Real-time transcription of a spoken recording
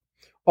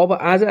अब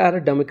आज आएर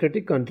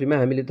डेमोक्रेटिक कन्ट्रीमा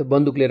हामीले त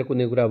बन्दुक लिएर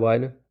कुनै कुरा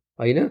भएन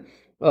होइन,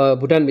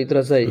 भुटानभित्र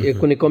चाहिँ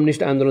कुनै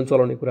कम्युनिस्ट आन्दोलन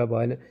चलाउने कुरा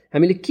भएन।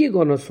 हामीले के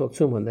गर्न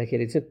सक्छौँ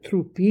भन्दाखेरि चाहिँ through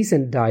peace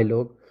and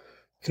dialogue,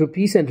 through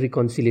peace and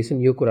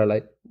reconciliation यो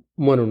कुरालाई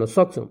मनाउन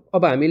सक्छौँ।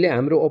 अब हामीले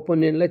हाम्रो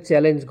ओपोनेन्टलाई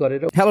च्यालेन्ज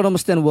गरेर हेलो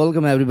नमस्ते and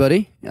welcome everybody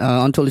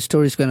untold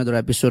स्टोरिजको another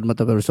एपिसोडमा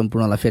तपाईँहरू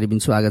सम्पूर्णलाई फेरि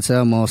पनि स्वागत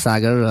छ। म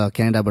सागर,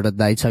 क्यानाडाबाट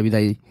दाई छवि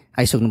दाई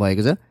आइसक्नु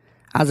भएको छ।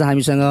 आज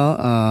हामीसँग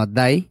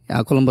दाई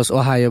कोलम्बस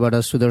ओहायोबाट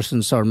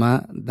सुदर्शन शर्मा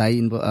दाई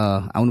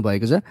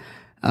आउनुभएको छ।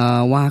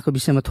 उहाँको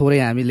विषयमा थोरै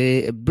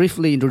हामीले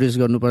ब्रिफली इन्ट्रोड्युस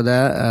गर्नुपर्दा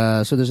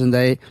सुदर्शन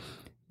दाई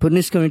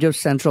Bhutanese community of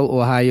central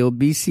Ohio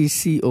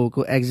BCCO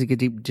को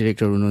एक्जिक्युटिभ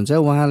डिरेक्टर हुनुहुन्छ।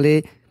 उहाँले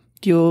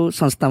त्यो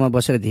संस्थामा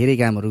बसेर धेरै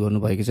कामहरू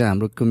गर्नुभएको छ।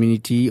 हाम्रो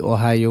कम्युनिटी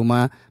ओहायोमा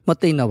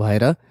मात्रै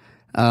नभएर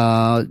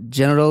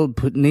जेनरल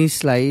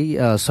भुटनिजलाई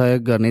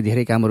सहयोग गर्ने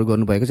धेरै कामहरू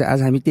गर्नुभएको छ।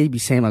 आज हामी त्यही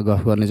विषयमा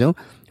गफ गर्नेछौँ।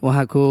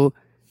 उहाँको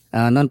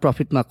नन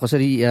प्रफिटमा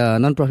कसरी,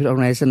 नन प्रफिट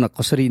अर्गनाइजेसनमा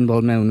कसरी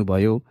इन्भल्भमेन्ट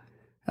हुनुभयो,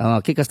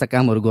 के कस्ता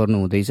कामहरू गर्नु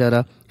हुँदैछ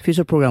र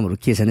फ्युचर प्रोग्रामहरू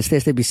के छन्, यस्तै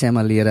यस्तै विषयमा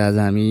लिएर आज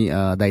हामी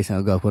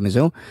दाईसँग गफ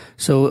गर्नेछौँ।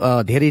 सो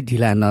धेरै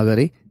ढिला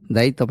नगरी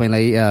दाई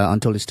तपाईँलाई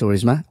अनटोल्ड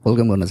स्टोरिजमा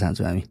वेलकम गर्न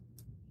चाहन्छौँ हामी।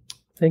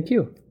 Thank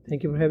you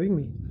for having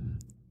me.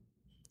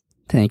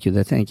 Thank you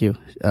दा, थ्याङ्क यू।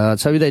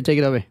 छवि दाई टेक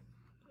इट अवे।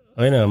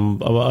 होइन,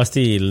 अब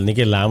अस्ति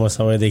निकै लामो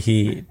समयदेखि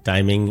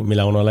टाइमिङ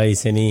मिलाउनलाई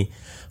चाहिँ नि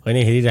होइन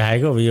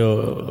हेरिरहेको। अब यो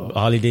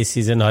हलिडे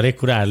सिजन हरेक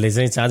कुराहरूले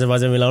चाहिँ चाँजो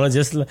बाँझो मिलाउन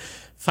जस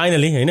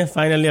फाइनली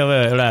अब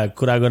एउटा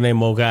कुरा गर्ने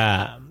मौका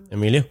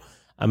मिल्यो।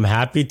 आइएम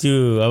ह्याप्पी टु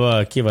अब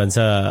के भन्छ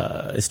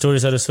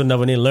स्टोरिजहरू सुन्न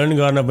पनि लर्न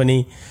गर्न पनि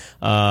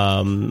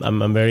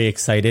आइएम भेरी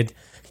एक्साइटेड।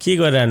 के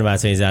गरिरहनु भएको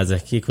छ हिजो आज,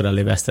 के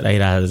कुराले व्यस्त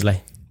राखिरहेको हजुरलाई?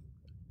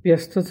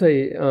 व्यस्त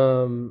चाहिँ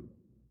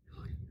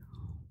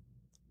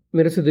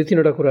मेरो चाहिँ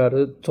 2-3वटा कुराहरू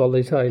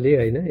चल्दैछ अहिले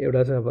होइन।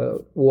 एउटा चाहिँ अब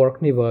वर्क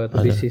नै भयो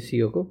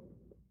BCCO को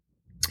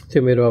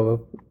चाहिँ मेरो अब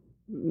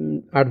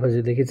 8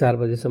 बजेदेखि 4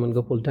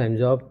 बजेसम्मको फुल टाइम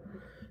जब,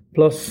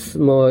 प्लस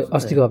म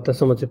अस्तिको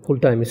हप्तासम्म चाहिँ फुल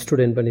टाइम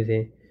स्टुडेन्ट पनि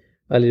थिएँ।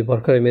 अहिले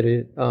भर्खरै मेरो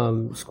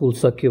स्कुल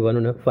सकियो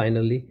भनौँ न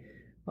फाइनल्ली।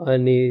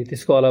 अनि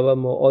त्यसको अलावा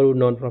म अरू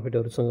नन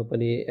प्रफिटहरूसँग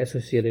पनि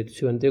एसोसिएटेड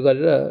छु। अनि त्यो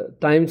गरेर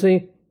टाइम चाहिँ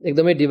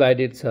एकदमै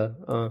डिभाइडेड छ।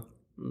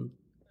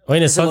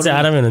 होइन, सन्चै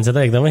आरामै हुनुहुन्छ त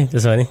एकदमै?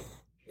 त्यसो भने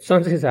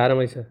सन्चै छ,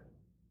 आरामै छ।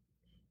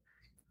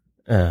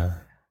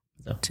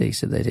 ठिक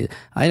छ दाइ।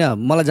 होइन,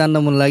 मलाई जान्न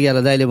मन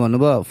लागिहाल्यो। दाइले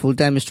भन्नुभयो फुल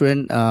टाइम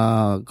स्टुडेन्ट,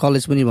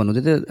 कलेज पनि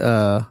भन्नुहुँदै थियो।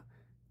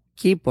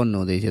 के पढ्नु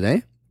हुँदैथ्यो दाइ?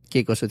 के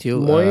कसो थियो?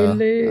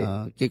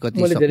 के कति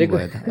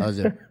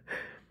हजुर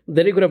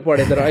धेरै कुरा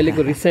पढेँ, तर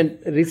अहिलेको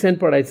रिसेन्ट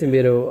पढाइ चाहिँ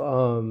मेरो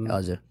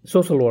हजुर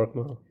सोसल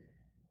वर्कमा।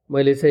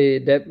 मैले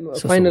चाहिँ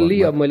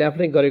फाइनल्ली अब मैले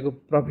आफ्नै गरेको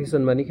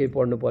प्रोफेसनमा नि केही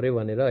पढ्नु पऱ्यो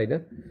भनेर होइन।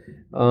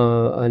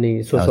 अनि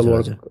social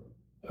work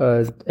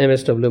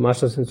MSW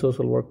masters in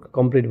social work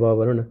complete भयो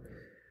भनौँ न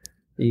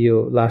यो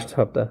लास्ट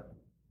हप्ता।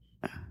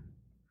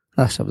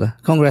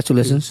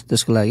 कङ्ग्रेचुलेसन्स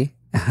त्यसको लागि।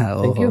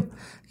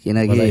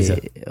 किनकि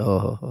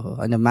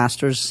होइन,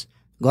 मास्टर्स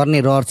गर्ने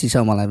रहर छ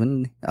मलाई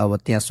पनि। अब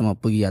त्यहाँसम्म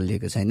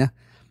पुगिहालिएको छैन।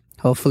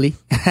 होपफुली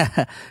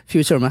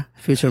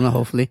फ्युचरमा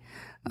होपफुली।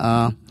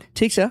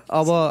 ठिक छ।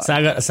 अब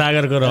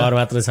सागरको रहर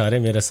मात्र छ अरे,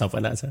 मेरो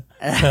सपना छ।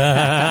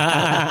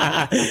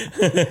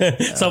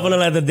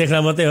 सपनालाई त देख्न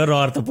मात्रै हो,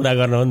 रहर त पुरा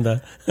गर्न हो नि त।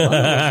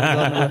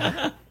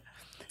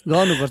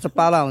 गर्नुपर्छ,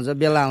 पाला आउँछ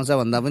बेला आउँछ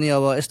भन्दा पनि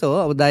अब यस्तो हो।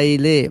 अब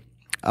दाइले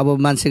अब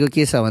मान्छेको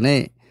के छ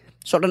भने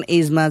सर्टन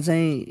एजमा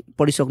चाहिँ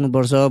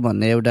पढिसक्नुपर्छ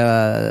भन्ने एउटा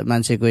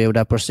मान्छेको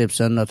एउटा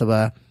पर्सेप्सन अथवा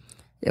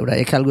एउटा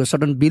एक खालको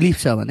सर्टन बिलिफ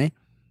छ भने,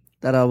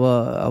 तर अब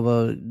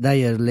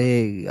दाइहरूले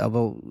अब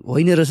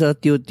होइन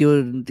रहेछ त्यो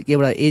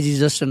एउटा age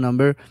is just a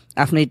number.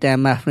 आफ्नै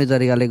टाइममा आफ्नै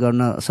तरिकाले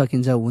गर्न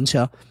सकिन्छ, हुन्छ।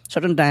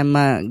 सर्टन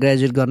टाइममा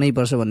ग्रेजुएट गर्नै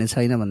पर्छ भन्ने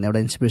छैन भन्ने एउटा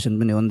इन्सपिरेसन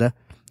पनि हो नि त।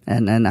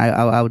 And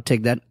I would take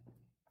that.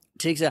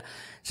 ठिक छ।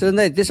 सो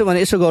दाइ त्यसो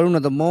भने यसो गरौँ न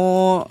त, म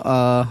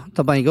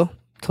तपाईँको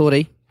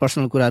थोरै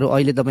पर्सनल कुराहरू,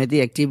 अहिले तपाईँ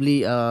त्यही एक्टिभली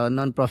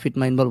नन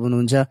प्रफिटमा इन्भल्भ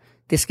हुनुहुन्छ,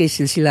 त्यसकै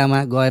सिलसिलामा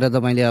गएर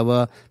तपाईँले अब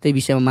त्यही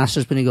विषयमा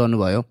मास्टर्स पनि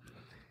गर्नुभयो।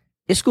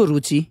 यसको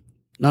रुचि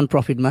नन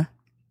प्रफिटमा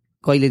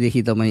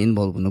कहिलेदेखि तपाईँ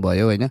इन्भल्भ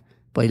हुनुभयो? होइन,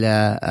 पहिला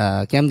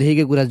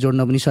क्याम्पदेखिकै कुरा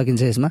जोड्न पनि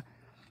सकिन्छ यसमा।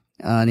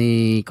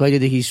 अनि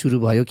कहिलेदेखि सुरु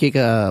भयो के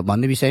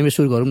भन्ने विषयमै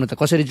सुरु गरौँ न त।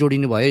 कसरी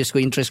जोडिनु भयो, यसको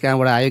इन्ट्रेस्ट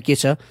कहाँबाट आयो, के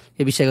छ,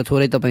 यो विषयको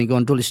थोरै तपाईँको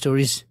अनटोल्ड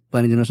स्टोरिज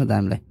भनिदिनुहोस् न त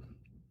हामीलाई।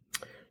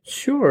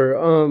 स्योर।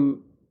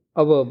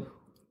 अब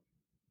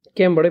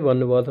क्याम्पबाटै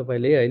भन्नुभयो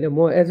तपाईँले होइन।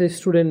 म एज ए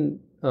स्टुडेन्ट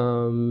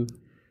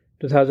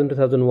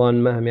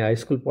 2001मा हामी हाई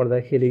स्कुल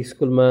पढ्दाखेरि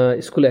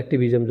स्कुल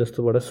एक्टिभिजम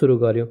जस्तोबाट सुरु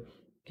गऱ्यौँ।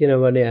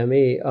 किनभने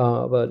हामी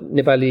अब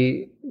नेपाली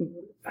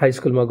हाई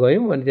स्कुलमा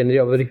गयौँ। अनि त्यहाँनिर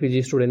अब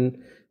रिफ्युजी स्टुडेन्ट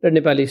र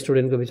नेपाली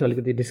स्टुडेन्टको बिचमा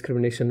अलिकति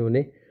डिस्क्रिमिनेसन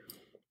हुने,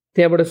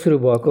 त्यहाँबाट सुरु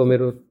भएको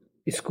मेरो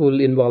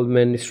स्कुल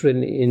इन्भल्भमेन्ट,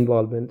 स्टुडेन्ट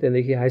इन्भल्भमेन्ट।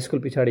 त्यहाँदेखि हाई स्कुल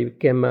पछाडि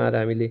क्याम्पमा आएर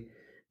हामीले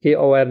केही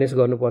अवेरनेस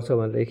गर्नुपर्छ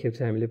भनेर एकखेप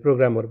चाहिँ हामीले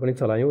प्रोग्रामहरू पनि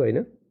चलायौँ होइन।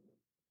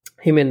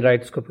 ह्युमन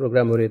राइट्सको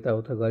प्रोग्रामहरू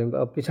यताउता गऱ्यौँ।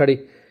 अब पछाडि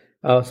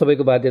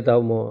सबैको बाध्यता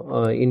हो,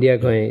 म इन्डिया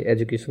गएँ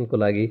एजुकेसनको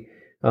लागि।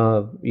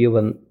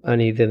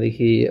 अनि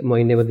त्यहाँदेखि म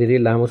इन्डियामा धेरै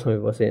लामो समय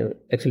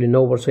बसेँ। एक्चुअली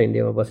 9 वर्ष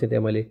इन्डियामा बसेँ।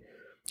 त्यहाँ मैले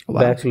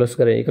ब्याचलर्स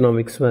गरेँ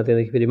इकोनोमिक्समा,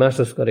 त्यहाँदेखि फेरि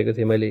मास्टर्स गरेको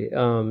थिएँ मैले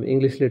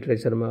इङ्ग्लिस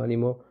लिटरेचरमा। अनि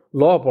म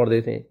ल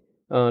पढ्दै थिएँ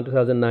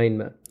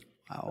 2009मा।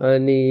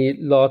 अनि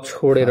ल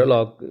छोडेर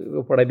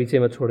पढाइ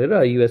बिचैमा छोडेर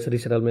युएस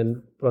रिसेटलमेन्ट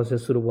प्रोसेस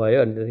सुरु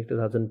भयो। अनि त्यहाँदेखि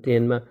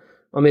 2010मा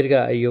अमेरिका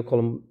आइयो,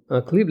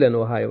 क्लिभल्यान्ड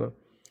ओहायोमा।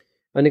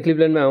 अनि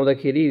क्लिभल्यान्डमा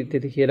आउँदाखेरि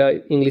त्यतिखेर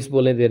इङ्ग्लिस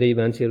बोल्ने धेरै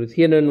मान्छेहरू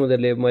थिएनन्।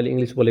 उनीहरूले मैले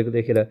इङ्ग्लिस बोलेको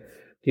देखेर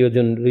त्यो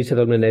जुन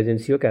रिसेटलमेन्ट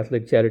एजेन्सी हो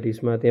क्याथोलिक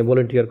च्यारिटिजमा, त्यहाँ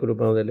भोलिन्टियरको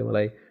रूपमा उनीहरूले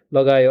मलाई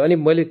लगायो। अनि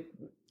मैले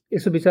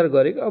यसो विचार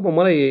गरेँ, अब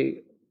मलाई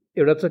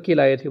एउटा चाहिँ के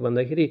लागेको थियो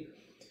भन्दाखेरि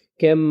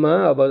क्याम्पमा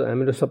अब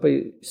हाम्रो सबै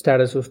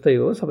स्ट्याटस उस्तै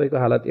हो, सबैको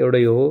हालत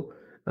एउटै हो,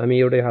 हामी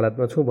एउटै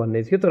हालतमा छौँ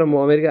भन्ने थियो। तर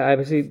म अमेरिका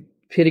आएपछि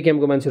फेरि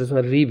क्याम्पको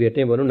मान्छेहरूसँग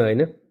रिभेटेँ भनौँ न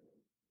होइन।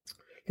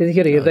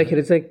 त्यतिखेर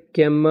हेर्दाखेरि चाहिँ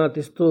क्याम्पमा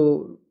त्यस्तो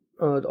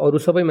अरू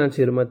सबै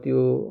मान्छेहरूमा त्यो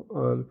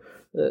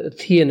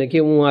थिएन कि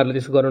उहाँहरूले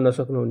त्यसो गर्न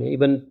नसक्नुहुने।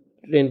 इभन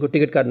ट्रेनको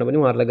टिकट काट्न पनि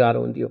उहाँहरूलाई गाह्रो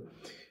हुन्थ्यो।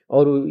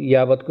 अरू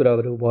यावत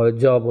कुराहरू भयो,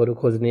 जबहरू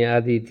खोज्ने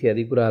आदि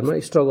इत्यादि कुराहरूमा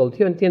स्ट्रगल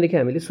थियो। अनि त्यहाँदेखि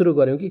हामीले सुरु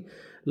गऱ्यौँ कि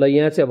ल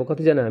यहाँ चाहिँ अब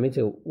कतिजना हामी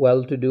चाहिँ वेल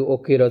टु डु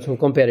ओके रहेछौँ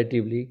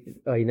कम्पेरिटिभली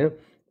होइन,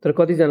 तर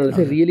कतिजनाले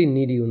चाहिँ रियली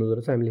निडी हुनुहुँदो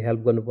रहेछ, हामीले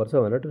हेल्प गर्नुपर्छ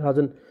भनेर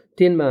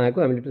 2010मा आएको।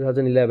 हामीले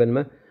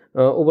 2011मा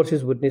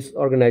ओभरसिज भुटनिस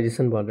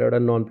अर्गनाइजेसन भनेर एउटा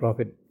नन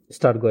प्रफिट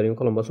स्टार्ट गऱ्यौँ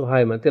कोलम्बस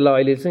ओहायोमा। त्यसलाई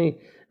अहिले चाहिँ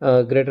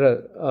ग्रेटर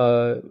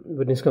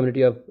भुटनिस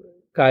कम्युनिटी अफ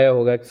काया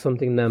होगा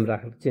समथिङ नाम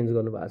राखेर चेन्ज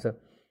गर्नुभएको छ।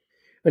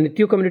 अनि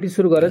त्यो कम्युनिटी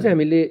सुरु गरेर चाहिँ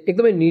हामीले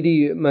एकदमै निडी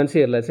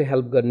मान्छेहरूलाई चाहिँ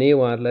हेल्प गर्ने,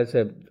 उहाँहरूलाई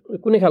चाहिँ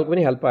कुनै खालको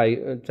पनि हेल्प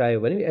चाह्यो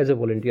भने एज अ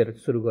भोलिन्टियर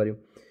सुरु गऱ्यौँ।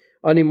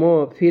 अनि म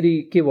फेरि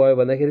के भयो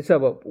भन्दाखेरि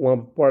चाहिँ अब उहाँ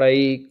पढाइ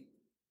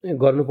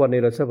गर्नुपर्ने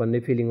रहेछ भन्ने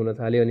फिलिङ हुन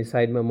थाल्यो। अनि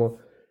साइडमा म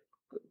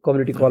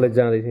कम्युनिटी कलेज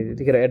जाँदै थिएँ,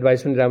 त्यतिखेर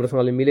एडभाइस पनि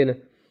राम्रोसँगले मिलेन।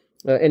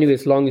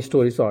 एनिवेज लङ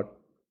स्टोरी सर्ट,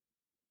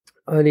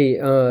 अनि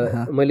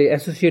मैले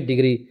एसोसिएट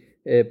डिग्री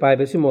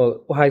पाएपछि म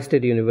ओहायो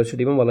स्टेट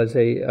युनिभर्सिटीमा मलाई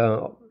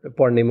चाहिँ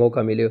पढ्ने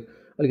मौका मिल्यो,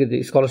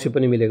 अलिकति स्कलरसिप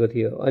पनि मिलेको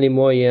थियो। अनि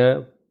म यहाँ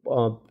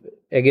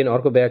एगेन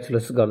अर्को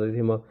ब्याचलर्स गर्दै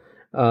थिएँ म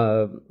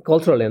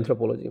कल्चरल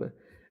एन्थ्रोपोलोजीमा।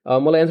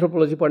 मलाई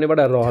एन्थ्रोपोलोजी पढ्ने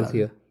बडा रहर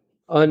थियो।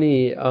 अनि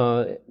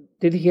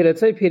त्यतिखेर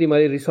चाहिँ फेरि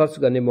मैले रिसर्च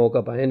गर्ने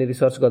मौका पाएँ। अनि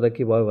रिसर्च गर्दा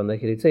के भयो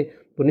भन्दाखेरि चाहिँ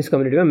भुटनिस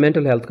कम्युनिटीमा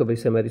मेन्टल हेल्थको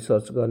विषयमा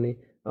रिसर्च गर्ने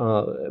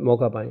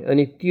मौका पाएँ।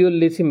 अनि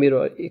त्यसले चाहिँ मेरो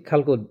एक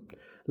खालको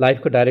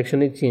लाइफको डाइरेक्सन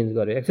नै चेन्ज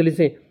गर्यो। एक्चुअली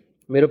चाहिँ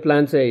मेरो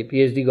प्लान चाहिँ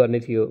पिएचडी गर्ने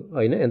थियो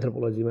होइन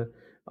एन्थ्रोपोलोजीमा।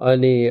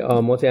 अनि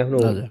म चाहिँ आफ्नो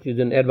त्यो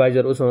जुन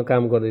एडभाइजर उसँग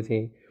काम गर्दै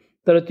थिएँ।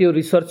 तर त्यो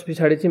रिसर्च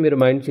पछाडि चाहिँ मेरो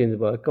माइन्ड चेन्ज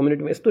भयो।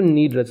 कम्युनिटीमा यस्तो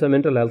निड रहेछ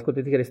मेन्टल हेल्थको,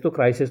 त्यतिखेर यस्तो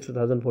क्राइसिस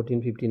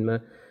 2014-15मा।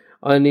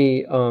 अनि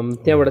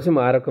त्यहाँबाट चाहिँ म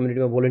आएर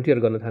कम्युनिटीमा भोलिन्टियर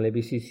गर्न थालेँ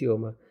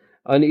बिसिसिओमा।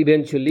 अनि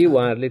इभेन्चुअली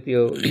उहाँहरूले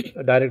त्यो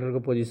डाइरेक्टरको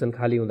पोजिसन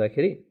खाली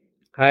हुँदाखेरि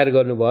हायर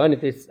गर्नुभयो। अनि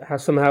त्यस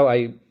समहाउ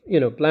आई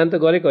प्लान त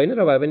गरेको होइन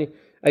र भए पनि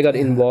आई गट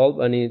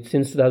इन्भल्भ। अनि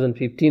सिन्स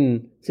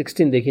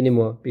 2015-16देखि नै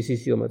म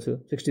पिसिसिओमा छु।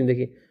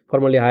 16देखि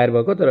फर्मली हायर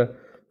भएको, तर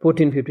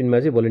 14-15मा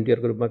चाहिँ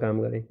भोलिन्टियरको रूपमा काम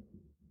गरेँ।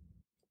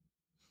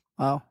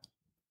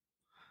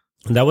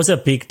 That was a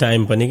peak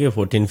time पनि कि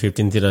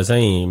 14-15तिर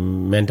चाहिँ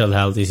मेन्टल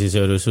हेल्थ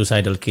इस्युजहरू,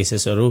 सुसाइडल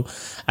केसेसहरू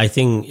आई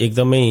थिङ्क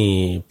एकदमै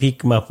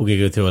पिकमा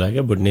पुगेको थियो होला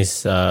क्या। भुटनिस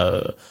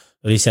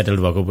रिसेटल्ड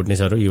भएको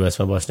भुटनिसहरू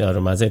युएसमा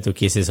बस्नेहरूमा चाहिँ त्यो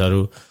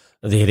केसेसहरू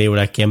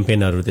धेरैवटा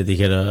क्याम्पेनहरू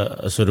त्यतिखेर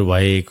सुरु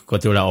भए,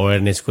 कतिवटा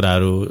अवेरनेस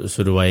कुराहरू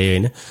सुरु भए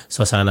होइन,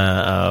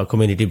 ससाना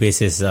कम्युनिटी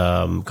बेसिस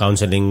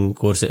काउन्सिलिङ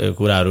कोर्स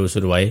कुराहरू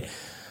सुरु भए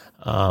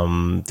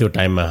त्यो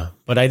टाइममा।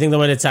 बट आई थिङ्क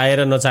तपाईँले चाहेर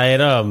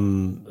नचाहेर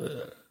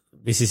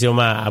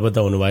बिसिसिओमा आबद्ध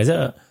हुनुभएछ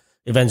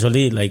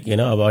इभेन्चुअली, लाइक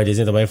अब अहिले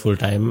चाहिँ तपाईँ फुल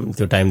टाइम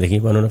त्यो टाइमदेखि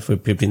भनौँ न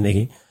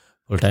 15देखि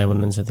फुल टाइम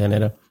हुनुहुन्छ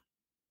त्यहाँनिर।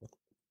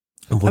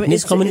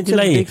 भुटनिस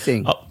कम्युनिटीलाई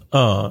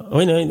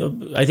होइन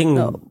आई थिङ्क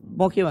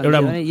म के भन्छु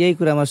भने यही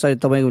कुरामा सरी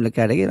तपाईँले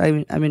काटेँ कि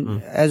I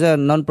mean as a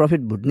non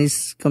profit भुटनिस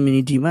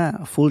कम्युनिटीमा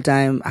full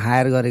time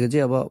hire गरेको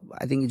चाहिँ अब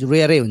आई थिङ्क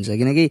रेयरै हुन्छ,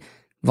 किनकि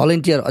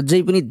भलन्टियर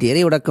अझै पनि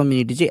धेरैवटा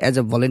कम्युनिटी चाहिँ एज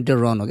अ भलन्टियर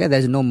रन हो क्या।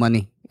 द्याट इज नो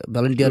मनी,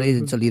 भलन्टियरै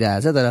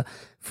चलिरहेको छ। तर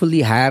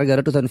फुल्ली हायर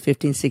गरेर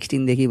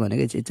 2015-16देखि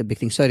भनेको it's a big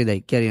thing. Sorry दाइ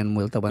क्यारी अन।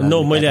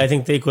 मैले आई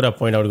थिङ्क त्यही कुरा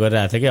पोइन्ट आउट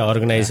गरिरहेको थिएँ कि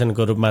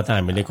अर्गनाइजेसनको रूपमा त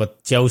हामीले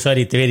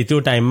च्याउसरी फेरि त्यो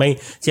टाइममै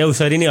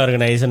च्याउसरी नै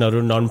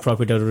अर्गनाइजेसनहरू नन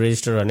प्रफिटहरू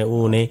रेजिस्टर हुने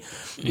हुने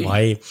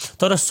भए,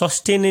 तर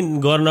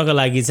सस्टेन गर्नको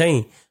लागि चाहिँ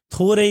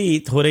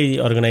थोरै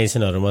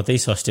अर्गनाइजेसनहरू मात्रै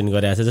सस्टेन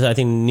गरिरहेको छ। जस्तो आई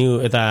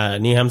थिङ्क यता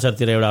न्यू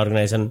ह्याम्सरतिर एउटा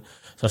अर्गनाइजेसन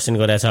सस्टेन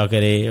गरिरहेको छ के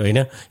अरे होइन,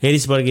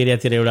 हेरिसबर्ग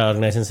एरियातिर एउटा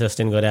अर्गनाइजेसन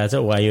सस्टेन गरिरहेको छ,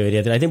 ओहायो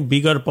एरियातिर आई थिङ्क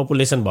बिगर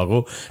पपुलेसन भएको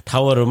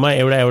ठाउँहरूमा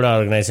एउटा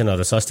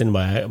अर्गनाइजेसनहरू सस्टेन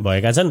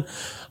भएका छन्।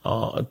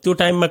 त्यो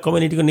टाइममा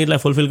कम्युनिटीको निडलाई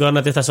फुलफिल गर्न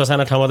त्यस्ता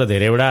ससाना ठाउँमा त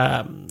धेरैवटा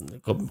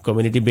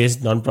कम्युनिटी बेस्ड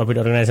नन प्रफिट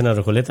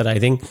अर्गनाइजेसनहरू खोले। तर आई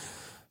थिङ्क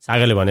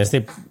सागरले भने जस्तै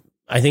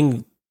आई थिङ्क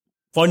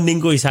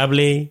फन्डिङको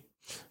हिसाबले,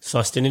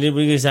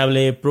 सस्टेनेबिलिटीको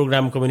हिसाबले,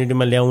 प्रोग्राम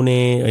कम्युनिटीमा ल्याउने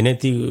होइन,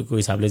 तीको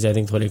हिसाबले चाहिँ आई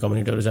थिङ्क थोरै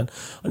कम्युनिटीहरू छन्।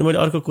 अनि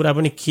मैले अर्को कुरा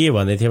पनि के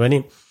भन्दै थिएँ भने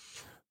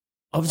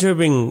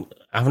अब्जर्भिङ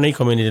आफ्नै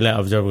कम्युनिटीलाई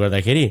अब्जर्भ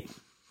गर्दाखेरि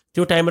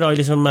त्यो टाइम र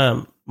अहिलेसम्म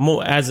म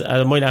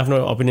मैले आफ्नो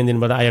opinion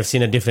दिनुपर्दा I have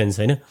seen a difference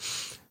होइन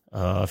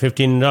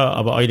 15 र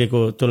अब अहिलेको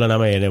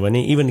तुलनामा हेर्ने भने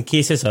even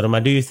केसेसहरूमा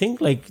do you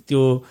think like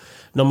त्यो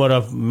number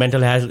of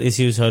mental health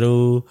इस्युजहरू,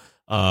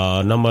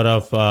 number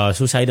of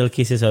suicidal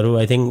केसेसहरू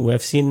I think we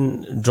have scene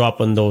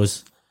drop on those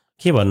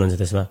के भन्नुहुन्छ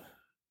त्यसमा?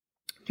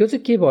 त्यो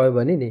चाहिँ के भयो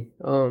भने नि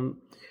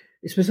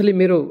स्पेसली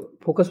मेरो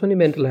फोकस पनि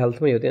मेन्टल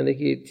हेल्थमै हो।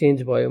 त्यहाँदेखि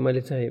चेन्ज भयो,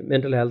 मैले चाहिँ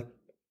मेन्टल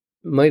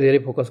हेल्थमै धेरै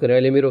फोकस गरेँ।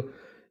 अहिले मेरो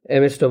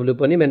MSW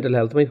पनि मेन्टल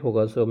हेल्थमै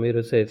फोकस हो,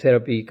 मेरो चाहिँ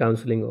थेरापी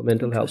काउन्सिलिङ हो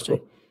मेन्टल हेल्थको।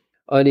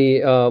 अनि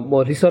म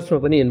रिसर्चमा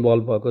पनि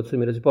इन्भल्भ भएको छु,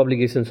 मेरो चाहिँ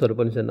पब्लिकेसन्सहरू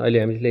पनि छन्। अहिले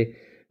हामीले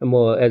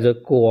म as a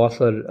co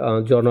author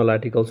journal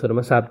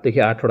आर्टिकल्सहरूमा 7 देखि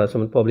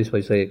 8वटासम्म पब्लिस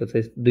भइसकेको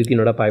छ,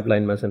 2-3वटा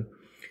पाइपलाइनमा छन्।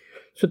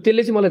 सो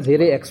त्यसले चाहिँ मलाई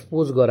धेरै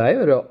एक्सपोज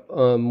गरायो र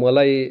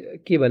मलाई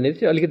के भने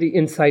चाहिँ अलिकति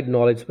इनसाइड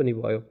नलेज पनि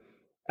भयो।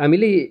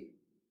 हामीले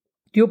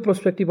त्यो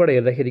पर्सपेक्टिभबाट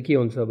हेर्दाखेरि के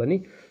हुन्छ भने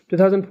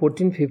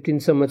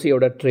 2014-15सम्म चाहिँ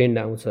एउटा ट्रेन्ड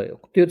आउँछ।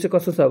 त्यो चाहिँ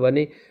कस्तो छ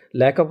भने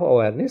lack of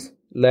awareness,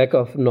 lack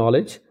of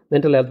knowledge.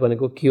 Mental health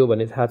भनेको के हो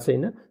भने थाहा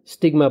छैन,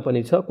 स्टिग्मा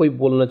पनि छ, कोही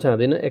बोल्न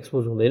चाहँदैन,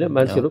 एक्सपोज हुँदैन,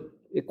 मान्छेहरू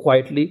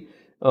क्वाइटली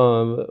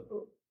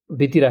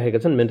बितिराखेका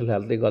छन् मेन्टल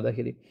हेल्थले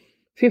गर्दाखेरि।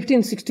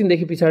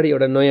 15-16देखि पछाडि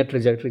एउटा नयाँ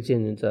ट्रेजेक्ट्री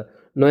चेन्ज हुन्छ।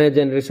 नयाँ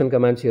जेनेरेसनका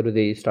मान्छेहरू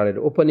they started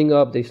opening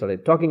up, they started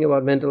talking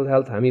about mental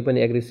health. हामी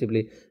पनि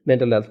एग्रेसिभली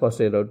मेन्टल हेल्थ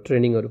फर्स्ट एडहरू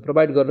ट्रेनिङहरू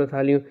प्रोभाइड गर्न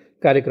थाल्यौँ,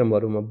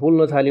 कार्यक्रमहरूमा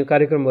बोल्न थाल्यौँ।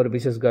 कार्यक्रमहरू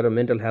विशेष गरेर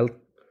मेन्टल हेल्थ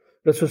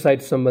र सुसाइड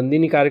सम्बन्धी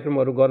नै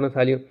कार्यक्रमहरू गर्न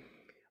थाल्यौँ।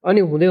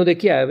 अनि हुँदै हुँदै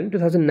के आयो भने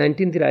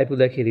 2019तिर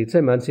आइपुग्दाखेरि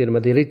चाहिँ मान्छेहरूमा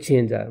धेरै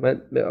चेन्ज आयो।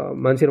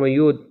 मान्छेहरूमा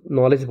यो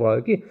नलेज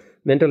भयो कि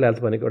मेन्टल हेल्थ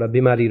भनेको एउटा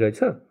बिमारी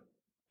रहेछ।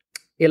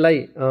 यसलाई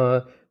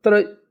तर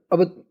अब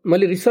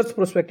मैले रिसर्च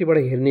पर्सपेक्टिभबाट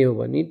हेर्ने हो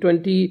भने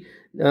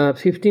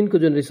 2015को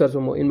जुन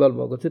रिसर्चमा म इन्भल्भ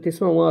भएको छु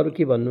त्यसमा उहाँहरू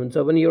के भन्नुहुन्छ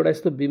भने एउटा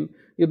यस्तो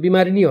यो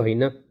बिमारी नै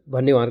होइन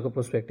भन्ने उहाँहरूको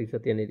पर्सपेक्टिभ छ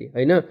त्यहाँनिर,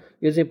 होइन।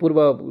 यो चाहिँ पूर्व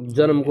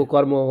जन्मको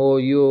कर्म हो,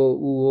 यो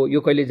ऊ हो, यो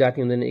कहिले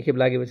जाति हुँदैन, एकखेप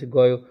लागेपछि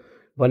गयो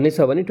भन्ने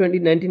छ भने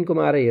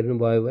 2019कोमा आएर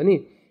हेर्नुभयो भने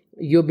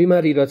यो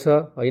बिमारी रहेछ,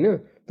 होइन,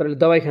 तर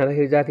दबाई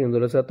खाँदाखेरि जाति हुँदो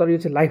रहेछ, तर यो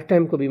चाहिँ लाइफ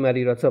टाइमको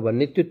बिमारी रहेछ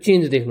भन्ने त्यो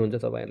चेन्ज देख्नुहुन्छ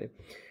तपाईँहरूले।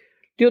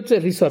 त्यो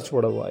चाहिँ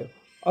रिसर्चबाट भयो।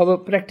 अब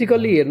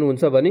प्र्याक्टिकल्ली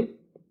हेर्नुहुन्छ भने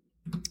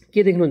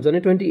के देख्नुहुन्छ भने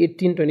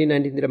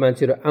 2018-2019तिर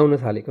मान्छेहरू आउन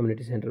थाले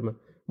कम्युनिटी सेन्टरमा।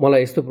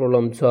 मलाई यस्तो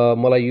प्रब्लम छ,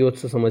 मलाई यो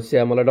छ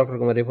समस्या, मलाई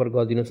डक्टरकोमा रेफर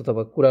गरिदिनुहोस्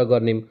अथवा कुरा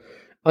गर्ने।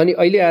 अनि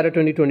अहिले आएर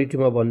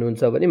 2022मा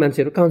भन्नुहुन्छ भने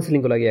मान्छेहरू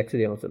काउन्सिलिङको लागि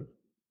एक्चुअली आउँछन्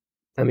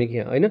हामी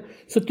यहाँ, होइन।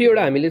 सो त्यो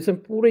एउटा हामीले चाहिँ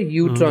पुरै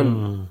युटर्न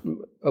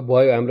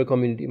भयो हाम्रो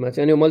कम्युनिटीमा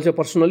चाहिँ। अनि मैले चाहिँ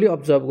पर्सनली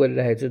अब्जर्भ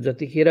गरिरहेको छु,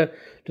 जतिखेर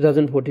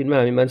 2014मा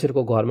हामी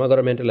मान्छेहरूको घरमा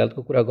गएर मेन्टल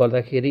हेल्थको कुरा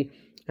गर्दाखेरि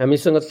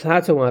हामीसँग थाहा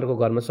छ उहाँहरूको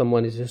घरमा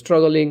सम्बन्धित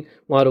स्ट्रगलिङ,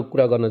 उहाँहरू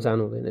कुरा गर्न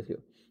चाहनु हुँदैन थियो।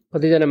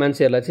 कतिजना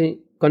मान्छेहरूलाई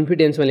चाहिँ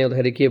कन्फिडेन्समा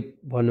ल्याउँदाखेरि के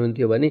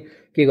भन्नुहुन्थ्यो भने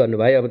के गर्नु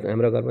भाइ, अब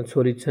हाम्रो घरमा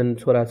छोरी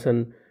छन्, छोरा छन्,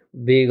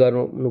 बिहे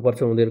गर्नुपर्छ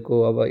उनीहरूको,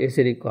 अब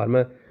यसरी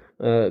घरमा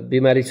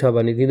बिमारी छ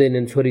भने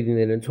दिँदैनन्, छोरी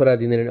दिँदैनन्, छोरा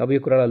दिँदैनन्, अब यो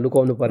कुरालाई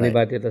लुकाउनु पर्ने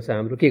बाध्यता छ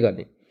हाम्रो, के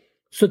गर्ने।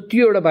 सो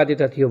त्यो एउटा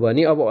बाध्यता थियो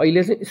भने अब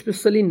अहिले चाहिँ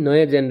स्पेसली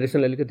नयाँ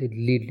जेनेरेसनले अलिकति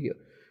लिड लियो,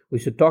 we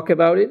should talk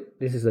about it,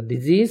 this is a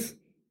disease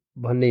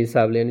भन्ने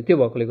हिसाबले। अनि त्यो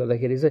भएकोले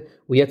गर्दाखेरि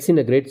चाहिँ we have seen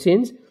a great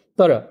change.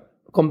 तर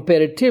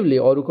कम्पेरिटिभली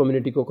अरू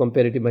कम्युनिटीको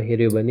कम्पेरिटिभमा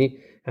हेऱ्यो भने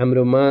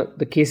हाम्रोमा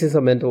the cases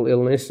of mental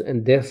illness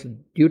and death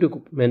due to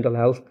mental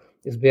health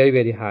is very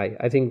very high.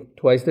 I think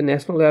twice the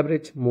national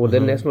average, more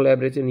than national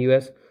average in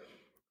US।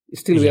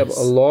 Still we have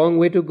a long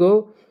way to go,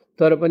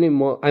 तर पनि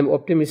आइ am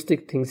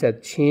optimistic things have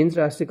change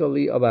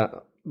ड्रास्टिकल्ली। अब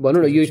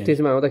भनौँ न यो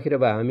स्टेजमा आउँदाखेरि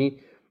अब हामी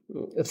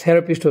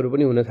थेरापिस्टहरू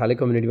पनि हुन थाले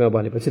कम्युनिटीमा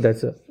भनेपछि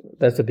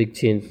that's a big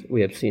change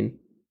we have scene.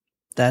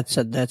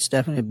 That's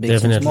definitely big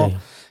change. म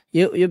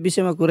यो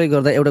विषयमा कुरै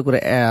गर्दा एउटा कुरा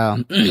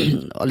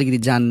अलिकति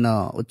जान्न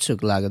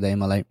उत्सुक लाग्दै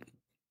मलाई।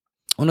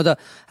 हुन त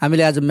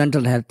हामीले आज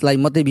मेन्टल हेल्थलाई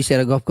मात्रै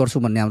विषय गफ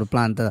गर्छौँ भन्ने हाम्रो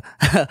प्लान त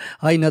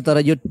होइन, तर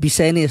यो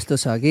विषय नै यस्तो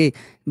छ कि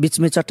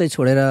बिचमै चट्टै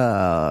छोडेर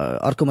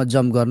अर्कोमा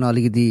जम्प गर्न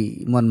अलिकति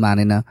मन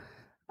मानेन।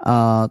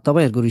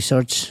 तपाईँहरूको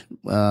research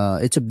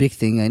it's a big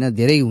thing, होइन,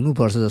 धेरै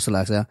हुनुपर्छ जस्तो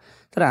लाग्छ।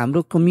 तर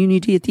हाम्रो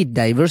कम्युनिटी यति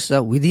डाइभर्स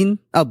छ विदिन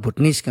अ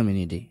भुटनिज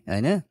कम्युनिटी,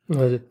 होइन।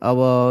 अब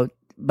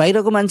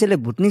बाहिरको मान्छेले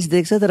भुटनिज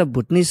देख्छ, तर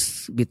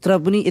भुटनिजभित्र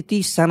पनि यति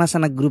साना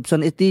साना ग्रुप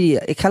छन्, यति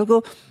एक खालको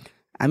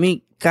हामी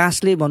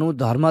कास्टले भनौँ,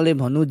 धर्मले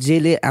भनौँ,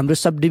 जेले हाम्रो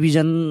सब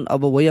डिभिजन,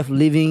 अब वे अफ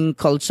लिभिङ,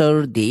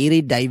 कल्चर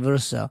धेरै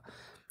डाइभर्स छ।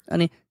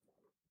 अनि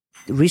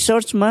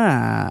रिसर्चमा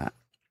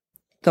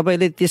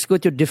तपाईँले त्यसको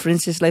त्यो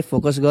डिफ्रेन्सेसलाई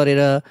फोकस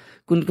गरेर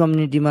कुन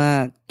कम्युनिटीमा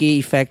के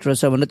इफेक्ट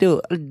रहेछ भनेर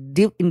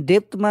त्यो इन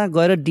डेप्थमा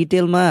गएर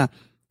डिटेलमा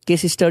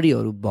केस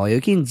स्टडीहरू भयो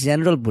कि इन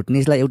जेनरल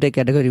भुटनिजलाई एउटै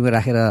क्याटेगोरीमा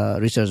राखेर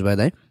रिसर्च भयो त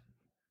है?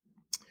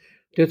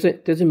 त्यो चाहिँ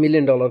 $1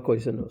 मिलियन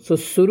क्वेसन हो। सो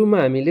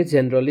सुरुमा हामीले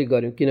जेनरली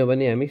गऱ्यौँ,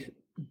 किनभने हामी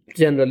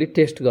जेनरली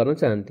टेस्ट गर्न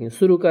चाहन्थ्यौँ।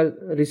 सुरुका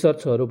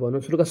रिसर्चहरू भनौँ,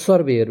 सुरुका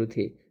सर्वेहरू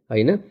थिए,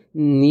 होइन,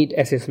 निड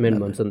एसेसमेन्ट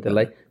भन्छन्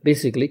त्यसलाई।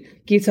 बेसिकली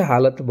के छ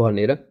हालत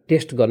भनेर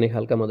टेस्ट गर्ने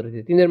खालका मात्रै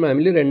थियो। तिनीहरूमा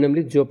हामीले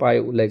ऱ्यान्डमली जो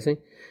पायो उसलाई चाहिँ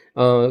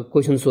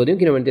क्वेसन सोध्यौँ,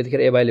 किनभने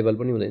त्यतिखेर एभाइलेबल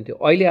पनि हुँदैन थियो।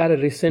 अहिले आएर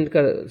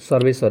रिसेन्टका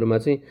सर्वेसहरूमा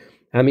चाहिँ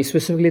हामी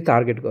स्पेसिफिकली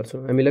टार्गेट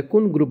गर्छौँ, हामीलाई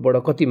कुन ग्रुपबाट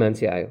कति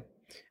मान्छे आयो,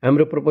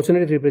 हाम्रो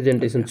प्रोपोर्सनल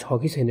रिप्रेजेन्टेसन छ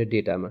कि छैन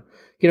डेटामा।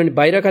 किनभने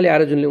बाहिरकाले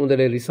आएर जुनले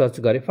उनीहरूले रिसर्च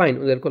गरे फाइन,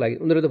 उनीहरूको लागि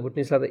उनीहरू त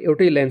भुटनिजलाई त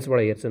एउटै लेन्सबाट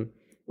हेर्छन्,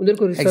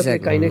 उनीहरूको रिसर्चमा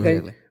काहीँ न काहीँ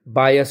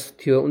बायस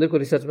थियो, उनीहरूको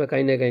रिसर्चमा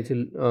काहीँ न काहीँ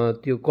चाहिँ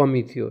त्यो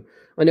कमी थियो।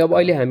 अनि अब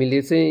अहिले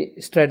हामीले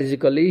चाहिँ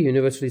स्ट्राटेजिकल्ली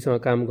युनिभर्सिटीसँग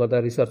काम गर्दा,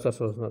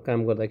 रिसर्चर्सहरूसँग काम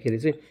गर्दाखेरि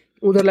चाहिँ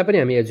उनीहरूलाई पनि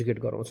हामी एजुकेट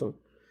गराउँछौँ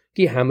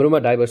कि हाम्रोमा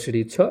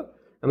डाइभर्सिटी छ,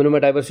 हाम्रोमा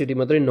डाइभर्सिटी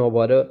मात्रै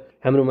नभएर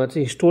हाम्रोमा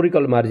चाहिँ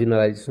हिस्टोरिकल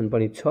मार्जिनलाइजेसन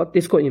पनि छ,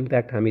 त्यसको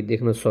इम्प्याक्ट हामी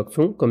देख्न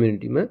सक्छौँ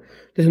कम्युनिटीमा।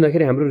 त्यसो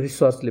हुँदाखेरि हाम्रो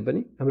रिसर्चले पनि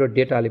हाम्रो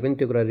डेटाले पनि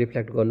त्यो कुरा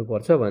रिफ्लेक्ट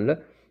गर्नुपर्छ भनेर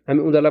हामी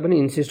उनीहरूलाई पनि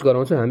इन्सिस्ट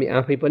गराउँछौँ। हामी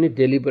आफै पनि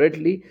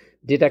डेलिबरेटली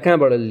डेटा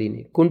कहाँबाट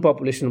लिने, कुन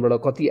पपुलेसनबाट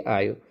कति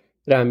आयो,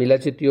 र हामीलाई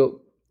चाहिँ त्यो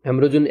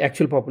हाम्रो जुन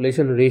एक्चुअल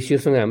पपुलेसन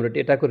रेसियोसँग हाम्रो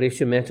डेटाको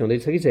रेसियो म्याच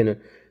हुँदैछ कि छैन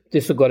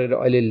त्यसो गरेर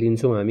अहिले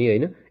लिन्छौँ हामी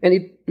होइन। And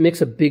it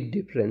makes a big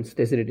difference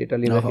त्यसरी डेटा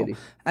लिँदाखेरि।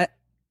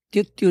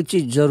 त्यो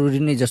चाहिँ जरुरी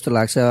नै जस्तो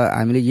लाग्छ।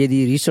 हामीले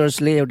यदि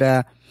रिसर्चले एउटा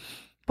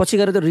पछि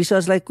गएर त्यो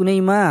रिसर्चलाई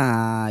कुनैमा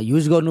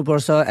युज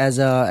गर्नुपर्छ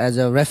एज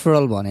अ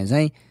रेफरल भने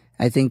चाहिँ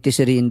आई थिङ्क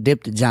त्यसरी इन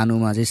डेप्थ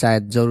जानुमा चाहिँ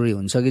सायद जरुरी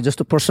हुन्छ कि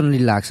जस्तो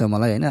पर्सनली लाग्छ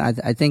मलाई होइन।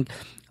 आई थिङ्क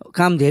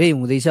काम धेरै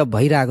हुँदैछ,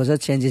 भइरहेको छ,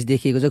 चेन्जेस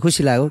देखिएको छ,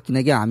 खुसी लाग्यो।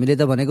 किनकि हामीले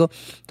त भनेको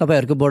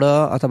तपाईँहरूकोबाट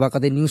अथवा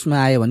कतै न्युजमा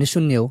आयो भने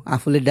सुन्ने हो,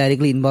 आफूले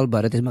डाइरेक्टली इन्भल्भ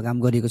भएर त्यसमा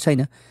काम गरिएको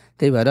छैन।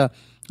 त्यही भएर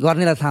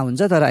गर्नेलाई थाहा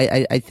हुन्छ। तर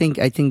आई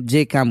थिङ्क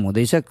जे काम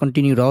हुँदैछ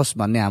कन्टिन्यू रहोस्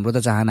भन्ने हाम्रो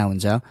त चाहना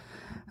हुन्छ।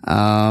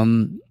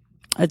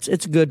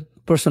 It's good.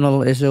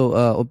 पर्सनल यसो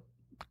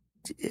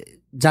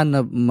जान्न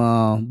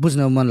बुझ्न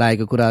मन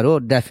लागेको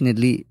कुराहरू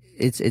definitely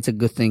it's a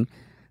good thing.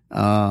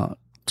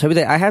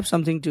 Chabita, I have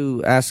something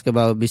to ask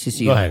about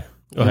BCC. Go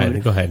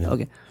ahead.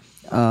 Okay.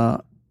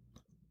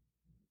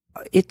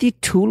 यति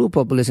ठुलो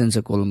पपुलेसन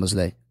छ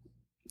कोलम्बसलाई।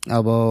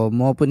 अब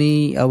म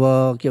पनि अब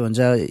के भन्छ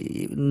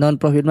नन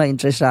प्रफिटमा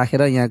इन्ट्रेस्ट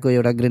राखेर यहाँको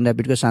एउटा ग्रेन्ड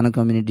ऱ्यापिडको सानो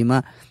कम्युनिटीमा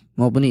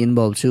म पनि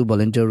इन्भल्भ छु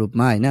भलन्टियर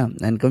रूपमा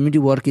होइन। And community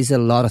work is a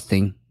lot of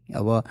thing.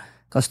 अब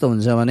कस्तो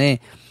हुन्छ भने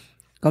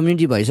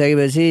कम्युनिटी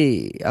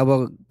भइसकेपछि अब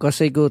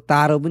कसैको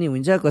तारो पनि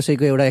हुन्छ,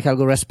 कसैको एउटा एक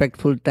खालको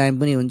रेस्पेक्टफुल टाइम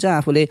पनि हुन्छ,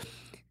 आफूले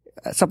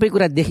सबै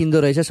कुरा देखिँदो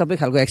रहेछ, सबै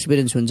खालको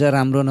एक्सपिरियन्स हुन्छ,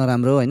 राम्रो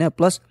नराम्रो होइन।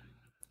 प्लस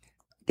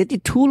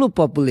त्यति ठुलो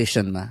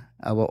पपुलेसनमा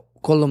अब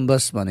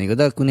कोलम्बस भनेको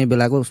त कुनै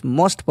बेलाको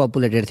मोस्ट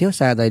पपुलेटेड थियो।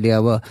 सायद अहिले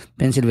अब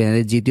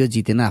पेन्सिल्भेनियाले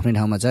जितेन, आफ्नै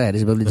ठाउँमा छ,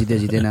 ह्यारिसबर्गले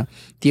जितेन,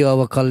 त्यो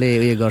अब कसले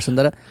उयो गर्छन्।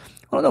 तर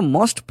अब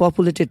मोस्ट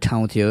पपुलेटेड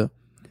ठाउँ थियो।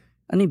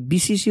 अनि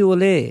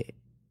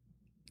बिसिसिओले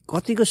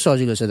कतिको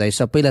सजिलो छ दाइ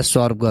सबैलाई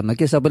सर्भ गर्न,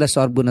 के सबैलाई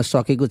सर्भ गर्न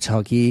सकेको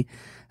छ कि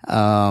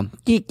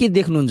के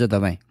देख्नुहुन्छ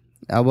तपाईँ?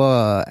 अब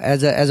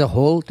एज अ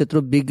होल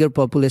त्यत्रो बिगर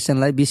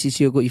पपुलेसनलाई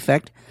बिसिसिओको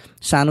इफेक्ट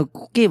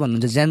सानो के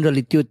भन्नुहुन्छ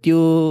जेनरली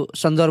त्यो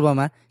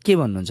सन्दर्भमा के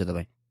भन्नुहुन्छ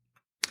तपाईँ?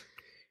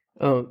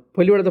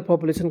 पहिलोबाट त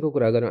पपुलेसनको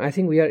कुरा गरौँ। I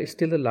think we are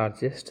still the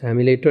largest.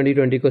 हामीले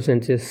 2020को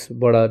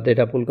सेन्ससबाट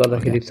डेटा पुल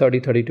गर्दाखेरि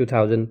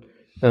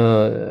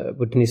 32,000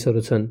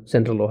 भुटनिसहरू छन्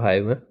सेन्ट्रल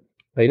ओहायोमा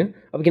होइन।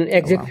 अब किन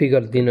एक्ज्याक्ट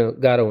फिगर दिन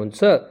गाह्रो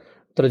हुन्छ,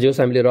 तर जस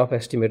हामीले रफ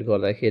एस्टिमेट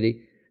गर्दाखेरि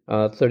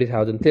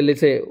 30,000 त्यसले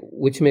चाहिँ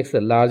which makes the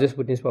largest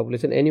भुटनिस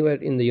population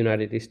anywhere in the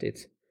United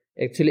states,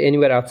 actually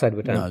anywhere outside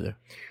Bhutan.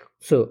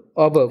 So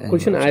अब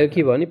क्वेसन आयो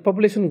कि भने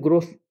पपुलेसन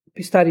ग्रोथ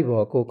बिस्तारै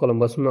भएको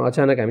कोलम्बसमा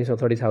अचानक हामीसँग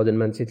 30,000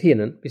 मान्छे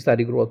थिएनन्,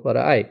 बिस्तारै ग्रोथ भएर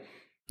आए।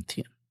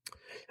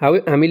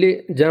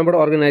 हामीले जहाँबाट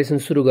अर्गनाइजेसन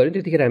सुरु गऱ्यौँ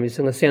त्यतिखेर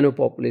हामीसँग सानो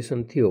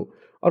पपुलेसन थियो।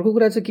 अर्को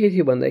कुरा चाहिँ के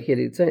थियो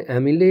भन्दाखेरि चाहिँ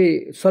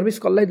हामीले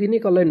सर्भिस कसलाई दिने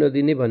कसलाई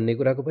नदिने भन्ने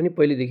कुराको पनि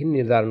पहिलेदेखि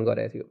निर्धारण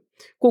गरेको थियो,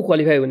 को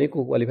क्वालिफाई हुने को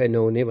क्वालिफाई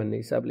नहुने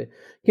भन्ने हिसाबले।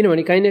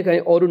 किनभने काहीँ न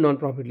काहीँ अरू नन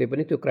प्रफिटले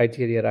पनि त्यो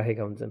क्राइटेरिया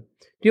राखेका हुन्छन्।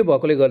 त्यो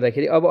भएकोले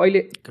गर्दाखेरि अब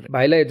अहिले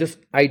भाइलाई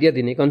जस्ट आइडिया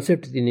दिने,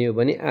 कन्सेप्ट दिने हो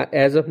भने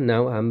एज अफ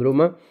नाउ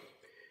हाम्रोमा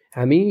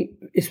हामी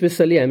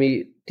स्पेसली हामी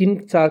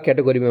 3-4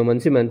 क्याटेगोरीमा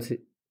मान्छे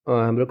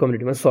हाम्रो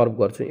कम्युनिटीमा सर्भ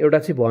गर्छौँ। एउटा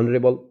चाहिँ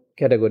भनरेबल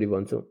क्याटेगोरी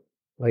भन्छौँ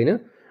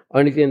होइन।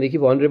 अनि त्यहाँदेखि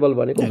भनरेबल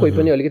भनेको कोही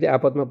पनि अलिकति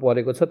आपतमा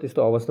परेको छ,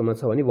 त्यस्तो अवस्थामा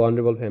छ भने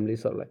भनरेबल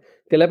फ्यामिलीजहरूलाई,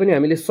 त्यसलाई पनि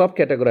हामीले सब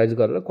क्याटेगोराइज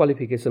गरेर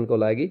क्वालिफिकेसनको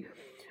लागि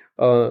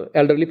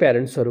एल्डरली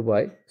प्यारेन्ट्सहरू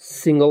भए,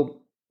 सिङ्गल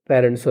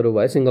प्यारेन्ट्सहरू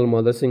भए, सिङ्गल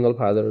मदर सिङ्गल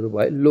फादरहरू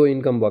भए, लो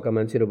इन्कम भएका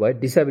मान्छेहरू भए,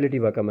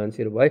 डिसेबिलिटी भएका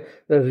मान्छेहरू भए,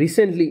 र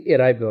रिसेन्टली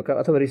एराइभ भएका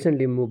अथवा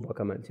रिसेन्टली मुभ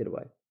भएका मान्छेहरू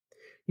भए,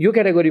 यो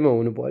क्याटेगोरीमा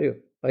हुनु पर्यो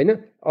होइन।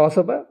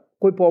 अथवा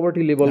कोही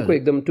पोभर्टी लेभलको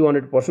एकदम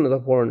 200%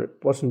 अथवा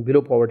 400% बिलो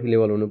पोभर्टी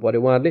लेभल हुनु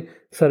पर्यो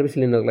उहाँहरूले सर्भिस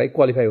लिनको लागि,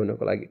 क्वालिफाई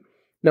हुनको लागि।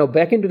 नाउ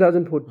ब्याक इन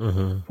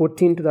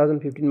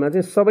 2014-2015मा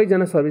चाहिँ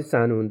सबैजना सर्भिस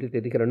चाहनुहुन्थ्यो।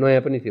 त्यतिखेर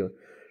नयाँ पनि थियो,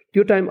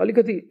 त्यो टाइम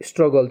अलिकति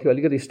स्ट्रगल थियो,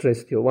 अलिकति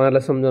स्ट्रेस थियो,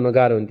 उहाँहरूलाई सम्झाउन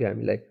गाह्रो हुन्थ्यो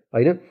हामीलाई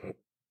होइन।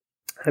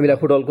 हामीलाई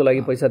फुटबलको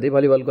लागि पैसा दे,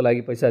 भलिबलको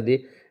लागि पैसा दे,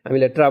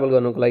 हामीलाई ट्राभल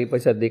गर्नको लागि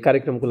पैसा दे,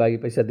 कार्यक्रमको लागि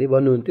पैसा दे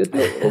भन्नुहुन्थ्यो।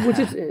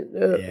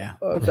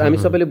 त्यो हामी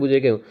सबैले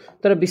बुझेकै हौँ।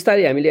 तर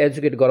बिस्तारै हामीले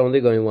एजुकेट गराउँदै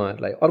गयौँ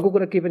उहाँहरूलाई। अर्को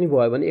कुरा के पनि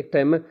भयो भने एक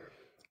टाइममा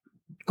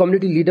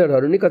कम्युनिटी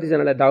लिडरहरू नै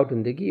कतिजनालाई डाउट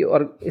हुन्थ्यो कि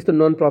यस्तो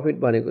नन प्रफिट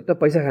भनेको त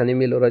पैसा खाने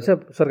मेलो रहेछ,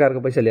 सरकारको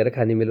पैसा लिएर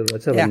खाने मेलो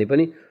रहेछ भन्ने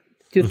पनि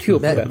त्यो थियो।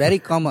 भेरी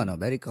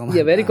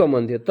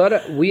कमन थियो।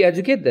 तर वी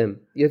एजुकेट देम।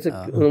 यो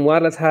चाहिँ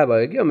उहाँहरूलाई थाहा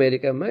भयो कि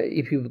अमेरिकामा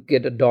if you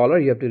get a dollar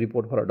you have to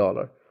report for a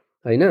dollar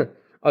होइन।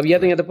 अब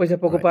यहाँ त पैसा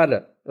पोको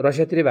पारेर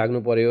रसियातिरै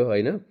भाग्नु पर्यो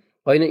होइन,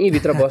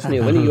 यहीँभित्र बस्ने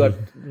हो भने युआर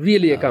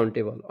रियली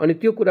एकाउन्टेबल। अनि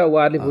त्यो कुरा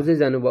उहाँहरूले बुझ्दै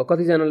जानुभयो।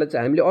 कतिजनालाई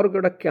चाहिँ हामीले अर्को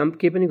एउटा क्याम्प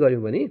के पनि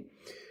गऱ्यौँ भने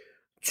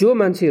जो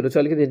मान्छेहरू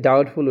चाहिँ अलिकति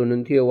डाउटफुल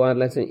हुनुहुन्थ्यो,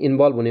 उहाँहरूलाई चाहिँ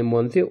इन्भल्भ हुने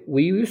मन थियो,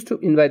 we used to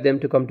invite them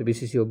to come to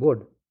BCCO board.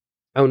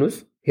 आउनुहोस्,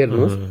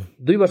 हेर्नुहोस्,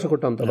 2 वर्षको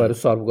टर्म तपाईँहरू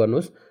सर्भ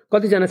गर्नुहोस्।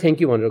 कतिजना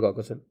थ्याङ्क यू भनेर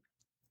गएको छन्,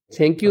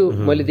 थ्याङ्क यू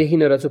मैले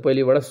देखिन रहेछु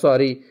पहिलेबाट,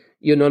 सरी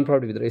यो नन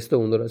प्रफिटभित्र यस्तो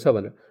हुँदो रहेछ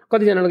भनेर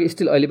कतिजनालाई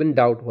स्टिल अहिले पनि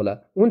डाउट होला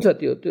हुन्छ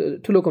त्यो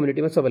ठुलो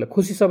कम्युनिटीमा सबैलाई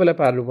खुसी सबैलाई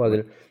पार्नु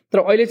पर्दैन तर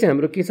अहिले चाहिँ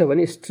हाम्रो के छ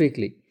भने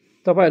स्ट्रिक्टली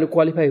तपाईँहरू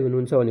क्वालिफाई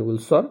हुनुहुन्छ भने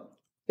विल सर्भ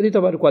यदि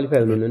तपाईँहरू क्वालिफाई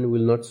हुनुहुन्न भने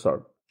विल नट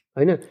सर्भ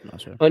होइन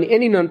अनि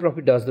any non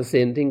profit does the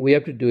same thing we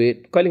have to do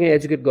it कहिलेकाहीँ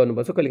एजुकेट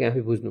गर्नुपर्छ कहिलेकाहीँ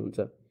आफै बुझ्नुहुन्छ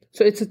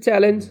so it's a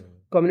challenge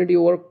community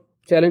work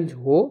challenge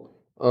हो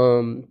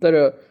तर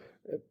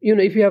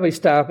if you have a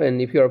staff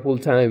and if you are full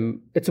time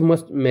it's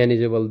much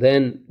manageable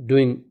than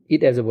doing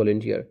it as a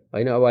volunteer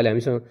हैन अब अहिले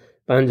हामीसँग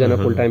 5 जना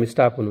फुल टाइम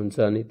स्टाफ हुनुहुन्छ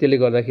अनि त्यसले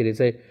गर्दाखेरि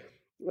चाहिँ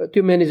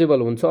त्यो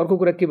म्यानेजेबल हुन्छ अर्को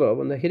कुरा के भयो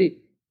भन्दाखेरि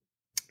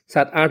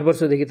 7-8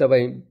 वर्षदेखि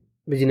तपाईँ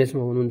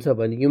बिजनेसमा हुनुहुन्छ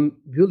भने यु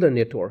बिल्ड द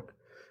नेटवर्क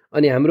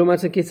अनि हाम्रोमा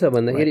चाहिँ के छ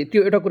भन्दाखेरि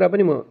त्यो एउटा कुरा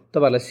पनि म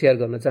तपाईँहरूलाई सेयर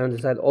गर्न चाहन्छु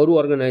सायद अरू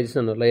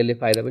अर्गनाइजेसनहरूलाई यसले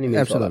फाइदा पनि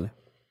मिल्छ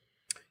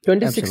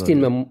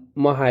 2016 मा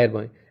म हायर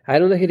भएँ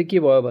हायर हुँदाखेरि के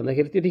भयो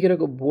भन्दाखेरि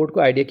त्यतिखेरको बोर्डको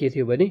आइडिया के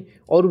थियो भने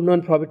अरू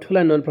नन प्रफिट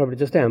ठुला नन प्रफिट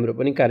जस्तै हाम्रो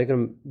पनि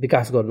कार्यक्रम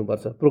विकास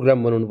गर्नुपर्छ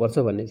प्रोग्राम बनाउनुपर्छ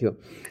भन्ने थियो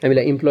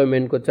हामीलाई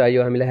इम्प्लोइमेन्टको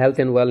चाहियो हामीलाई हेल्थ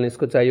एन्ड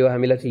वेलनेसको चाहियो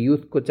हामीलाई चाहिँ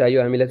युथको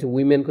चाहियो हामीलाई चाहिँ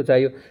वुमेनको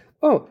चाहियो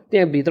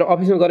त्यहाँभित्र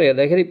अफिसमा गएर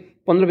हेर्दाखेरि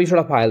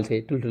 15-20वटा फाइल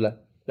थिए ठुल्ठुला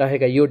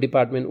राखेका यो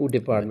डिपार्टमेन्ट ऊ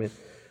डिपार्टमेन्ट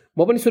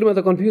म पनि सुरुमा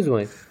त कन्फ्युज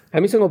भएँ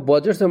हामीसँग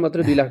बजेट छ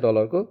मात्र $2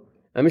 लाख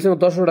हामीसँग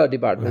 10वटा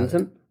डिपार्टमेन्ट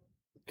छन्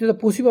त्यो त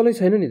पोसिबलै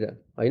छैन नि त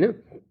होइन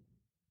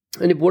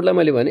अनि बोर्डलाई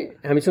मैले भने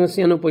हामीसँग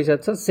सानो पैसा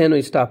छ सानो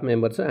स्टाफ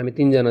मेम्बर छ हामी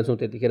 3 जना छौँ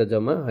त्यतिखेर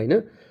जम्मा होइन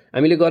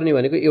हामीले गर्ने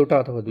भनेको एउटा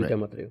अथवा दुईटा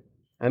मात्रै हो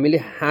हामीले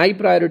हाई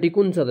प्रायोरिटी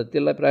कुन छ त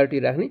त्यसलाई प्रायोरिटी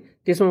राख्ने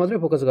त्यसमा मात्रै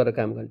फोकस गरेर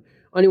काम गर्ने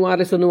अनि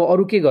उहाँहरूले सोध्नुभयो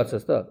अरू के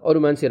गर्छस् त अरू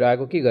मान्छेहरू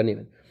आएको के गर्ने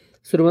भने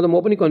सुरुमा त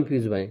म पनि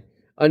कन्फ्युज भएँ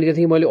अनि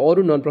त्यहाँदेखि मैले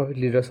अरू नन प्रफिट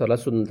लिडर्सहरूलाई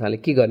सोध्न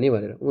थालेँ के गर्ने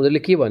भनेर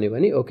उनीहरूले के भन्यो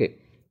भने ओके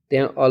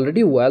त्यहाँ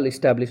अलरेडी वेल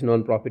इस्टाब्लिस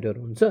नन प्रफिटहरू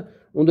हुन्छ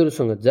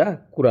उनीहरूसँग जा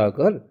कुरा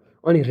गर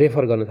अनि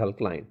रेफर गर्न थाल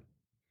क्लाइन्ट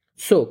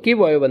सो के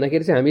भयो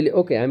भन्दाखेरि चाहिँ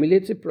हामीले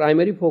चाहिँ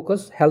प्राइमरी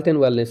फोकस हेल्थ एन्ड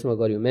वेलनेसमा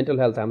गऱ्यौँ मेन्टल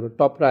हेल्थ हाम्रो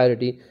top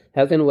priority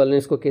health and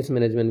वेलनेसको case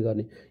management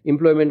गर्ने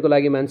इम्प्लोइमेन्टको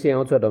लागि मान्छे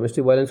आउँछ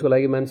डोमेस्टिक भाइलेन्सको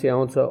लागि मान्छे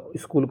आउँछ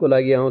स्कुलको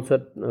लागि आउँछ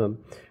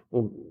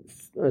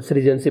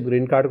सिटिजनसिप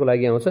ग्रिन कार्डको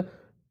लागि आउँछ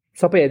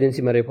सबै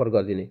एजेन्सीमा रेफर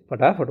गरिदिने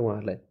फटाफट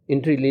उहाँहरूलाई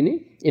इन्ट्री लिने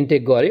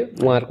इन्टेक गऱ्यो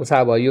उहाँहरूको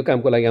थाहा भयो यो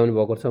कामको लागि आउनु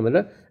भएको छ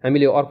भनेर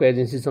हामीले अर्को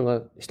एजेन्सीसँग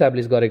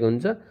इस्टाब्लिस गरेको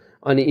हुन्छ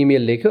अनि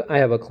इमेल लेख्यो I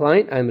have a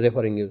client I am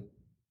referring you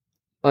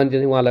अनि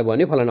त्यहाँदेखि उहाँलाई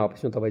भन्यो फलाना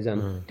अफिसमा तपाईँ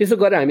जानु त्यसो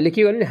गरेर हामीले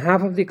के गर्यौँ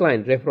half of the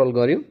client referral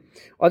गऱ्यौँ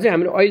अझै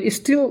हाम्रो अहिले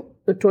स्टिल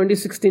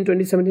 2016,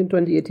 2017,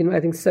 2018 मा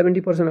I think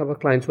 70% of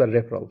clients were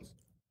referrals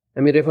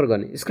हामी रेफर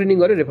गर्ने स्क्रिनिङ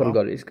गऱ्यो रेफर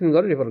गऱ्यो स्क्रिनिङ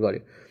गऱ्यो रेफर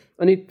गऱ्यो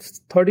अनि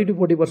 30 to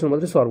 40%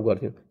 मात्रै सर्भ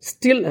गर्थ्यौँ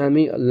स्टिल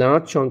हामी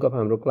लार्ज चङ्क अफ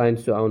हाम्रो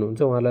क्लाइन्ट्स जो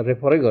आउनुहुन्छ उहाँलाई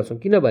रेफरै गर्छौँ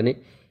किनभने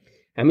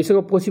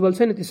हामीसँग पोसिबल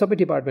छैन ती सबै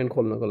डिपार्टमेन्ट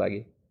खोल्नको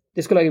लागि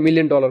त्यसको लागि $1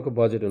 million को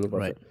बजेट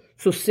हुनुपर्छ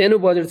सो सानो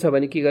बजेट छ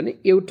भने के गर्ने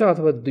एउटा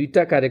अथवा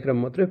दुईटा कार्यक्रम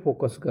मात्रै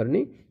फोकस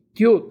गर्ने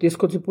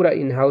त्यसको चाहिँ पुरा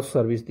इन हाउस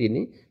सर्भिस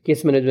दिने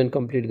केस म्यानेजमेन्ट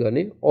कम्प्लिट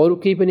गर्ने अरू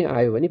केही पनि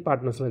आयो भने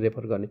पार्टनर्सलाई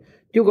रेफर गर्ने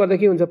त्यो गर्दा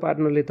के हुन्छ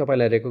पार्टनरले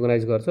तपाईँलाई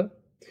रेकगनाइज गर्छ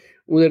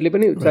उनीहरूले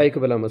पनि चाहिएको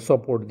बेलामा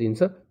सपोर्ट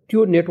दिन्छ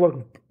त्यो नेटवर्क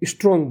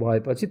स्ट्रङ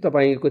भएपछि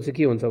तपाईँको चाहिँ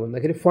के हुन्छ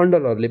भन्दाखेरि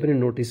फन्डरहरूले पनि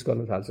नोटिस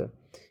गर्न थाल्छ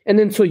and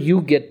then so you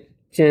get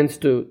chance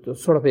to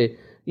sort of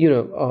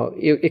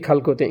एक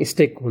खालको त्यहाँ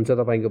स्टेक हुन्छ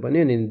तपाईँको पनि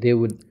अनि दे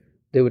वुड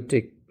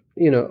टेक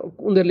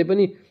उनीहरूले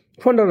पनि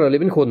फन्डरहरूले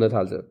पनि खोज्न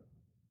थाल्छ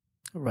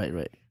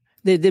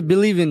right they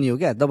believe in you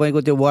क्या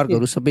तपाईँको त्यो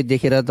वर्कहरू सबै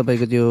देखेर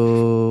तपाईँको त्यो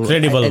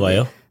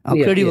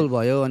क्रेडिबल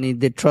भयो अनि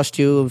दे ट्रस्ट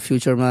यु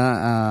फ्युचरमा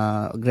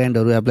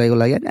ग्रान्टहरू एप्लाईको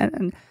लागि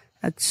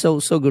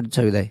सो गुड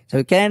छवि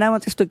दाइ क्यानाडामा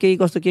त्यस्तो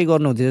कस्तो केही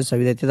गर्नु हुँदैछ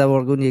छवि दाइ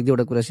त्यताबाट पनि एक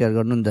दुईवटा कुरा सेयर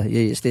गर्नु नि त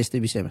यस्तै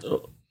विषयमा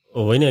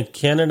होइन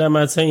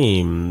क्यानाडामा चाहिँ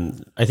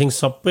आई थिङ्क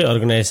सबै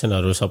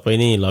अर्गनाइजेसनहरू सबै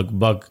नै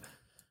लगभग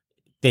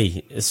त्यही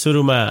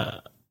सुरुमा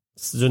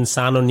जुन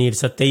सानो निड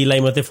छ त्यहीलाई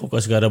मात्रै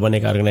फोकस गरेर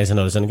बनेका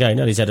अर्गनाइजेसनहरू छन् क्या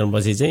होइन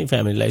रिटायरमेन्टपछि चाहिँ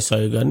फ्यामिलीलाई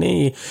सहयोग गर्ने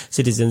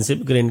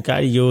सिटिजनसिप ग्रिन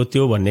कार्ड यो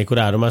त्यो भन्ने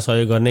कुराहरूमा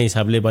सहयोग गर्ने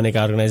हिसाबले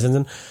बनेका अर्गनाइजेसन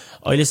छन्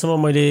अहिलेसम्म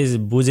मैले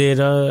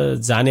बुझेर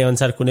जाने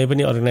अनुसार कुनै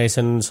पनि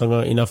अर्गनाइजेसनसँग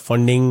इनफ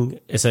फन्डिङ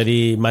यसरी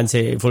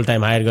मान्छे फुल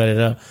टाइम हायर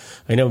गरेर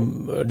होइन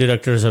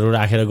डिरेक्टर्सहरू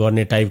राखेर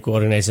गर्ने टाइपको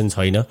अर्गनाइजेसन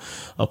छैन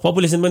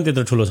पपुलेसन पनि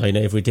त्यत्रो ठुलो छैन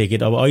इफ वी टेक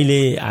इट अब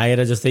अहिले आएर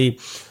जस्तै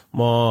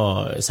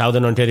म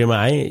साउदर्न अन्टारियोमा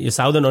आएँ यो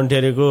साउदर्न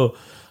अन्टारियोको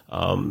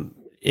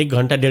 1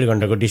 घन्टा 1.5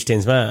 घन्टाको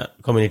डिस्टेन्समा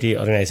कम्युनिटी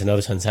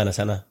अर्गनाइजेसनहरू छन् साना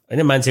साना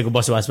होइन मान्छेको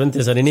बसोबास पनि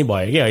त्यसरी नै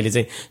भयो कि अहिले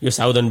चाहिँ यो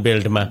साउदर्न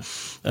बेल्टमा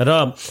र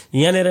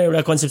यहाँनिर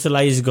एउटा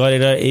कन्सेप्सलाइज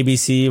गरेर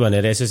एबिसी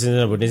भनेर एसोसिएसन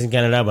अफ भुटानिज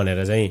क्यानाडा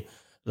भनेर चाहिँ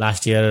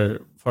लास्ट इयर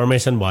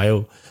फर्मेसन भयो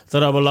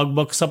तर अब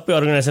लगभग सबै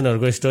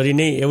अर्गनाइजेसनहरूको स्टोरी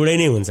नै एउटै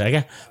नै हुन्छ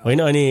क्या होइन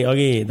अनि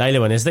अघि दाइले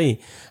भने जस्तै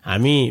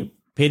हामी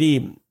फेरि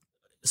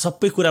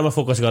सबै कुरामा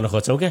फोकस गर्न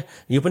खोज्छौँ क्या,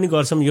 यो पनि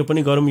गर्छौँ, यो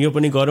पनि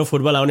गरौँ,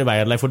 फुटबल आउने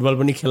भाइहरूलाई फुटबल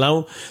पनि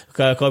खेलाउँ,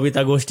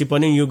 कविता गोष्ठी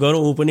पनि यो गरौँ,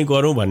 ऊ पनि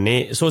गरौँ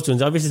भन्ने सोच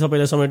हुन्छ। अभियसली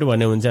सबैलाई समेटो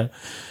भन्ने हुन्छ,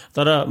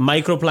 तर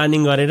माइक्रो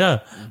प्लानिङ गरेर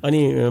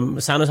अनि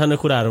सानो सानो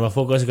कुराहरूमा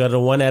फोकस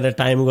गरेर वान एट अ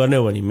टाइम गर्ने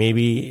हो भने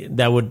maybe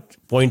that would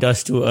point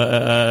us to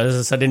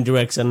certain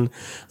direction.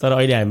 तर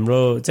अहिले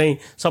हाम्रो चाहिँ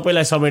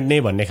सबैलाई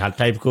समेट्ने भन्ने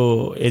टाइपको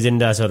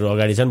एजेन्डासहरू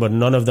अगाडि छन्, but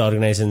non of the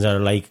organisations are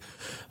like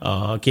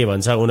के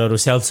भन्छ उनीहरू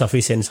सेल्फ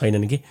सफिसियन्ट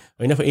छैनन् कि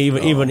होइन।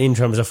 Even in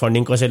terms of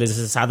funding, कसैले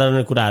जस्तो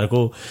साधारण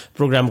कुराहरूको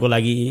प्रोग्रामको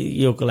लागि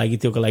योको लागि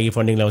त्योको लागि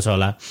फन्डिङ ल्याउँछ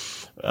होला।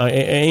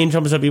 In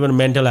terms of even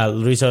mental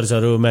health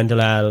रिसर्चहरू, mental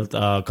health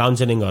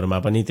काउन्सिलिङहरूमा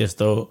पनि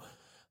त्यस्तो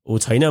ऊ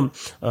छैन।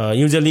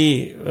 युजली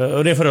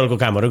रेफरलको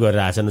कामहरू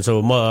गरिरहेछन्।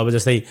 सो म अब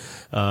जस्तै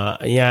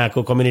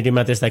यहाँको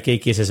कम्युनिटीमा त्यस्ता केही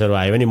केसेसहरू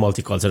आयो भने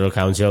मल्टिकल्चरल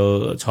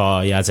काउन्सिल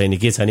छ या चाहिँ नि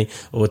के छ नि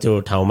हो त्यो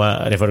ठाउँमा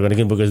रेफर गर्ने,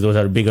 कि because those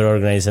are bigger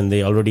organisation,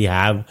 they already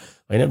have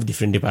होइन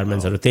डिफ्रेन्ट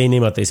डिपार्टमेन्ट्सहरू। त्यही नै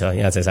मात्रै छ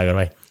यहाँ चाहिँ सागर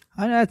भाइ।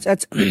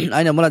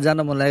 होइन मलाई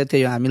जान्न मन लाग्यो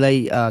त्यो हामीलाई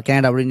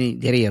क्यानाडाबाट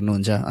नि धेरै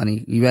हेर्नुहुन्छ अनि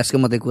युएसको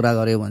मात्रै कुरा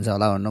गऱ्यो भन्छ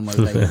होला भनेर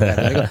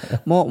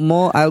म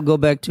I go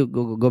back to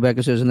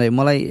situation.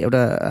 मलाई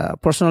एउटा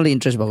पर्सनली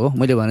इन्ट्रेस्ट भएको,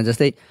 मैले भने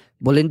जस्तै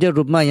भोलिन्टियर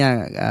रूपमा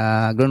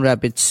यहाँ ग्रान्ड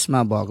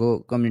ऱ्यापिड्समा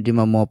भएको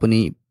कम्युनिटीमा म पनि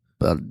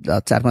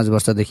 4-5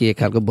 वर्षदेखि एक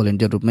खालको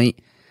भोलिन्टियर रूपमै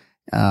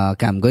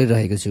काम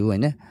गरिरहेको छु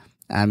होइन।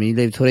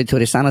 हामीले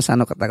थोरै सानो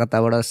सानो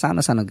कताबाट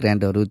सानो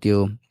ग्रान्टहरू त्यो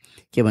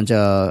के भन्छ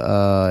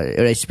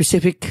एउटा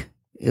स्पेसिफिक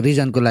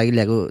रिजनको लागि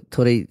ल्याएको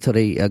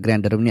थोरै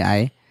ग्रान्टहरू पनि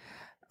आए।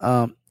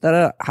 तर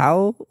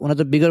हुन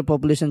त बिगर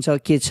पपुलेसन छ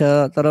के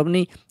छ, तर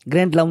पनि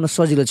ग्रान्ट लाउन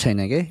सजिलो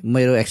छैन क्या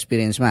मेरो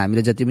एक्सपिरियन्समा।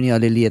 हामीले जति पनि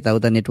अलिअलि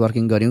यताउता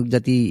नेटवर्किङ गऱ्यौँ,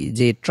 जति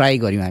जे ट्राई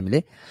गऱ्यौँ हामीले,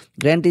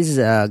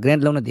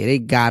 ग्रान्ट लाउन धेरै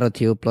गाह्रो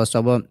थियो। प्लस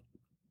अब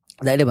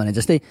दाइले भने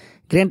जस्तै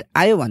ग्रान्ट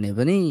आयो भने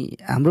पनि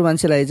हाम्रो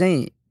मान्छेलाई चाहिँ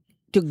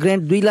त्यो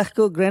ग्रान्ट 2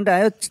 लाखको ग्रान्ट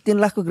आयो, 3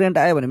 लाखको ग्रान्ट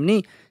आयो भने पनि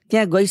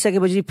त्यहाँ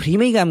गइसकेपछि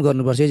फ्रीमै काम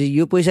गर्नुपर्छ।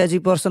 यो पैसा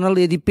चाहिँ पर्सनल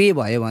यदि पे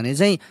भयो भने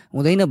चाहिँ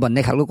हुँदैन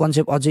भन्ने खालको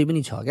कन्सेप्ट अझै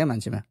पनि छ क्या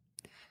मान्छेमा।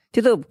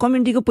 त्यो त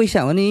कम्युनिटीको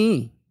पैसा हो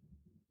नि,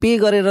 पे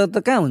गरेर त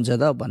कहाँ हुन्छ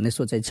त भन्ने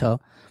सोचाइ छ।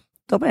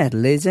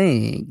 तपाईँहरूले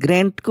चाहिँ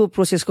ग्रान्टको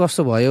प्रोसेस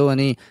कस्तो भयो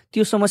अनि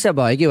त्यो समस्या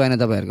भयो कि भएन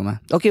तपाईँहरूकोमा?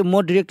 ओके म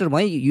डिरेक्टर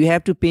भएँ, you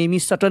have to pay me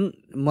certain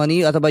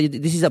money, अथवा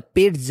दिस इज अ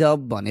पेड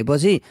जब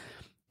भनेपछि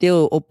त्यो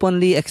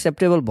ओपनली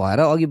एक्सेप्टेबल भएर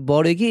अघि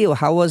बढ्यो कि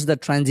हाउ वाज द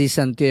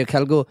ट्रान्जिसन? त्यो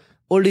खालको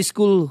ओल्ड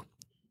स्कुल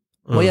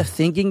वे अफ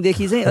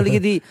थिङ्किङदेखि चाहिँ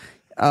अलिकति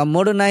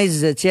मोडर्नाइज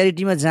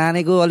च्यारिटीमा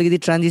जानेको अलिकति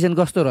ट्रान्जिसन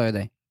कस्तो रह्यो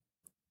दाइ?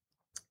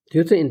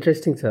 त्यो चाहिँ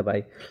इन्ट्रेस्टिङ छ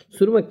भाइ।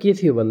 सुरुमा के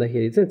थियो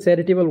भन्दाखेरि चाहिँ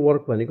च्यारिटेबल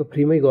वर्क भनेको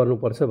फ्रीमै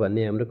गर्नुपर्छ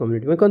भन्ने हाम्रो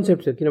कम्युनिटीमा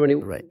कन्सेप्ट थियो, किनभने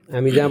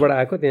हामी जहाँबाट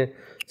आएको त्यहाँ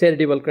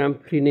च्यारिटेबल काम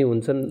फ्री नै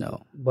हुन्छन्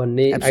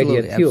भन्ने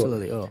आइडिया थियो।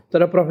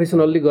 तर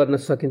प्रोफेसनल्ली गर्न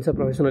सकिन्छ,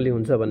 प्रोफेसनल्ली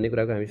हुन्छ भन्ने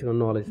कुराको हामीसँग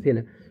नलेज थिएन।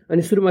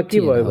 अनि सुरुमा के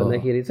भयो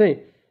भन्दाखेरि चाहिँ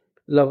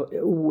ल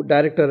ऊ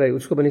डाइरेक्टर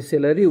उसको पनि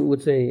सेलरी, ऊ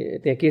चाहिँ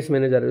त्यहाँ केस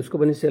म्यानेजर उसको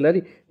पनि सेलरी,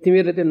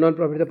 तिमीहरूले त्यो नन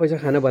प्रफिट त पैसा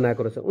खान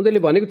बनाएको रहेछ। उनीहरूले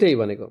भनेको त्यही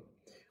भनेको,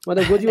 म त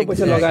गोजीमा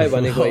पैसा लगायो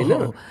भनेको होइन,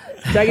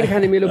 जागिर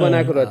खाने मेलो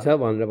बनाएको रहेछ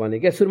भनेर भने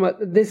क्या सुरुमा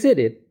देशै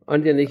रेट।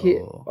 अनि त्यहाँदेखि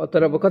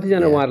तर अब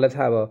कतिजना उहाँहरूलाई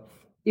थाहा भयो।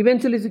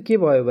 इभेन्चुली चाहिँ के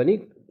भयो भने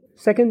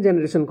सेकेन्ड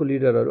जेनेरेसनको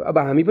लिडरहरू, अब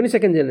हामी पनि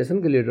सेकेन्ड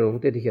जेनेरेसनको लिडर हौँ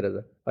त्यतिखेर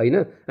त होइन,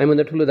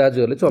 हामीभन्दा ठुलो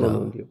दाजुहरूले चलाउनु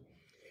हुन्थ्यो।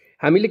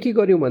 हामीले के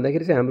गर्यौँ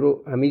भन्दाखेरि चाहिँ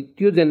हामी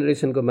त्यो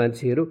जेनेरेसनको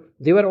मान्छेहरू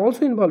they were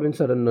also involve in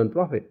certain non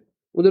profit.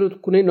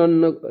 उनीहरू कुनै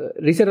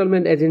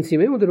रिसेटलमेन्ट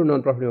एजेन्सीमै उनीहरू नन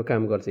प्रफिटमा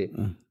काम गर्थे,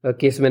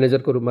 केस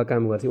म्यानेजरको रूपमा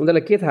काम गर्थे।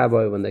 उनीहरूलाई के थाहा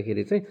भयो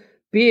भन्दाखेरि चाहिँ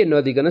पे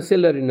नदिकन,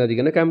 सेलरी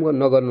नदिकन काम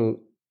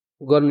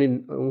गर्ने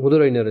हुँदो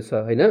रहेन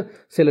रहेछ होइन,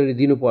 सेलरी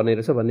दिनुपर्ने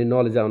रहेछ भन्ने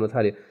नलेज आउन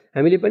थाल्यो।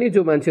 हामीले पनि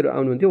जो मान्छेहरू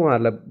आउनुहुन्थ्यो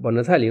उहाँहरूलाई भन्न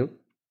थाल्यौँ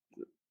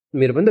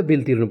मेरो पनि त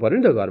बिल तिर्नु पऱ्यो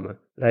नि त घरमा,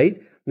 राइट,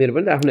 मेरो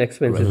पनि त आफ्नो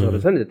एक्सपेन्सेसहरू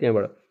छ नि त।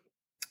 त्यहाँबाट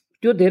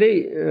त्यो धेरै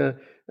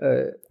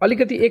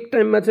अलिकति एक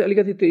टाइममा चाहिँ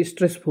अलिकति त्यो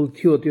स्ट्रेसफुल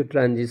थियो त्यो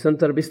ट्रान्जिसन।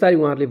 तर बिस्तारै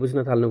उहाँहरूले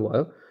बुझ्न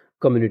थाल्नुभयो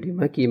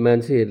कम्युनिटीमा कि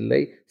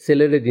मान्छेहरूलाई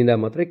सेलेरी दिँदा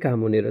मात्रै काम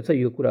हुने रहेछ,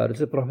 यो कुराहरू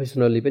चाहिँ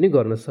प्रोफेसनल्ली पनि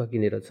गर्न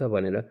सकिने रहेछ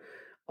भनेर।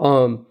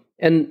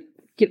 एन्ड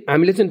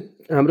हामीले चाहिँ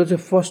हाम्रो चाहिँ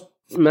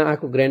फर्स्टमा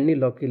आएको ग्रान्ट नै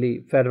लकिली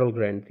फेडरल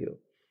ग्रान्ट थियो।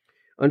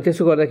 अनि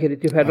त्यसो गर्दाखेरि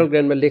त्यो फेडरल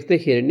ग्रान्टमा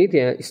लेख्दैखेरि नि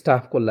त्यहाँ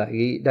स्टाफको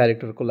लागि,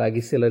 डाइरेक्टरको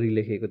लागि सेलरी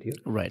लेखेको थियो।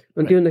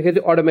 अनि त्यो हुँदाखेरि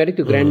त्यो अटोमेटिक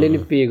त्यो ग्रान्टले नै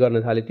पे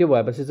गर्न थाल्यो। त्यो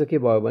भएपछि चाहिँ के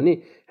भयो भने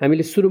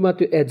हामीले सुरुमा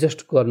त्यो एडजस्ट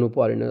गर्नु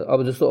परेन। अब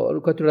जस्तो अरू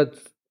कतिवटा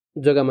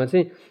जग्गामा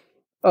चाहिँ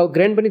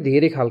ग्रान्ट पनि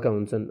धेरै खालका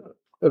हुन्छन्,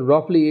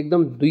 रफली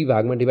एकदम 2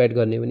 भागमा डिभाइड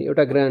गर्ने भने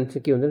एउटा ग्रान्ट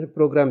चाहिँ के हुन्छ भने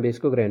प्रोग्राम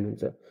बेसको ग्रान्ट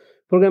हुन्छ।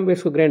 प्रोग्राम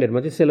बेसको ग्रान्टहरूमा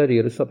चाहिँ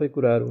सेलरीहरू सबै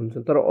कुराहरू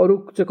हुन्छन्। तर अरू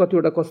चाहिँ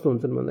कतिवटा कस्तो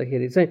हुन्छन्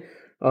भन्दाखेरि चाहिँ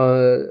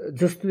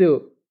जस्तो त्यो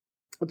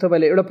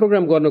तपाईँले एउटा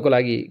प्रोग्राम गर्नको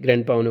लागि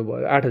ग्रान्ट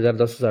पाउनुभयो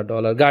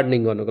 $8,000-10,000,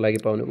 गार्डनिङ गर्नको लागि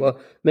पाउनुभयो,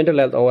 मेन्टल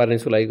हेल्थ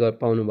अवेरनेसको लागि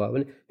पाउनुभयो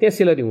भने त्यहाँ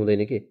सेलरी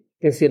हुँदैन कि,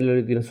 त्यहाँ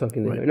सेलरी दिन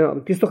सकिँदैन होइन।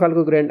 अब त्यस्तो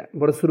खालको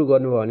ग्रान्टबाट सुरु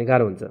गर्नुभयो भने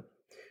गाह्रो हुन्छ।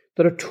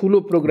 तर ठुलो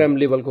प्रोग्राम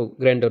लेभलको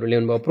ग्रान्टहरू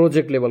ल्याउनु भयो,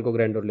 प्रोजेक्ट लेभलको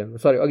ग्रान्टहरू ल्याउनु,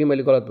 सरी अघि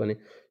मैले गलत भने,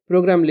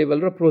 प्रोग्राम लेभल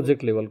र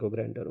प्रोजेक्ट लेभलको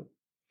ग्रान्टहरू।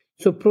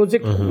 सो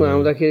प्रोजेक्टमा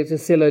आउँदाखेरि चाहिँ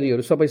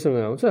सेलरीहरू सबैसँग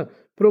आउँछ,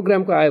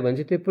 प्रोग्रामको आयो भने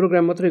चाहिँ त्यो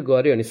प्रोग्राम मात्रै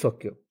गऱ्यो अनि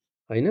सक्यो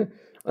होइन।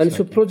 अनि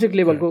सो प्रोजेक्ट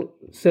लेभलको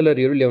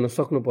सेलरीहरू ल्याउन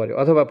सक्नु पर्यो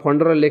अथवा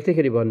फन्डरले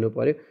लेख्दैखेरि भन्नु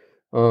पर्यो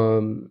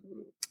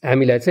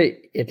हामीलाई चाहिँ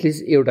एटलिस्ट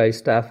एउटा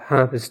स्टाफ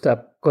हाफ स्टाफ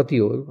कति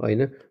हो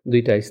होइन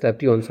 2टा स्टाफ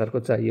त्यो अनुसारको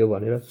चाहियो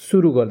भनेर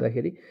सुरु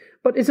गर्दाखेरि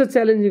but it's a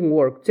challenging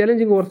work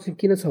चाहिँ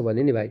किन छ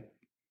भने नि भाइ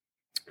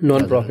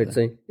नन प्रफिट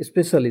चाहिँ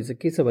स्पेसली चाहिँ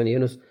के छ भने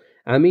हेर्नुहोस्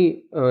हामी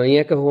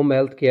यहाँका होम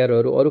हेल्थ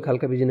केयरहरू अरू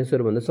खालका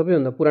बिजनेसहरू भन्दा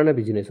सबैभन्दा पुराना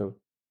बिजनेस हौ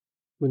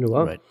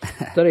बुझ्नुभयो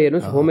तर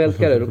हेर्नुहोस् होम हेल्थ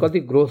केयरहरू कति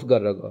ग्रोथ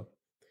गरेर गयो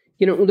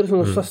किन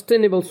उनीहरूसँग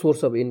सस्टेनेबल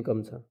सोर्स अफ इन्कम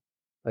छ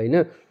होइन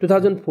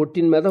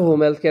 2014मा त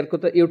होम हेल्थ केयरको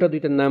त एउटा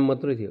 2टा नाम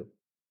मात्रै थियो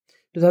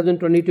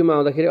 2022मा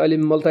आउँदाखेरि अहिले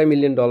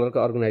 $multi-million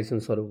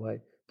अर्गनाइजेसन्सहरू भए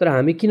तर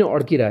हामी किन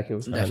अड्किराख्यौँ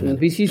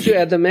बिसिसिओ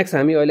एट द म्याक्स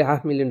हामी अहिले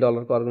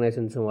 $500,000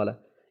 अर्गनाइजेसन छौँ होला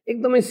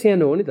एकदमै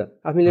सानो हो नि त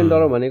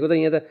 $500,000 भनेको त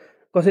यहाँ त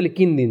कसैले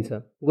किनिदिन्छ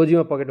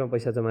गोजीमा पकेटमा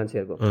पैसा छ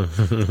मान्छेहरूको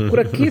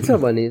कुरा के छ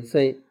भने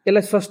चाहिँ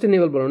यसलाई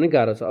सस्टेनेबल बनाउनै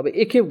गाह्रो छ अब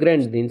एकखेप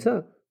ग्रान्ट दिन्छ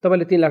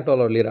तपाईँले $3 लाख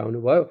लिएर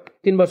आउनुभयो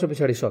 3 वर्ष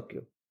पछाडि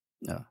सक्यो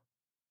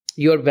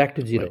you're back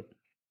to zero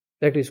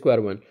back to square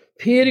one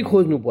फेरि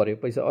खोज्नु पर्यो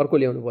पैसा अर्को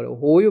ल्याउनु पर्यो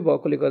हो यो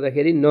भएकोले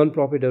गर्दाखेरि नन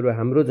प्रफिटहरू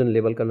हाम्रो जुन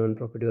लेभलका नन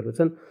प्रफिटहरू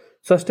छन्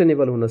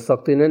सस्टेनेबल हुन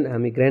सक्दैनन्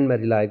हामी ग्रान्डमा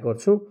रिलाय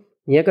गर्छौँ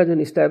यहाँका जुन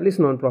इस्टाब्लिस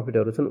नन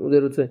प्रफिटहरू छन्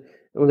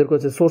उनीहरूको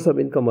चाहिँ सोर्स अफ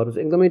इन्कमहरू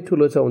चाहिँ एकदमै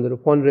ठुलो छ उनीहरू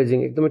फन्ड रेजिङ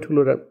एकदमै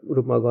ठुलो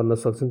रूपमा गर्न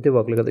सक्छन् त्यो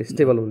भएकोले गर्दा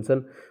स्टेबल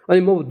हुन्छन्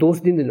अनि म दोष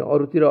दिँदिनँ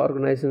अरूतिर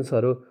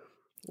अर्गनाइजेसन्सहरू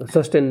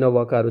सस्टेन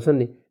नभएकाहरू छन्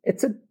नि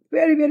it's a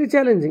very very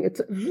challenging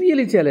it's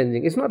really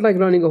challenging it's not like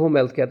running a home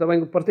health care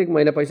तपाईँको प्रत्येक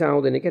महिना पैसा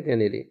आउँदैन क्या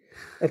त्यहाँनिर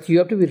it's you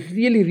have to be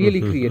really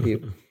really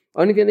creative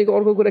अनि त्यहाँदेखि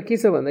अर्को कुरा के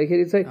छ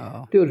भन्दाखेरि चाहिँ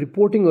त्यो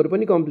रिपोर्टिङहरू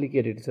पनि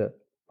कम्प्लिकेटेड छ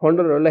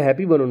फन्डरहरूलाई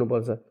ह्याप्पी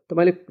बनाउनुपर्छ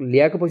तपाईँले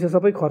ल्याएको पैसा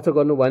सबै खर्च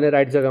गर्नु भने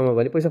राइट जग्गामा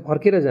भने पैसा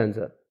फर्केर जान्छ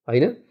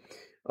होइन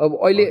अब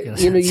अहिले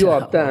यो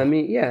हप्ता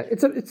हामी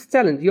इट्स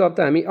च्यालेन्ज यो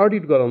हप्ता हामी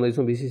अडिट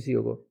गराउँदैछौँ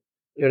बिसिसिओको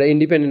एउटा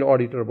इन्डिपेन्डेन्ट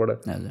अडिटरबाट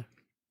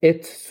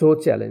इट्स सो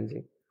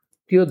च्यालेन्जिङ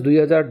त्यो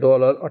 $2,000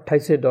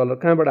 $2,800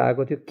 कहाँबाट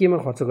आएको थियो केमा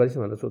खर्च गरेछ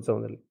भनेर सोध्छ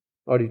उनीहरूले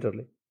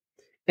अडिटरले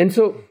and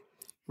so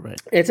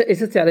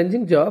it's a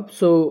challenging job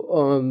so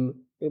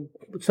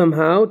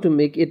somehow to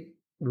make it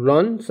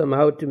run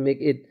somehow to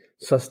make it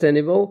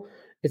sustainable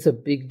it's a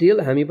big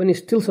deal हामी पनि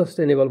स्टिल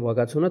सस्टेनेबल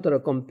भएका छौँ तर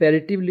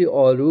कम्पेरिटिभली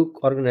अरू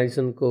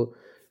अर्गनाइजेसनको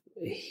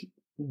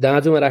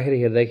दाँजोमा राखेर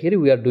हेर्दाखेरि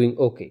वी आर डुइङ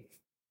ओके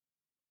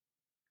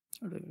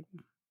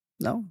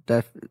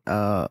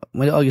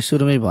मैले अघि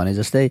सुरुमै भने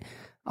जस्तै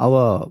अब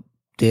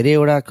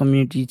धेरैवटा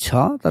कम्युनिटी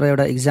छ तर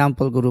एउटा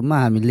इक्जाम्पलको रूपमा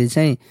हामीले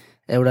चाहिँ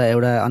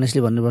एउटा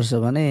अनेस्टली भन्नुपर्छ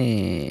भने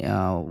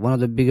one of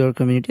the bigger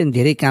community अनि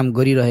धेरै काम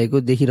गरिरहेको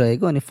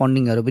देखिरहेको अनि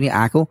फन्डिङहरू पनि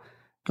आएको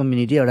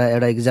कम्युनिटी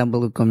एउटा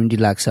इक्जाम्पलको कम्युनिटी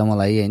लाग्छ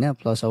मलाई होइन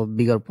प्लस अब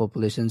बिगर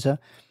पपुलेसन छ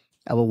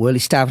अब वेल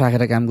स्टाफ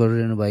राखेर काम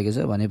गरिरहनु भएको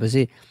छ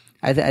भनेपछि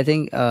आई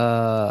थिङ्क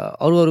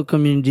अरू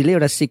कम्युनिटीले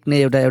एउटा सिक्ने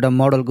एउटा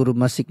मोडलको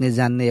रूपमा सिक्ने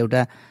जान्ने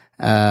एउटा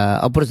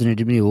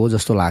अपर्च्युनिटी पनि हो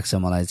जस्तो लाग्छ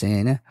मलाई चाहिँ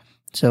होइन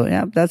so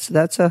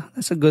that's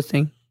a good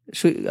thing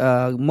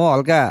म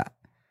हल्का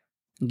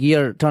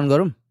गियर टर्न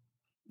गरौँ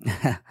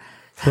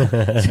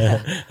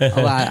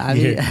अब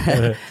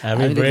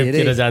हामी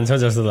धेरै जान्छौँ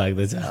जस्तो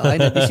लाग्दैछ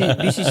होइन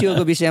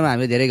बिसिसिओको विषयमा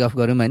हामीले धेरै गफ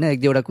गऱ्यौँ होइन एक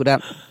दुईवटा कुरा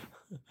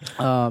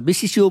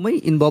बिसिसिओमै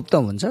इन्भल्भ त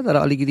हुन्छ तर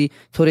अलिकति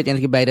थोरै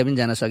त्यहाँदेखि बाहिर पनि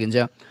जान सकिन्छ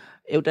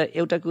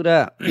एउटा कुरा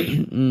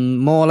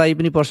मलाई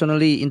पनि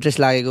पर्सनली इन्ट्रेस्ट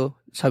लागेको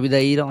छवि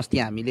दाई र अस्ति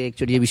हामीले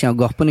एकचोटि यो विषयमा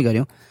गफ पनि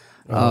गऱ्यौँ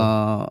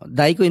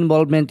दाईको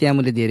इन्भल्भमेन्ट त्यहाँ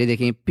मैले धेरै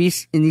देखेँ पिस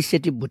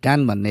इनिसिएटिभ भुटान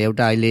भन्ने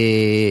एउटा अहिले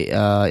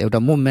एउटा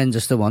मुभमेन्ट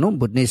जस्तो भनौँ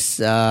भुटनिस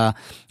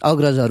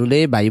अग्रजहरूले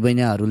भाइ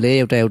बहिनीहरूले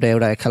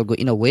एउटा खालको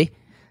इन अ वे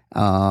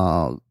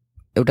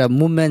एउटा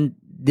मुभमेन्ट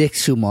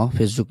देख्छु म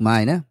फेसबुकमा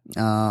होइन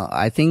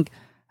आई थिङ्क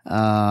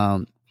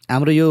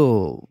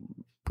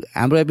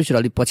हाम्रो एपिसोड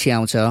अलिक पछि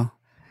आउँछ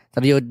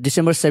तर यो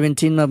December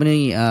 17 पनि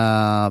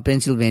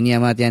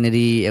पेन्सिल्भेनियामा त्यहाँनिर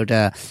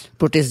एउटा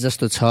प्रोटेस्ट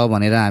जस्तो छ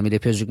भनेर हामीले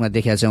फेसबुकमा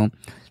देखेका छौँ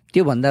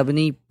त्योभन्दा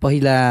पनि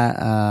पहिला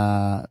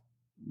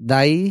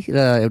दाई र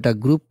एउटा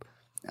ग्रुप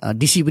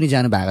डिसी पनि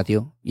जानुभएको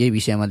थियो यही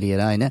विषयमा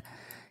लिएर होइन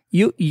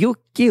यो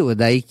के हो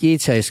दाई के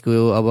छ यसको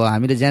अब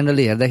हामीले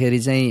जेनरली हेर्दाखेरि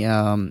चाहिँ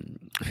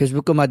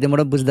फेसबुकको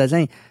माध्यमबाट बुझ्दा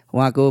चाहिँ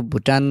उहाँको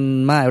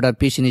भुटानमा एउटा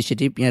पिस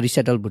इनिसिएटिभ यहाँ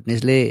रिसेटल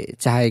भुटनिसले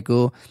चाहेको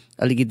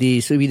अलिकति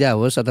सुविधा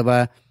होस् अथवा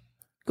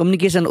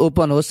कम्युनिकेसन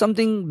ओपन होस्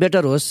समथिङ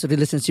बेटर होस्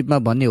रिलेसनसिपमा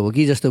भन्ने हो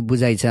कि जस्तो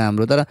बुझाइ छ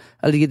हाम्रो तर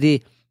अलिकति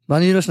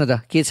भनिदिनुहोस् न त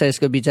के छ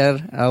यसको विचार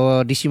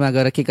अब डिसीमा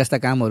गएर के कस्ता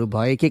कामहरू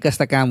भए के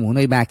कस्ता काम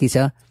हुनै बाँकी छ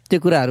त्यो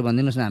कुराहरू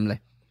भनिदिनुहोस् न हामीलाई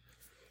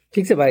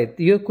ठिक छ भाइ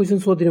यो क्वेसन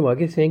सोधिदिनु भयो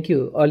कि थ्याङ्क यू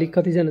अलिक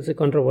कतिजना चाहिँ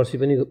कन्ट्रोभर्सी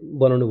पनि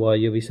बनाउनु भयो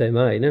यो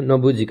विषयमा होइन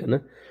नबुझिकन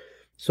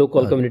सो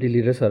कल कम्युनिटी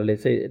लिडर्सहरूले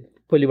चाहिँ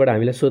पहिलेबाट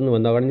हामीलाई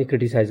सोध्नुभन्दा अगाडि नै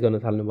क्रिटिसाइज गर्न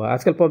थाल्नु भयो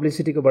आजकल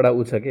पब्लिसिटीको बडा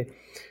ऊ छ कि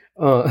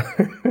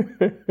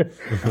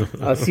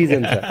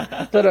सिजन छ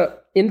तर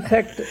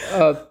इनफ्याक्ट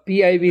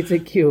पिआइबी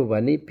चाहिँ के हो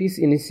भने पिस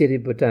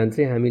इनिसिएटिभ भुटान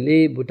चाहिँ हामीले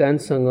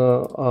भुटानसँग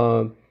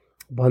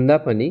भन्दा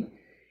पनि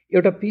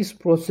एउटा पिस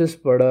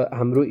प्रोसेसबाट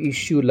हाम्रो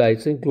इस्युलाई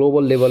चाहिँ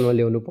ग्लोबल लेभलमा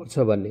ल्याउनु पर्छ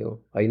भन्ने हो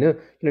होइन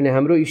किनभने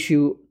हाम्रो इस्यु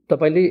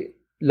तपाईँले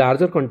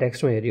लार्जर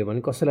कन्टेक्स्टमा हेऱ्यो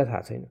भने कसैलाई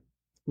थाहा छैन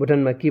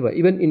भुटानमा के भयो,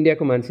 इभन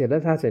इन्डियाको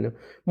मान्छेहरूलाई थाहा छैन।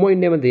 म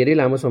इन्डियामा धेरै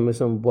लामो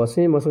समयसम्म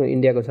बसेँ, मसँग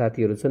इन्डियाको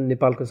साथीहरू छन्,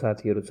 नेपालको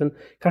साथीहरू छन्,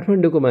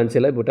 काठमाडौँको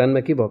मान्छेलाई भुटानमा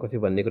के भएको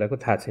थियो भन्ने कुराको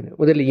थाहा छैन।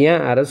 उनीहरूले यहाँ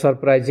आएर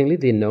सरप्राइजिङली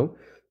दे नो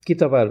कि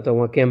तपाईँहरू त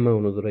उहाँ क्याम्पमा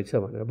हुनुहुँदो रहेछ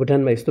भनेर।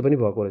 भुटानमा यस्तो पनि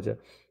भएको रहेछ,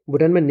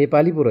 भुटानमा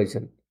नेपाली पो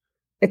रहेछन्।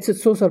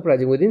 It's so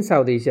surprising within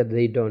South Asia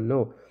they don't know.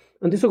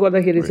 अनि त्यसो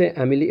गर्दाखेरि चाहिँ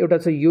हामीले एउटा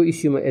चाहिँ यो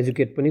इस्युमा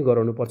एजुकेट पनि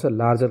गराउनुपर्छ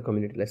लार्जर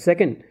कम्युनिटीलाई।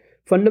 सेकेन्ड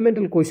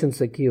फन्डामेन्टल क्वेसन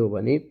चाहिँ के हो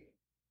भने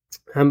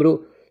हाम्रो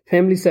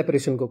फ्यामिली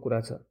सेपरेसनको कुरा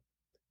छ,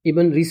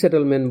 इभन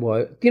रिसेटलमेन्ट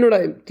भयो।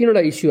 तिनवटा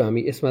इस्यु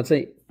हामी यसमा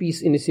चाहिँ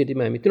पिस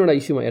इनिसिएटिभमा हामी तिनवटा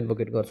इस्युमा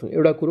एडभोकेट गर्छौँ।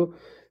 एउटा कुरो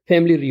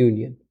फ्यामिली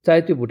रियुनियन,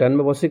 चाहे त्यो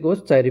भुटानमा बसेको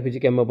होस् चाहे रिफ्युजी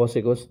क्याम्पमा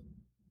बसेको होस्,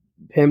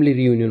 फ्यामिली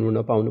रियुनियन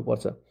हुन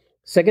पाउनुपर्छ।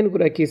 सेकेन्ड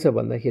कुरा के छ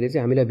भन्दाखेरि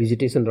चाहिँ हामीलाई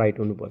भिजिटेसन राइट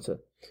हुनुपर्छ।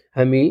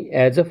 हामी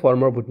as a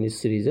former Bhutanese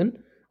citizen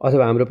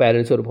अथवा हाम्रो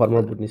प्यारेन्ट्सहरू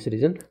former Bhutanese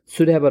citizen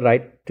should have a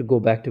right to go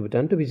back to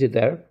Bhutan to visit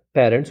their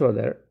parents or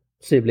their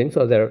siblings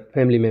or their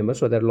family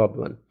members or their loved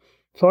one.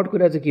 Third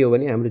कुरा चाहिँ के हो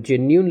भने हाम्रो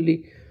genuinely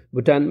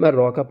भुटानमा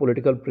रहेका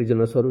पोलिटिकल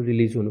प्रिजनर्सहरू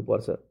रिलिज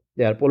हुनुपर्छ।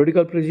 They are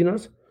political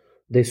prisoners,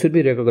 they should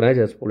be recognise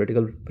as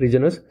political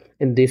prisoners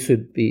and they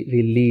should be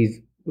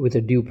release with a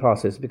due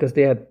process because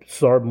they had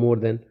serve more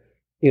than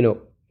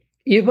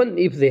even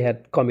if they had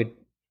commit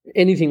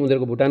anything.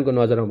 उनीहरूको भुटानको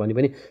नजरमा भने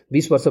पनि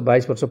 20 वर्ष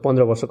 22 वर्ष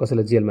 15 वर्ष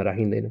कसैलाई जेलमा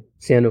राखिँदैन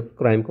सानो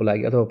क्राइमको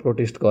लागि अथवा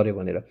प्रोटेस्ट गर्यो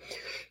भनेर।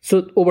 सो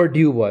ओभर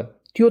ड्यू भयो।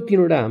 त्यो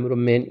तिनवटा हाम्रो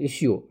मेन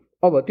इस्यु हो।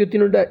 अब त्यो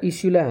तिनवटा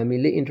इस्युलाई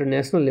हामीले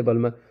इन्टरनेसनल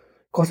लेभलमा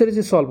कसरी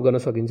चाहिँ सल्भ गर्न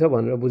सकिन्छ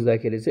भनेर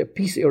बुझ्दाखेरि चाहिँ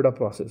पिस एउटा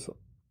प्रोसेस हो।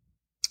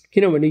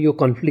 किनभने यो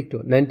कन्फ्लिक्ट हो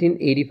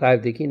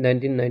 1985 देखि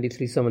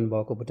 1993सम्म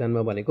भएको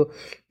भुटानमा भनेको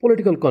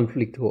पोलिटिकल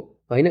कन्फ्लिक्ट हो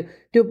होइन।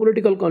 त्यो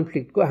पोलिटिकल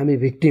कन्फ्लिक्टको हामी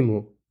भिक्टिम हो,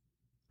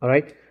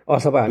 राइट,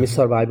 अथवा हामी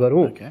सर्भाइभर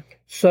हौँ।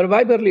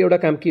 सर्भाइभरले एउटा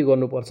काम के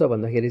गर्नुपर्छ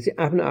भन्दाखेरि चाहिँ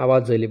आफ्नो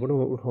आवाज जहिले पनि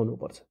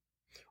उठाउनुपर्छ।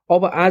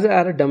 अब आज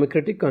आएर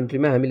डेमोक्रेटिक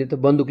कन्ट्रीमा हामीले त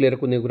बन्दुक लिएर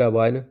कुनै कुरा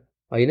भएन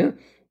होइन।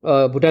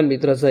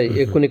 भुटानभित्र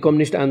चाहिँ कुनै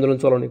कम्युनिस्ट आन्दोलन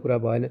चलाउने कुरा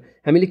भएन।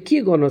 हामीले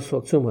के गर्न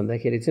सक्छौँ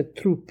भन्दाखेरि चाहिँ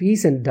through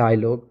peace and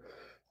dialogue,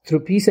 through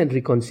peace and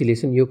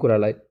reconciliation यो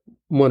कुरालाई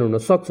मनाउन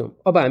सक्छौँ।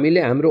 अब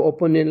हामीले हाम्रो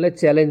ओपोनेन्टलाई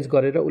च्यालेन्ज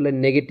गरेर उसलाई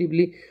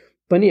नेगेटिभली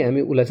पनि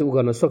हामी उसलाई चाहिँ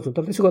गर्न सक्छौँ,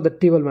 तर त्यसो गर्दा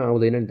टेबलमा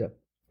आउँदैन नि त।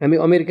 हामी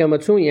अमेरिकामा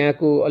छौँ,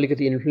 यहाँको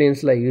अलिकति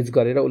इन्फ्लुएन्सलाई युज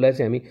गरेर उसलाई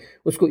चाहिँ हामी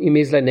उसको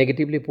इमेजलाई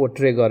नेगेटिभली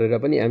पोर्ट्रे गरेर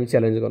पनि हामी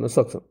च्यालेन्ज गर्न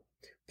सक्छौँ।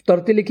 तर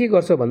त्यसले के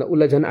गर्छ भन्दा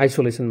उसलाई झन्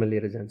आइसोलेसनमा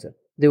लिएर जान्छ।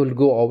 They will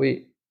go away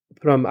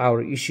from our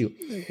issue.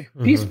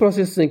 Piece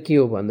process चाहिँ के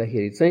हो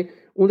भन्दाखेरि चाहिँ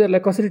उनीहरूलाई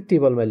कसरी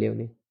टेबलमा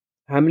ल्याउने।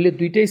 हामीले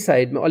दुइटै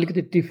साइडमा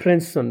अलिकति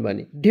डिफ्रेन्स छन्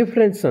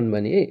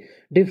भने है,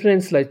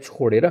 डिफ्रेन्सलाई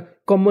छोडेर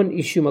कमन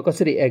इस्युमा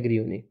कसरी एग्री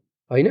हुने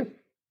होइन।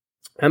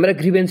 हाम्रा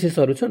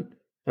ग्रिभेन्सेसहरू छन्,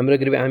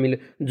 हामीले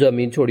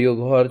जमिन छोडियो,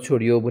 घर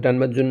छोडियो,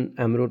 भुटानमा जुन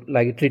हाम्रो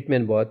लागि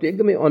ट्रिटमेन्ट भयो त्यो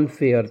एकदमै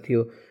अनफेयर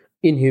थियो,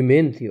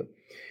 इनह्युमेन थियो।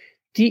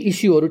 ती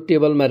इस्युहरू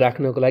टेबलमा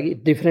राख्नको लागि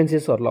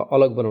डिफ्रेन्सेसहरूलाई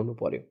अलग बनाउनु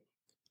पर्यो।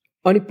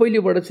 अनि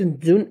पहिलेबाट चाहिँ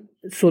जुन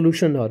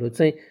सोल्युसनहरू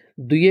चाहिँ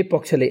दुवै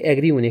पक्षले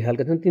एग्री हुने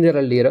खालका छन्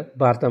तिनीहरूलाई लिएर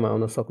वार्तामा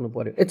आउन सक्नु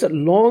पर्यो। It's a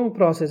long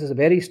process, it's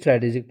very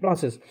strategic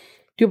process.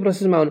 त्यो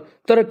प्रोसेसमा आउनु,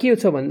 तर के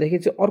छ भनेदेखि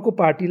चाहिँ अर्को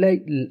पार्टीलाई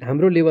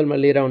हाम्रो लेभलमा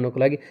लिएर आउनको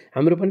लागि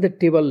हाम्रो पनि त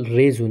टेबल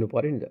रेज हुनु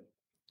पर्यो नि त।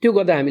 त्यो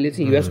गर्दा हामीले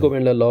चाहिँ युएस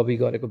गभर्मेन्टलाई लबी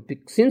गरेको,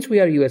 since we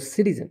are US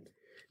citizen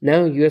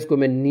now US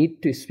government need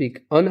to speak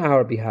on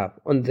our behalf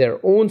on their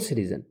own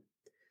citizen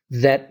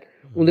that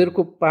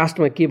उनीहरूको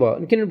पास्टमा के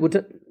भयो। किनभने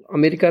भुटान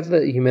अमेरिका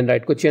त human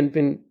राइटको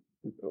champion,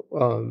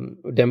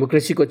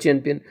 डेमोक्रेसीको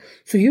champion,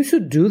 so you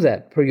should do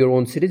that for your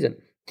own citizen.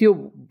 त्यो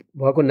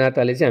भएको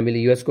नाताले चाहिँ हामीले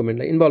युएस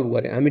गभर्मेन्टलाई इन्भल्भ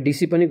गऱ्यौँ। हामी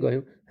डिसी पनि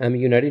गयौँ, हामी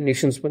युनाइटेड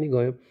नेसन्स पनि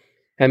गयौँ।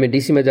 हामी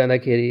डिसीमा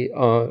जाँदाखेरि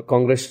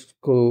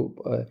कङ्ग्रेसको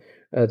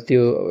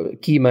त्यो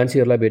कि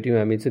मान्छेहरूलाई भेट्यौँ।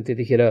 हामी चाहिँ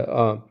त्यतिखेर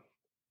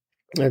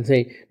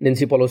चाहिँ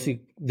नेन्सी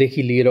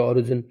पेलोसीदेखि लिएर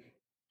अरू जुन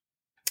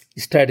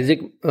स्ट्राटेजिक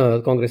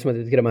कङ्ग्रेसमा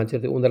त्यतिखेर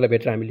मान्छेहरू थियो उनीहरूलाई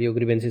भेटेर हामीले यो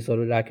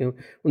ग्रिभेन्सेसहरू राख्यौँ।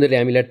 उनीहरूले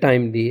हामीलाई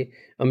टाइम दिए,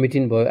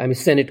 मिटिङ भयो। हामी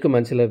सेनेटको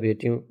मान्छेलाई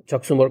भेट्यौँ,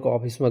 चक सुमरको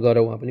अफिसमा गएर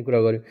उहाँ पनि कुरा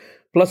गऱ्यौँ।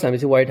 प्लस हामी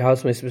चाहिँ व्हाइट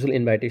हाउसमा स्पेसल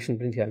इन्भाइटेसन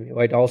पनि थियो। हामी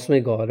व्हाइट हाउसमै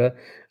गएर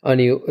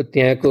अनि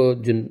त्यहाँको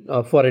जुन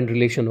फरेन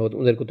रिलेसन हो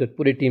उनीहरूको त्यो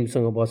पुरै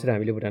टिमसँग बसेर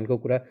हामीले भुटानको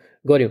कुरा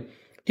गऱ्यौँ।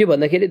 त्यो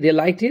भन्दाखेरि they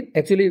like it.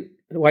 Actually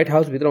white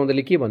हाउसभित्र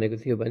उनीहरूले के भनेको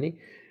थियो भने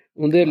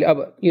उनीहरूले अब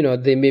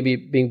they may be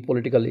being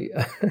politically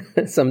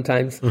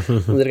sometimes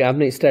उनीहरूको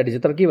आफ्नै स्ट्राटेजी,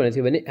 तर के भनेको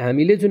थियो भने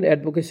हामीले जुन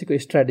एडभोकेसीको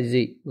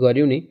स्ट्राटेजी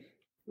गऱ्यौँ नि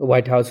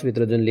व्हाइट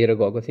हाउसभित्र जुन लिएर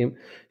गएको थियौँ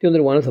त्यो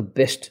उनीहरू वान अफ द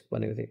बेस्ट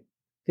भनेको थियो।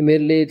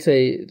 तिमीहरूले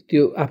चाहिँ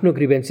त्यो आफ्नो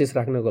ग्रिभेन्सेस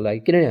राख्नको लागि,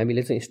 किनभने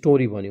हामीले चाहिँ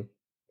स्टोरी भन्यौँ,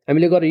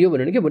 हामीले गरेर यो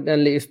भन्यो कि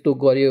भुटानले यस्तो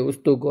गर्यो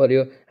उस्तो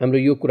गर्यो, हाम्रो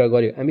यो कुरा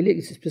गर्यो।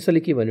 हामीले स्पेसली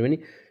के भन्यो भने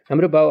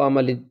हाम्रो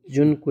बाबुआमाले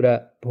जुन कुरा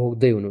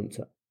भोग्दै हुनुहुन्छ,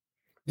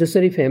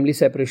 जसरी फ्यामिली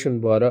सेपरेसन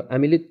भएर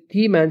हामीले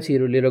ती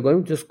मान्छेहरू लिएर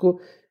गयौँ जसको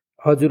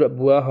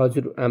हजुरबुवा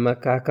हजुरआमा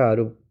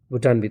काकाहरू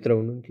भुटानभित्र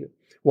हुनुहुन्थ्यो।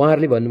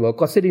 उहाँहरूले भन्नुभयो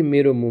कसरी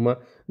मेरो मुमा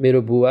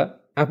मेरो बुवा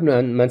आफ्नो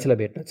मान्छेलाई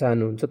भेट्न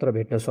चाहनुहुन्छ तर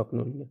भेट्न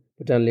सक्नुहुन्न,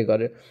 भुटानले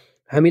गरेर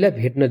हामीलाई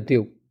भेट्न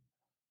देऊ।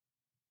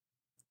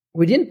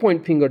 We didn't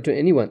point finger to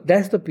anyone.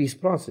 That's the peace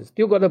process.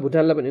 त्यो गर्दा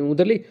भुटानलाई पनि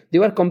उनीहरूले they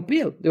were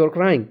compelled, they were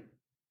crying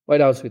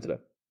White House भित्र,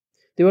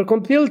 they were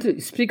compelled to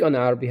speak on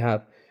our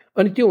behalf.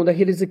 अनि त्यो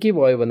हुँदाखेरि चाहिँ के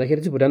भयो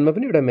भन्दाखेरि चाहिँ भुटानमा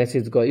पनि एउटा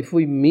मेसेज गयो, if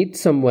we meet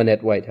some one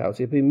eight white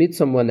house, if we meet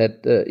some one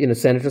eight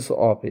सेनेटर्सको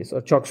office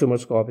चक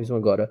सुमर्सको अफिसमा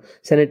गएर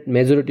सेनेट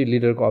मेजोरिटी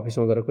लिडरको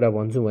अफिसमा गएर कुरा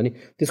भन्छौँ भने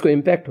त्यसको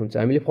इम्प्याक्ट हुन्छ।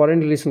 हामीले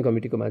फरेन रिलेसन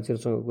कमिटीको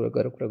मान्छेहरूसँग कुरा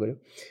गऱ्यौँ,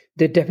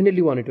 they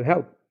definitely wanted to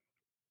help.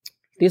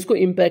 त्यसको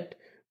इम्प्याक्ट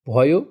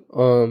भयो,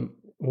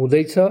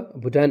 हुँदैछ।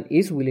 Bhutan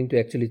is willing to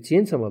actually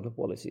change some of the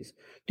policies.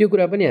 त्यो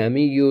कुरा पनि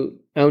हामी यो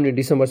आउने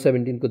डिसेम्बर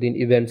 17 को दिन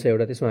इभेन्ट छ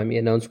एउटा, त्यसमा हामी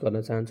एनाउन्स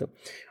गर्न चाहन्छौँ।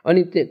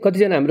 अनि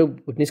कतिजना हाम्रो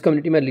भुटनिज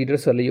कम्युनिटीमा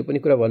लिडर्सहरूले यो पनि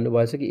कुरा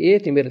भन्नुभएछ कि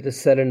तिमीहरूले त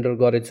सरेन्डर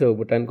गरेछौ,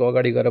 भुटानको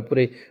अगाडि गएर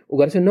पुरै उ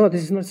गरेछ। No,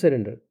 this is not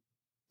surrender,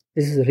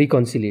 this is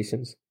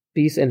रिकन्सिलिएसन्स,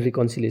 piece and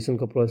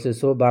रिकन्सिलिएसनको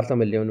process हो।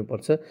 वार्तामा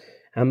ल्याउनुपर्छ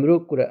हाम्रो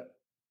कुरा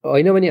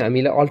होइन भने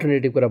हामीलाई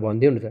अल्टरनेटिभ कुरा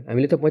भनिदिउँ न त।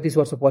 हामीले त 35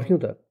 वर्ष पर्ख्यौँ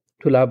त,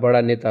 ठुला बडा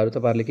नेताहरू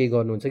तपाईँहरूले केही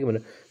गर्नुहुन्छ कि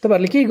भनेर,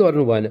 तपाईँहरूले केही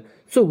गर्नु भएन।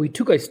 So we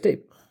took a step,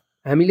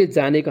 हामीले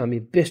जानेको हामी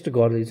बेस्ट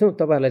गर्दैछौँ,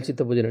 तपाईँहरूलाई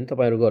चित्त बुझेन भने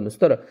तपाईँहरू गर्नुहोस्।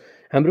 तर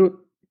हाम्रो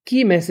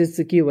के मेसेज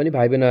चाहिँ के हो भने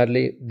भाइ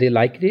बहिनीहरूले दे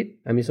लाइक इट।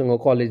 हामीसँग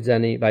कलेज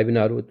जाने भाइ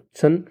बहिनीहरू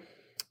छन्,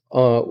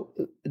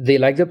 they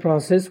like the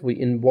process, we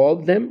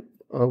involve them,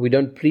 we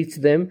don't preach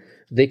them,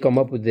 they come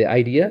up with the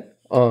idea,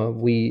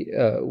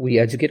 we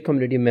educate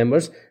community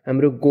members.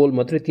 हाम्रो गोल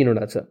मात्रै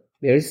 3वटा छ,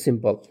 भेरी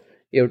सिम्पल।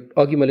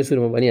 एउटा अघि मैले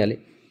सुरुमा भनिहालेँ,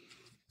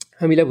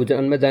 हामीलाई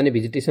भुटानमा जाने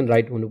भिजिटेसन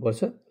राइट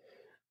हुनुपर्छ,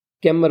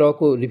 क्याम्पमा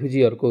रहेको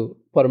रिफ्युजीहरूको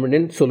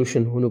पर्मानेन्ट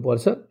सोल्युसन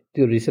हुनुपर्छ,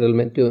 त्यो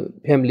रिसेटलमेन्ट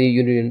त्यो फ्यामिली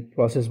युनियन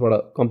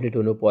प्रोसेसबाट कम्प्लिट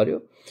हुनु पर्यो,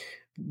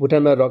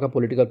 भुटानमा रहेका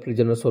पोलिटिकल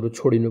प्रिजनर्सहरू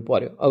छोडिनु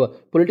पर्यो।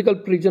 अब पोलिटिकल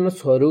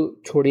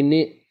प्रिजनर्सहरू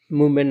छोडिने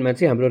मुभमेन्टमा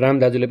चाहिँ हाम्रो राम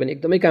दाजुले पनि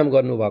एकदमै काम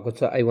गर्नुभएको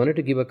छ। I want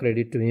to give a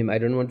credit to him, I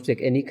don't want to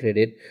take any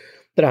credit.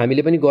 तर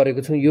हामीले पनि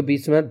गरेको छौँ। यो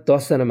बिचमा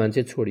 10 जना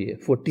मान्छे छोडिए,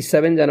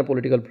 47 जना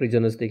पोलिटिकल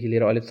प्रिजनर्सदेखि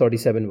लिएर अहिले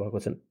 37 भएको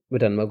छन्,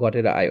 भुटानमा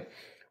घटेर आयो।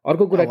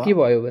 अर्को कुरा के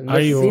भयो भने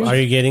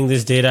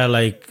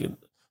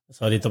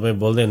सरी तपाईँ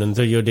बोल्दै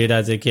हुनुहुन्थ्यो, यो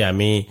डेटा चाहिँ के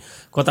हामी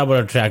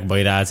कताबाट ट्र्याक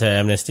भइरहेछ,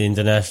 एमनेस्टी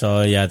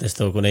इन्टरनेसनल या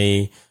त्यस्तो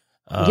कुनै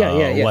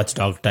वाच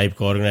डग टाइपको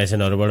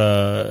अर्गनाइजेसनहरूबाट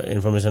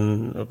इन्फर्मेसन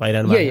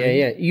पाइरहनु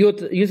भएको? यो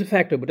चाहिँ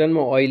फ्याक्ट हो।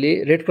 भुटानमा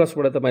अहिले रेड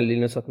क्रसबाट तपाईँले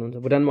लिन सक्नुहुन्छ।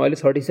 भुटानमा अहिले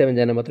 37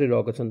 जना मात्रै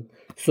रहेको छन्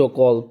सो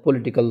कल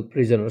पोलिटिकल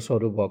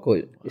प्रिजनर्सहरू भएको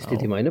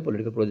स्थितिमा, होइन,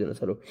 पोलिटिकल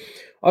प्रिजनर्सहरू।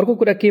 अर्को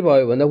कुरा के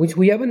भयो भन्दा which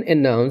we heaven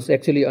announce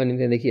actually, अनि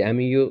त्यहाँदेखि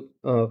हामी यो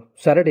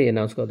स्याटरडे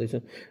एनाउन्स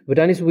गर्दैछौँ,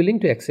 Bhutan is willing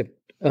to accept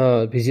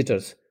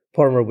visitors,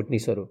 former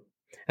भुटनिसहरू।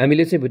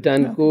 हामीले चाहिँ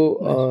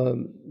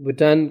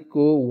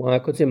भुटानको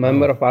उहाँको चाहिँ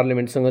मेम्बर अफ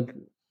पार्लियामेन्टसँग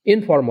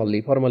फर्मल्ली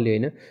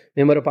होइन,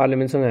 मेम्बर अफ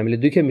पार्लियामेन्टसँग हामीले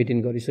 2 खेप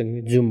मिटिङ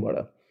गरिसक्यौँ जुमबाट।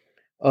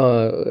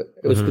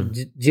 उसको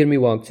जिर्मी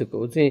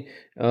वाङचुकको चाहिँ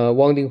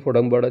वाङदिङ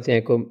फोडङबाट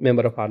त्यहाँको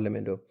मेम्बर अफ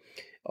पार्लियामेन्ट हो।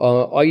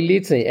 अहिले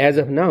चाहिँ एज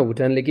अफ नाउ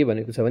भुटानले के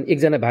भनेको छ भने,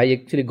 एकजना भाइ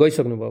एक्चुली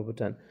गइसक्नु भयो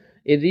भुटान।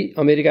 यदि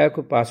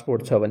अमेरिकाको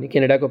पासपोर्ट छ भने,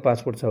 क्यानाडाको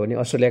पासपोर्ट छ भने,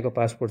 अस्ट्रेलियाको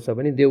पासपोर्ट छ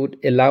भने, they would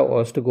allow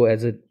us to go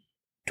as a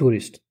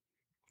tourist,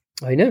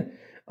 होइन।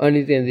 अनि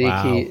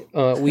त्यहाँदेखि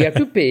we have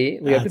to pay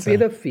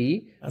the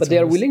fee, but they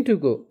are willing to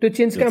go. त्यो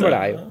चेन्ज कहाँबाट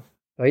आयो,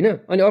 होइन।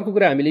 अनि अर्को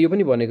कुरा हामीले यो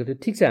पनि भनेको थियो,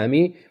 ठिक छ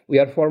हामी we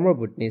are former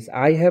Bhutanese,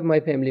 I have my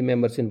family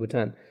members in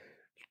Bhutan,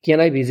 can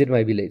I visit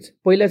my village.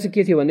 पहिला चाहिँ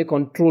के थियो भने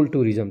कन्ट्रोल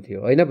टुरिज्म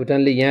थियो, होइन,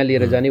 भुटानले यहाँ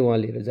लिएर जाने उहाँ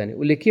लिएर जाने।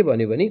 उसले के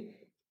भन्यो भने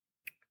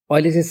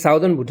अहिले चाहिँ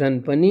साउदर्न भुटान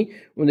पनि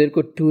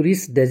उनीहरूको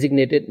टुरिस्ट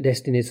डेजिग्नेटेड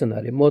डेस्टिनेसन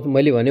अरे।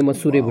 मैले भने म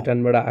सूर्य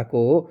भुटानबाट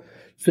आएको हो,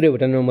 सूर्य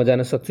भुटानमा म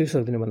जान सक्छु कि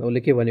सक्दिनँ भन्दा उसले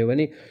के भन्यो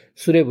भने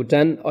सूर्य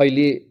भुटान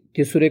अहिले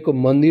त्यो सूर्यको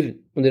मन्दिर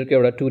उनीहरूको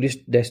एउटा टुरिस्ट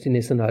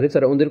डेस्टिनेसन अरे।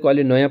 तर उनीहरूको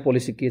अहिले नयाँ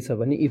पोलिसी के छ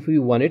भने if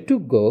you wanted to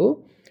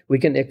go we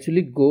can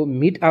actually go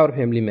meet our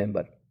family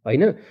member,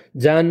 होइन,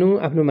 जानु,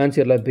 आफ्नो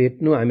मान्छेहरूलाई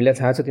भेट्नु। हामीलाई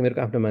थाहा छ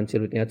तिमीहरूको आफ्नो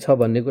मान्छेहरू त्यहाँ छ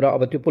भन्ने कुरा।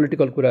 अब त्यो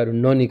पोलिटिकल कुराहरू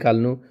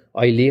ननिकाल्नु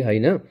अहिले,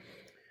 होइन।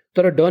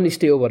 तर डन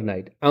स्टे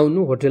ओभरनाइट,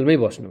 आउनु, होटेलमै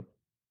बस्नु,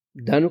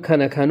 जानु,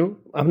 खाना खानु,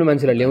 आफ्नो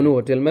मान्छेलाई ल्याउनु,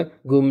 होटेलमा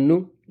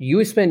घुम्नु।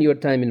 You spend your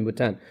time in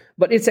Bhutan,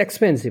 but it's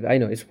expensive, I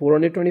know, it's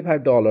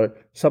 $425।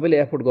 सबैले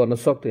एफोर्ड गर्न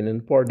सक्दैनन्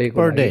पर डे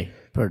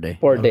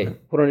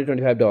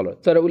 $425।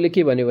 तर उसले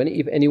के भन्यो भने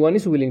if any one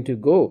is willing to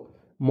go,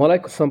 मलाई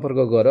सम्पर्क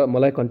गर,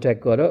 मलाई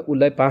कन्ट्याक्ट गर।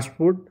 उसलाई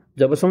पासपोर्ट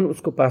जबसम्म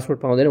उसको पासपोर्ट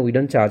पाउँदैन we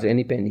don't charge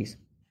any पेनिज।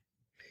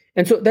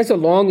 And so that's a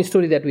long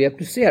story that we have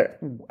to share.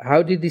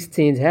 How did this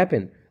change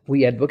happen?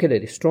 We advocate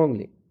it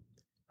strongly,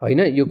 होइन,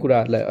 यो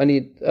कुराहरूलाई। अनि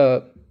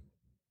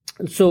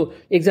सो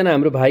एकजना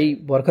हाम्रो भाइ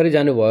भर्खरै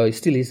जानुभयो,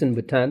 स्टिल हिज इन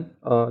भुटान,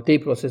 त्यही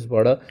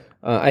प्रोसेसबाट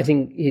आई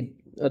थिङ्क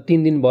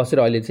 3 दिन बसेर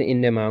अहिले चाहिँ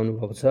इन्डियामा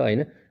आउनुभएको छ,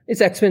 होइन।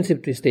 It's expensive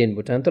to stay in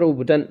Bhutan. तर ऊ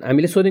भुटान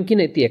हामीले सोध्यौँ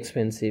किन यति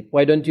expensive,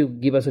 why don't you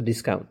give us a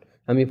discount?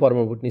 हामी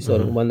फर्मर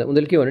भुटनिसहरू भन्दा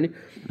उनीहरूले के भन्यो भने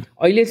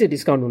अहिले चाहिँ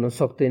डिस्काउन्ट हुन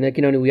सक्दैन,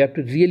 किनभने we have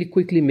to really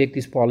quickly make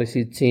this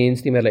policy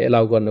change, तिमीहरूलाई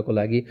एलाउ गर्नको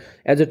लागि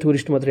एज अ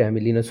टुरिस्ट मात्रै हामी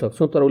लिन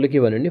सक्छौँ। तर उसले के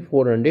भन्यो भने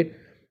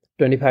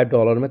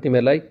 $425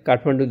 तिमीहरूलाई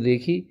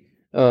काठमाडौँदेखि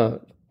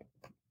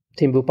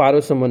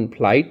थिम्पुपारोसम्म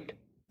फ्लाइट,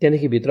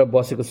 त्यहाँदेखि भित्र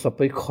बसेको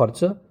सबै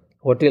खर्च,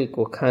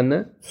 होटेलको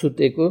खाना,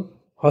 सुतेको,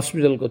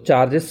 हस्पिटलको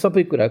चार्जेस,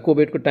 सबै कुरा।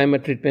 कोभिडको टाइममा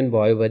ट्रिटमेन्ट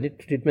भयो भने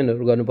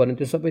ट्रिटमेन्टहरू गर्नुपर्ने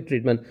त्यो सबै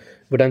ट्रिटमेन्ट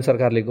भुटान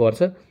सरकारले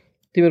गर्छ।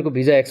 तिमीहरूको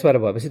भिजा एक्सपायर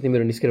भएपछि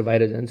तिमीहरू निस्केर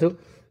बाहिर जान्छौ,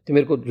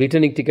 तिमीहरूको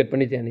रिटर्निङ टिकट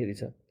पनि त्यहाँनिर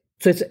छ।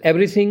 सो इट्स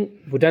एभ्रिथिङ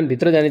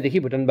भुटानभित्र जानेदेखि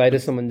भुटान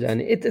बाहिरसम्म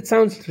जाने it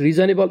sounds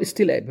reasonable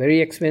still very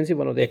expensive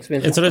one of the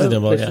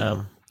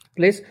expensive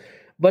place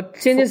but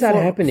changes are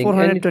happening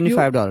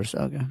 $425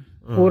 okay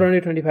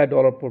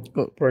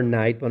 $425 per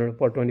night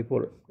per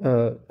 24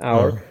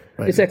 hour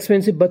it's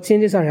expensive but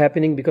changes are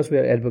happening because we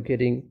are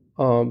advocating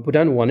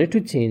Bhutan wanted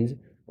to change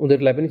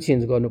उनीहरूलाई पनि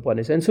change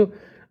गर्नुपर्नेछ and so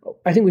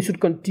I think we should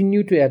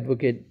continue to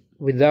advocate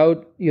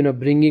without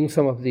bringing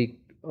some of the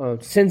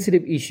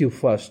sensitive issue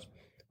first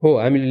हो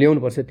हामीले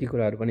ल्याउनुपर्छ ती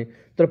कुराहरू पनि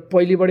तर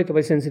पहिलेबाटै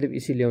तपाईँ सेन्सिटिभ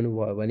इस्यु ल्याउनु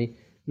भयो भने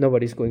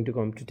nobody is going to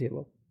come to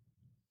table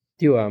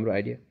त्यो हाम्रो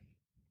आइडिया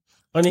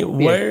अनि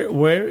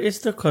where is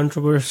the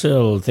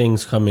controversial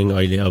things coming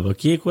अहिले अब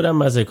के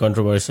कुरामा चाहिँ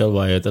कन्ट्रोभर्सियल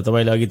भयो त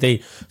तपाईँले अघि त्यही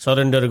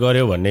सरेन्डर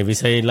गर्यो भन्ने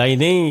विषयलाई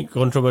नै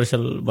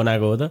कन्ट्रोभर्सियल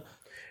बनाएको हो त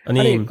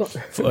अनि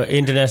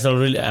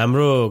इन्टरनेसनल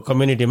हाम्रो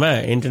कम्युनिटीमा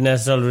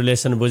इन्टरनेसनल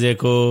रिलेसन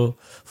बुझेको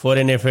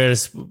फोरेन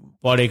एफेयर्स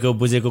पढेको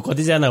बुझेको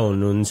कतिजना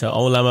हुनुहुन्छ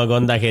औँलामा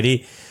गन्दाखेरि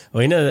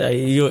होइन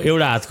यो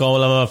एउटा हातको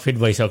औँलामा फिट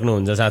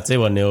भइसक्नुहुन्छ साँच्चै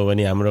भन्ने हो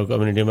भने हाम्रो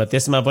कम्युनिटीमा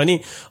त्यसमा पनि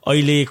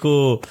अहिलेको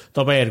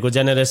तपाईँहरूको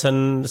जेनेरेसन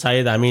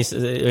सायद हामी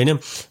होइन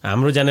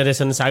हाम्रो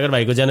जेनेरेसन सागर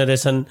भाइको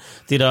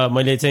जेनेरेसनतिर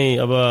मैले चाहिँ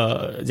अब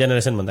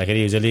जेनेरेसन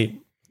भन्दाखेरि युजली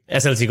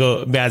एसएलसीको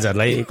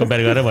ब्याजहरूलाई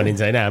कम्पेयर गरेर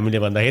भनिन्छ होइन हामीले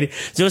भन्दाखेरि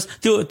जस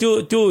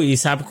त्यो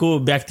हिसाबको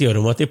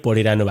व्यक्तिहरू मात्रै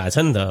पढिरहनु भएको छ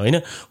नि त होइन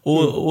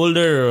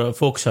ओल्डर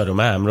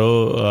फोक्सहरूमा हाम्रो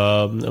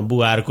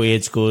बुवाहरूको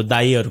एजको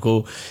दाईहरूको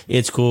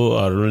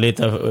एजकोहरूले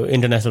त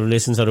इन्टरनेसनल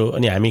रिलेसन्सहरू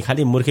अनि हामी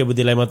खालि मूर्खे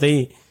बुद्धिलाई मात्रै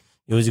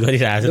युज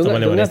गरिरहेको छ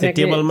तपाईँले भने जस्तै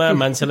टेबलमा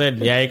मान्छेलाई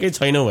ल्याएकै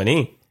छैनौँ भने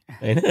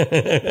होइन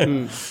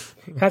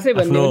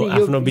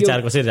आफ्नो विचार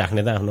कसरी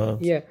राख्ने त आफ्नो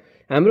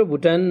हाम्रो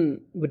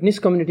Bhutanese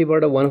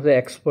कम्युनिटीबाट one of the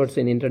experts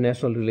in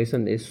international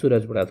relation is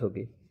Suraj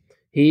Burathoki.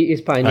 He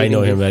is pioneering. I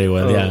know him very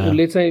well.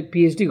 उसले चाहिँ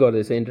PhD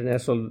गर्दैछ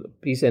इन्टरनेसनल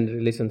पिस एन्ड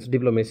रिलेसन्स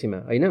डिप्लोमेसीमा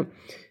होइन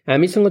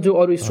हामीसँग जो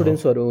अरू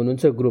स्टुडेन्ट्सहरू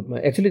हुनुहुन्छ ग्रुपमा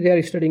actually they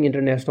are studying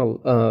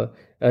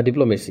international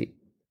diplomacy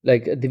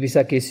like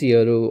दिविसा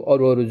केसीहरू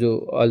अरू जो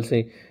अहिले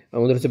चाहिँ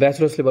उनीहरू चाहिँ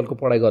ब्याचलर्स लेभलको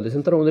पढाइ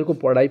गर्दैछन् तर उनीहरूको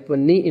पढाइ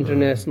पनि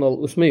इन्टरनेसनल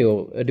उसमै हो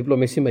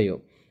डिप्लोमेसीमै हो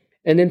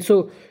एन्ड देन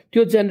सो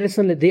त्यो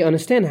जेनेरेसनले they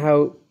understand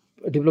how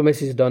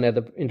diplomacy is done at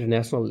the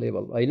international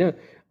level होइन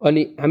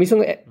अनि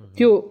हामीसँग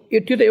त्यो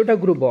त एउटा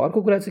ग्रुप भयो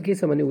अर्को कुरा चाहिँ के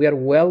छ भने we are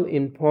well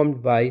informed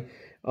by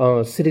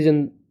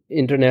citizen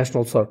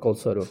international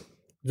सर्कल्सहरू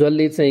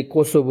जसले चाहिँ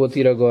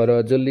कोसोभोतिर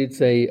गएर जसले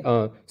चाहिँ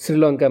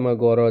श्रीलङ्कामा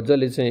गएर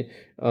जसले चाहिँ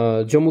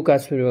जम्मू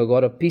काश्मीरमा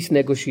गएर पिस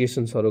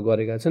नेगोसिएसन्सहरू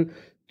गरेका छन्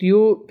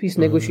त्यो पिस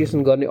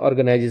नेगोसिएसन गर्ने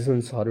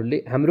अर्गनाइजेसन्सहरूले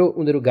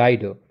उनीहरू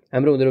गाइड हो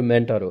उनीहरू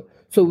मेन्टर हो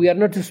so we are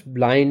not just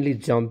blindly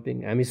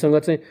jumping हामीसँग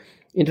चाहिँ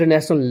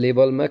इन्टरनेसनल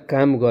लेभलमा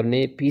काम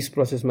गर्ने पिस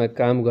प्रोसेसमा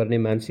काम गर्ने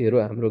मान्छेहरू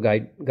हाम्रो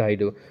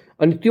गाइड हो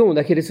अनि त्यो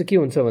हुँदाखेरि चाहिँ के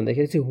हुन्छ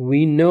भन्दाखेरि चाहिँ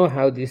we know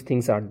how this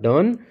things are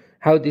done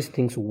how this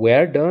things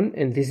where done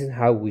and this is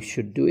how we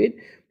should do it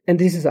and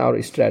this is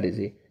our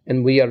strategy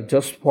and we are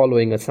just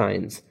following a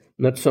science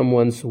not some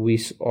once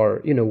wish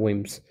or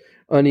whims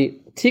अनि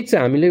ठिक छ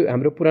हामीले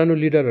हाम्रो पुरानो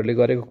लिडरहरूले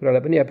गरेको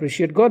कुरालाई पनि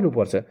appreciate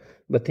गर्नुपर्छ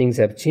but things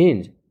have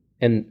change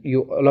and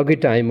यो अलग्गै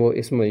टाइम हो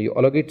यसमा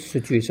यो अलग्गै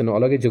सिचुएसन हो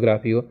अलग्गै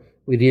जियोग्राफी हो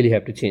we really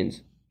have to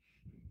change.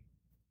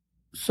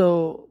 So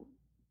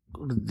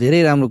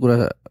धेरै राम्रो कुरा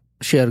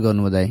सेयर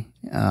गर्नु दाइ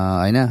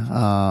होइन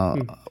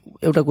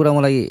एउटा कुरा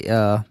मलाई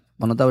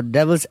भन्नु त अब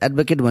डेभल्स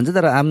एडभोकेट भन्छ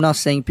तर आइएम नट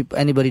सेइङ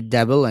एनीबडी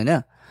डेभल होइन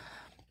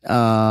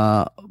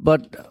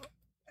बट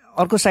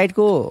अर्को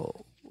साइडको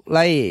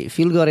लाई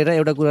फिल गरेर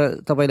एउटा कुरा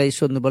तपाईँलाई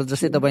सोध्नुपर्छ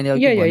जस्तै तपाईँले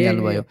अघि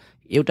भनिहाल्नुभयो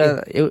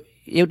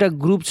एउटा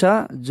ग्रुप छ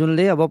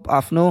जुनले अब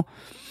आफ्नो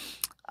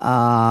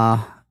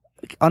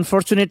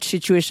अनफर्चुनेट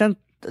सिचुएसन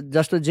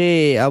जस्तो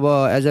जे अब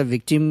एज अ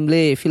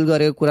भिक्टिमले फिल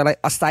गरेको कुरालाई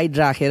असाइड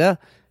राखेर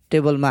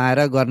टेबलमा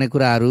आएर गर्ने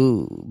कुराहरू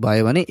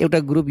भयो भने एउटा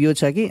ग्रुप यो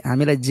छ कि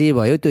हामीलाई जे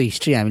भयो त्यो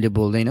हिस्ट्री हामीले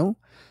बोल्दैनौँ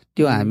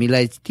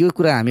त्यो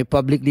कुरा हामी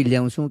पब्लिकली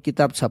ल्याउँछौँ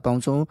किताब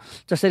छपाउँछौँ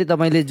जसरी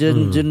तपाईँले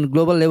जुन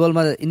ग्लोबल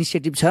लेभलमा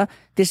इनिसिएटिभ छ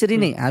त्यसरी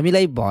नै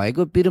हामीलाई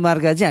भएको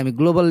पिरमार्का चाहिँ हामी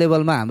ग्लोबल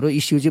लेभलमा हाम्रो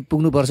इस्यु चाहिँ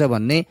पुग्नुपर्छ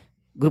भन्ने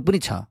ग्रुप पनि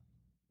छ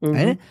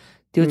होइन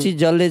त्यो चिज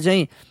जसले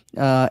चाहिँ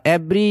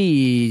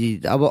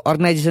एभ्री अब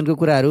अर्गनाइजेसनको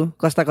कुराहरू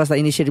कस्ता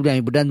इनिसिएटिभले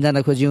हामी भुटान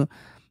जान खोज्यौँ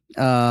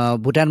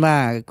भुटानमा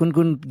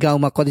कुन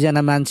गाउँमा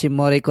कतिजना मान्छे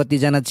मरे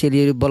कतिजना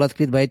चेलीहरू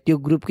बलात्कृत भए त्यो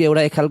ग्रुपको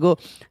एउटा एक खालको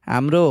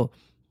हाम्रो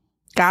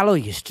कालो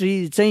हिस्ट्री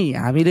चाहिँ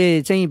हामीले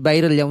चाहिँ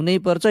बाहिर ल्याउनै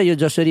पर्छ यो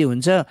जसरी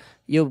हुन्छ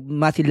यो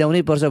माथि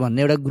ल्याउनै पर्छ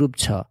भन्ने एउटा ग्रुप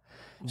छ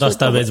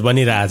दस्तावेज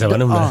बनिरहेछ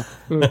भनौँ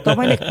न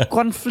तपाईँले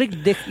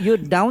कन्फ्लिक्ट यो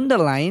डाउन द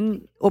लाइन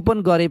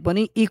ओपन गरे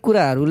पनि यी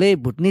कुराहरूले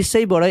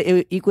भुटनिसैबाट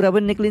यी कुरा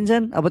पनि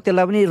निक्लिन्छन् अब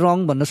त्यसलाई पनि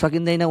रङ भन्न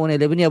सकिँदैन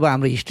उनीहरूले पनि अब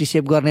हाम्रो हिस्ट्री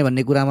सेभ गर्ने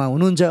भन्ने कुरामा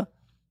हुनुहुन्छ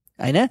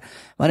होइन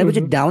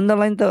भनेपछि डाउन द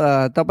लाइन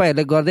त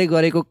तपाईँहरूले गर्दै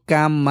गरेको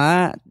काममा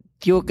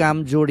त्यो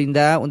काम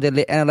जोडिँदा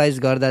उनीहरूले एनालाइज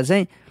गर्दा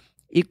चाहिँ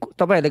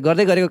तपाईँहरूले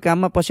गर्दै गरेको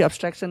काममा पछि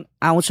अब्स्ट्राक्सन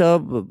आउँछ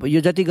यो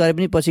जति गरे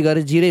पनि पछि गएर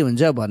जिरै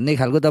हुन्छ भन्ने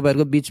खालको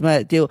तपाईँहरूको बिचमा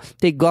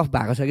त्यही गफ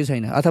भएको छ कि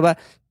छैन अथवा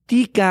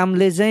ती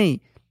कामले चाहिँ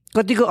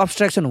कतिको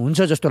अब्स्ट्राक्सन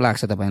हुन्छ जस्तो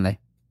लाग्छ तपाईँलाई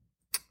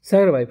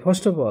सागर भाइ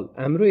फर्स्ट अफ अल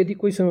हाम्रो यदि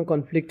कोहीसँग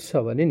कन्फ्लिक्ट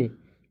छ भने नि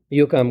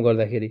यो काम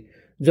गर्दाखेरि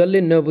जसले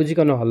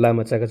नबुझिकन हल्ला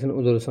मचाएका छन्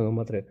उनीहरूसँग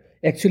मात्रै।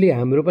 एक्चुअली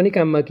हाम्रो पनि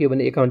काममा के हो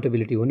भने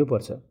एकाउन्टेबिलिटी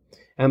हुनुपर्छ।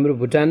 हाम्रो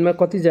भुटानमा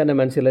कतिजना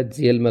मान्छेलाई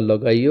जेलमा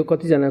लगाइयो,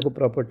 कतिजनाको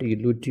प्रपर्टी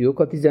लुटियो,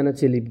 कतिजना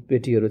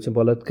चेलीबेटीहरू चाहिँ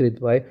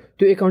बलात्कृत भए,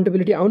 त्यो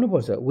एकाउन्टेबिलिटी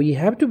आउनुपर्छ। We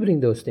have to bring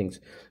those things.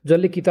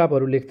 जसले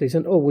किताबहरू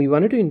लेख्दैछन्, O V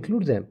want to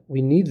include them,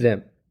 we need them,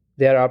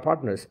 they are our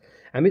partners.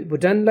 हामी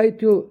भुटानलाई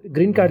त्यो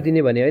ग्रिन कार्ड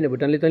दिने भने होइन,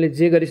 भुटानले तैँले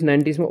जे गरिस्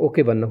 90s मा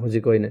ओके भन्न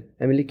खोजेको होइन।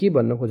 हामीले के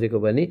भन्न खोजेको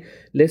भने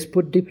let's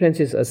put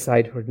differences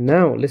aside for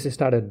now, let's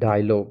start a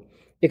dialogue.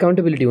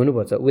 Accountability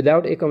हुनुपर्छ।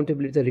 विदाउट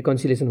एकाउन्टेबिलिटी त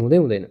रिकन्सिलिएसन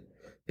हुँदैन।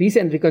 पिस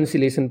एन्ड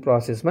रिकन्सिलिएसन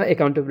प्रोसेसमा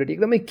एकाउन्टेबिलिटी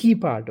एकदमै की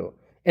पार्ट हो।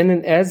 And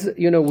then as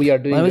you know we are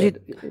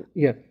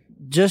doing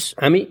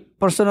just हामी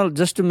personal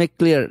just to make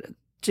clear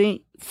चाहिँ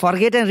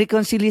forget and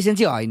reconciliation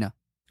चाहिँ होइन।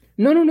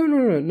 No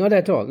not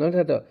at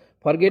all.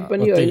 Forget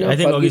पनि होइन,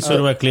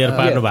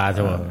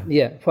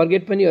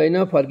 फर्गेट पनि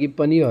होइन, फर्गिभ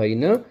पनि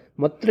होइन,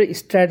 मात्र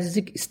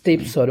स्ट्राटेजिक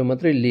स्टेप्सहरू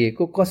मात्रै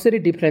लिएको। कसरी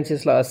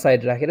डिफ्रेन्सेसलाई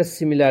असाइड राखेर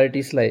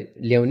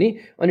सिमिल्यारिटिजलाई ल्याउने,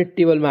 अनि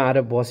टेबलमा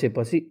आएर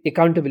बसेपछि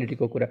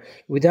एकाउन्टेबिलिटीको कुरा।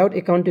 विदाउट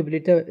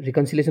एकाउन्टेबिलिटी त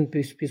रिकन्सिलिएसन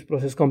पिस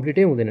प्रोसेस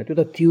कम्प्लिटै हुँदैन। त्यो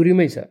त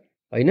थ्योरीमै छ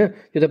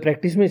होइन, त्यो त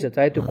प्र्याक्टिसमै छ।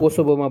 चाहे त्यो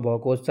कोसोभोमा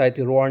भएको होस्, चाहे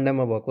त्यो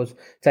रुवान्डामा भएको होस्,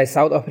 चाहे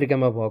साउथ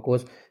अफ्रिकामा भएको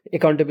होस्,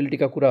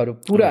 एकाउन्टेबिलिटीका कुराहरू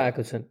पुरा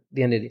आएको छन्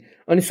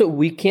त्यहाँनिर। अनि so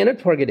we cannot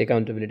forget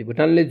accountability.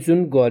 भुटानले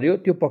जुन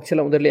गर्यो त्यो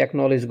पक्षलाई उनीहरूले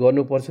एक्नोलेज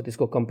गर्नुपर्छ,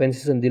 त्यसको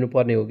कम्पेन्सेसन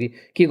दिनुपर्ने हो कि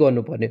के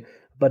गर्नुपर्ने।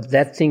 But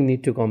that thing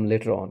need to come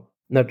later on,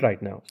 not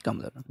right now.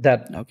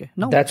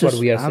 That's what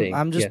we are saying.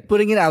 I'm just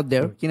putting it out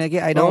there. किनकि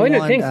I don't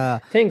want.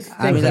 Thanks.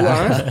 You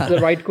asked the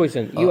right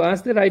question. You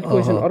asked the right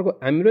question. अर्को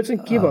हाम्रो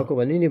चाहिँ के भएको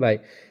भने नि भाइ,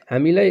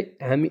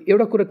 हामी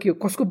एउटा कुरा के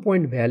कसको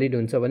पोइन्ट भ्यालिड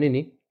हुन्छ भने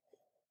नि,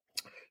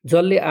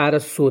 जसले आएर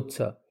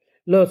सोध्छ,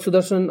 ल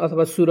सुदर्शन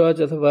अथवा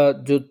सुरज अथवा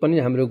जो पनि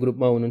हाम्रो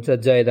ग्रुपमा हुनुहुन्छ,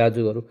 जय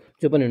दाजुहरू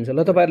जो पनि हुनुहुन्छ,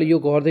 ल तपाईँहरूले यो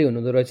गर्दै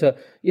हुनुहुँदो रहेछ,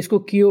 यसको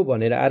के हो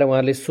भनेर आएर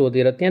उहाँहरूले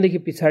सोधेर त्यहाँदेखि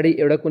पछाडि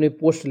एउटा कुनै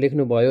पोस्ट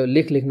लेख्नुभयो,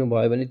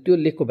 लेख्नुभयो भने त्यो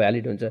लेखको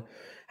भ्यालिड हुन्छ।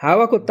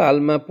 हावाको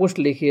तालमा पोस्ट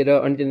लेखेर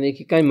अनि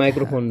त्यहाँदेखि कहीँ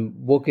माइक्रोफोन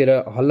बोकेर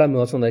हल्ला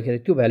मचाउँदाखेरि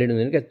त्यो भ्यालिड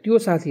हुँदैन क्या। त्यो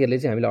साथीहरूले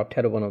चाहिँ हामीलाई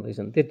अप्ठ्यारो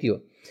बनाउँदैछन्, त्यति हो।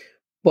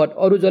 बट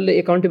अरू जसले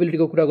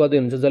एकाउन्टेबिलिटीको कुरा गर्दै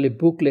हुनुहुन्छ, जसले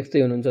बुक लेख्दै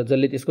हुनुहुन्छ,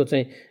 जसले त्यसको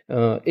चाहिँ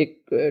एक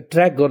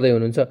ट्र्याक गर्दै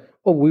हुनुहुन्छ,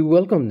 oh we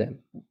welcome them.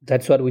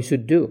 That's what we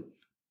should do.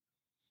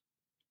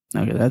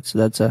 Okay,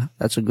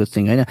 that's a good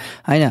thing. हैन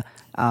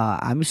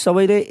हामी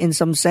सबैले इन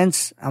सम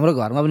सेन्स हाम्रो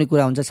घरमा पनि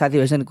कुरा हुन्छ,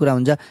 साथीभाइसँग कुरा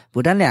हुन्छ,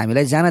 भुटानले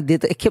हामीलाई जान दिए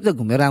त एकखेप त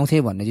घुमेर आउँथे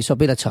भन्ने चाहिँ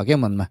सबैलाई छ क्या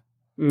मनमा।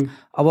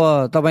 अब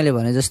तपाईँले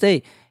भने जस्तै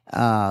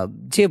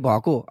जे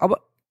भएको, अब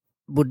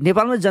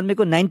नेपालमा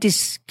जन्मेको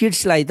 90s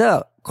किड्सलाई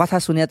त कथा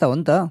सुने त हो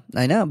नि त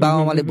होइन,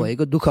 बाबाआमाले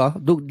भएको दुःख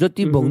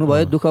जति भोग्नु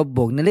भयो, दुःख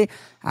भोग्नेले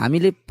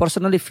हामीले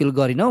पर्सनली फिल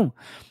गरिनौँ।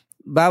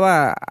 बाबा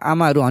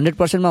आमाहरू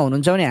 100%मा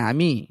हुनुहुन्छ भने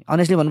हामी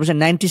अनेस्टली भन्नुपर्छ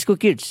 90s को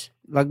किड्स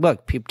लगभग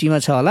 50मा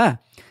छ होला।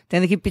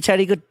 त्यहाँदेखि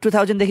पछाडिको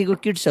 2000देखिको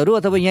किड्सहरू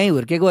अथवा यहीँ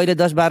हुर्केको अहिले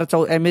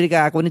 10-12 अमेरिका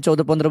आएको पनि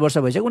 14-15 वर्ष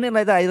भइसक्यो,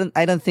 उनीहरूलाई त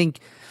आई डोन्ट थिङ्क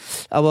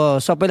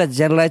अब सबैलाई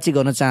जेनरलाइज चाहिँ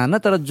गर्न चाहन्न,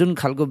 तर जुन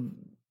खालको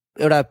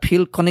एउटा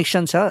फिल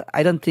कनेक्सन छ,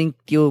 आई डोन्ट थिङ्क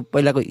त्यो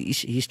पहिलाको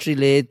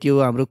हिस्ट्रीले, त्यो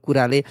हाम्रो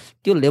कुराले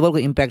त्यो लेभलको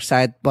इम्प्याक्ट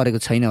सायद परेको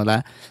छैन होला।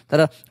 तर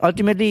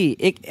अल्टिमेटली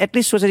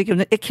एटलिस्ट सोचेर के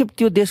भन्छ, एकखेप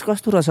त्यो देश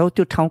कस्तो रहेछ हो,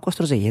 त्यो ठाउँ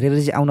कस्तो रहेछ हेरेर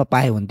चाहिँ आउन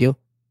पाए हुन्थ्यो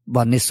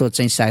भन्ने सोच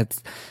चाहिँ सायद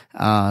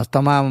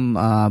तमाम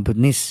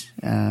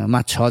भुटनिसमा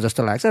छ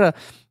जस्तो लाग्छ। र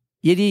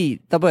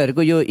यदि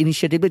तपाईँहरूको यो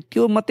इनिसिएटिभले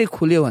त्यो मात्रै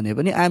खुल्यो भने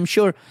पनि आइएम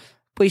स्योर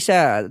पैसा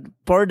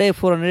पर डे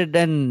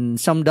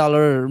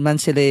 $400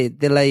 मान्छेले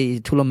त्यसलाई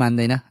ठुलो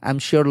मान्दैन। I'm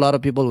sure lot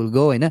of people will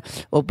go होइन,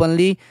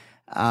 ओपनली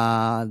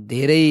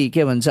धेरै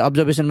के भन्छ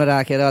अब्जर्भेसनमा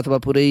राखेर अथवा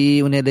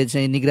पुरै उनीहरूले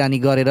चाहिँ निगरानी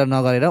गरेर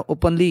नगरेर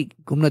ओपनली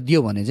घुम्न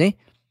दियो भने चाहिँ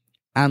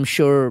आइएम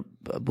स्योर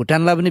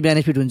भुटानलाई पनि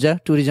बेनिफिट हुन्छ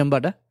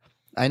टुरिज्मबाट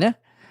होइन।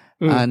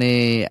 अनि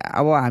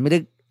अब हामीले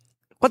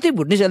कति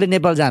भुटनिसहरूले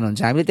नेपाल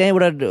जानुहुन्छ, हामीले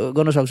त्यहीँबाट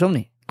गर्न सक्छौँ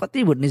नि,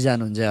 कति भुटनिस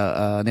जानुहुन्छ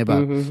नेपाल।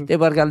 त्यही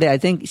प्रकारले आई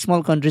थिङ्क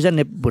स्मल कन्ट्री छ,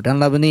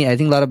 भुटानलाई पनि I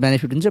think lot of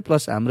benefit हुन्छ,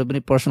 प्लस हाम्रो पनि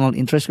पर्सनल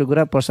इन्ट्रेस्टको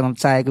कुरा, पर्सनल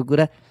चाहेको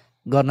कुरा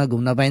गर्न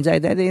घुम्न पाइन्छ। I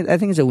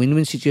think it's a win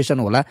win situation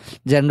होला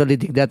जेनरली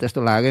देख्दा,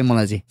 त्यस्तो लाग्यो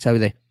मलाई चाहिँ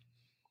सबैलाई।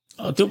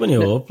 त्यो पनि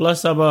हो।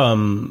 प्लस अब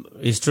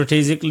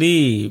स्ट्रेटेजिकली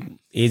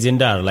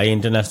एजेन्डाहरूलाई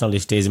इन्टरनेसनल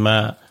स्टेजमा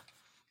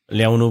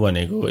ल्याउनु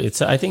भनेको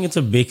I think it's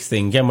a big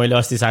thing क्या। मैले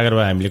अस्ति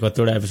सागरभाइ हामीले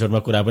कतिवटा एपिसोडमा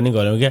कुरा पनि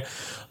गऱ्यौँ क्या,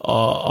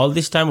 all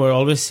this time were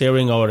always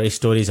sharing our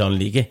stories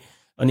only के।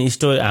 अनि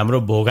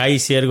हाम्रो भोगाई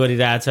सेयर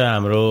गरिरहेछ,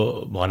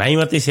 हाम्रो भनाइ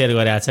मात्रै सेयर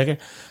गरिरहेछ क्या,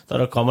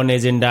 तर common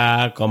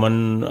agenda, common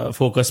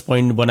focus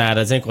point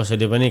बनाएर चाहिँ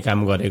कसैले पनि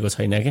काम गरेको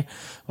छैन क्या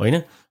होइन।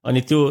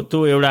 अनि त्यो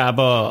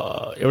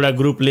एउटा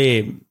ग्रुपले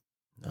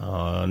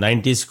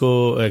 90s को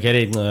के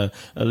अरे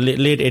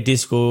लेट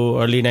 80s को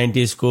अर्ली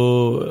 90s को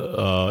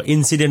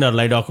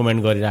इन्सिडेन्टहरूलाई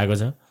डकुमेन्ट गरिरहेको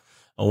छ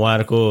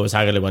उहाँहरूको।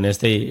 सागरले भने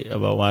जस्तै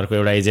अब उहाँहरूको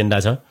एउटा एजेन्डा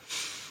छ,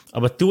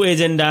 अब त्यो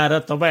एजेन्डा र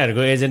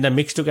तपाईँहरूको एजेन्डा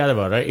मिक्स टुगेदर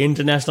भएर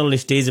इन्टरनेसनल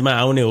स्टेजमा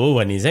आउने हो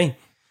भने चाहिँ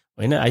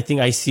होइन, I think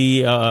I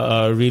see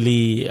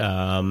really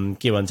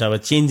के भन्छ अब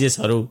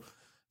चेन्जेसहरू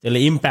त्यसले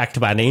इम्प्याक्ट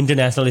पार्ने,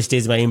 इन्टरनेसनल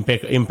स्टेजमा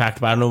इम्प्याक्ट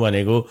पार्नु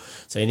भनेको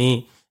चाहिँ नि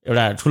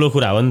एउटा ठुलो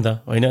कुरा हो नि त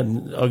होइन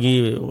अघि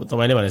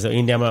तपाईँले भनेको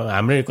इन्डियामा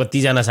हाम्रै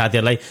कतिजना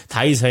साथीहरूलाई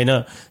थाहै छैन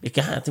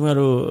कहाँ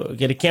तिमीहरू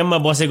के अरे क्याम्पमा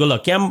बसेको ल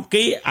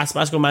क्याम्पकै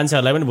आसपासको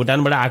मान्छेहरूलाई पनि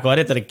भुटानबाट आएको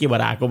अरे तर के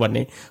भएर आएको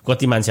भन्ने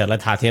कति मान्छेहरूलाई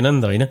थाहा थिएन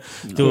नि त होइन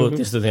त्यो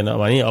त्यस्तो थिएन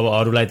भने अब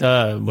अरूलाई त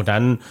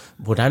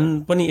भुटान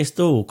पनि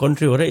यस्तो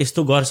कन्ट्री हो र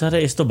यस्तो गर्छ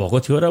र यस्तो भएको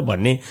थियो र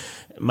भन्ने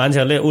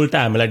मान्छेहरूले उल्टा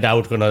हामीलाई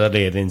डाउटको नजरले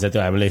हेरिदिन्छ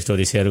त्यो हामीले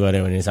स्टोरी सेयर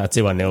गऱ्यो भने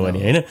साँच्चै भन्ने हो भने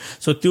होइन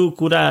सो त्यो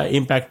कुरा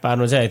इम्प्याक्ट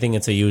पार्नु चाहिँ I think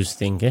it's a huge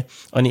thing के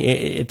अनि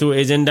त्यो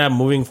एजेन्डा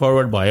मुभिङ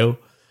फरवर्ड भयो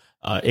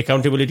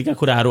एकाउन्टेबिलिटीका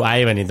कुराहरू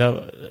आयो भने त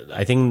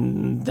I think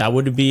that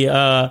would be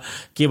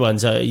के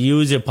भन्छ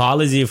huge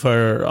apology for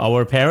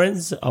our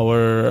parents our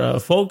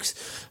focus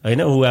होइन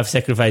हु have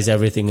sacrifice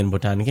everything in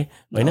Bhutan के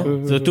होइन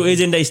त्यो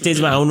एजेन्डा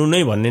स्टेजमा आउनु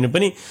नै भन्ने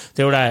पनि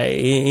त्यो एउटा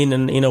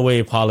इन अ वे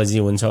एपोलोजी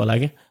हुन्छ होला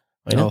कि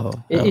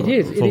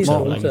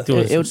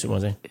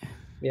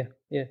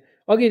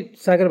अघि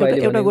सागर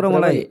भाइले एउटा कुरा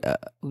मलाई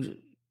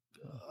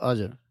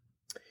हजुर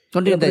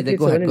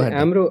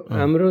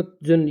हाम्रो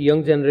जुन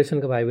यङ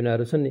जेनेरेसनका भाइ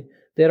बहिनीहरू छन् नि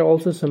they are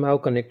also somehow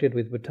connected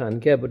with Bhutan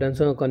क्या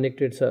भुटानसँग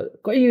कनेक्टेड छ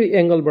कही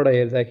एङ्गलबाट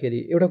हेर्दाखेरि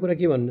एउटा कुरा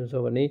के भन्नु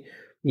छ भने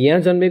यहाँ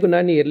जन्मेको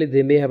नानीहरूले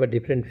they may have a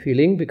different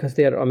feeling because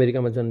they are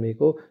अमेरिकामा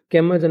जन्मेको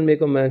क्याम्पमा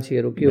जन्मेको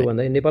मान्छेहरू के हो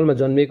भन्दाखेरि नेपालमा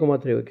जन्मेको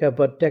मात्रै हो क्या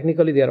but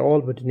technically they are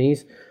all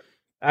Bhutanese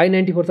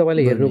I-94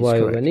 तपाईँले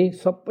हेर्नुभयो भने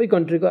सबै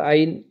कन्ट्रीको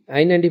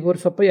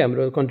I-94 सबै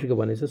हाम्रो कन्ट्रीको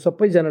भनेको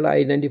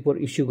सबैजनालाई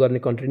I-94 इस्यु गर्ने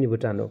कन्ट्री नै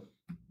भुटान हो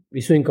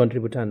इस्युइङ कन्ट्री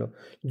भुटान हो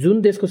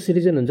जुन देशको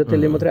सिटिजन हुन्छ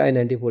त्यसले मात्रै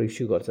I-94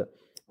 इस्यु गर्छ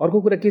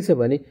अर्को कुरा के छ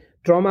भने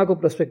ट्रमाको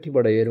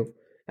पर्सपेक्टिभबाट हेरौँ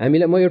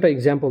हामीलाई म एउटा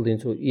इक्जाम्पल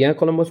दिन्छु यहाँ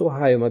कोलम्बस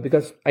ओहायोमा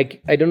because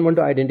I don't want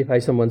to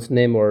identify some one's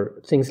name or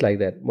things like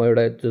that म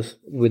एउटा जस्ट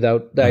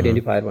विदाउट द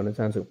आइडेन्टिफायर भन्न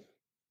चाहन्छु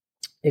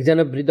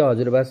एकजना वृद्ध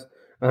हजुरबास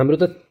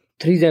हाम्रो त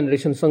 3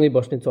 जेनेरेसनसँगै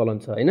बस्ने चलन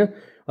छ होइन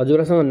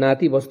हजुरसँग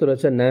नाति बस्दो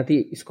रहेछ नाति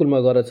स्कुलमा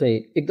गएर चाहिँ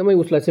एकदमै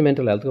उसलाई चाहिँ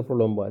मेन्टल हेल्थको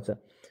प्रब्लम भएछ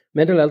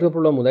मेन्टल हेल्थको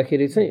प्रब्लम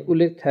हुँदाखेरि चाहिँ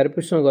उसले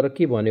थेरापिस्टसँग गएर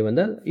के भन्यो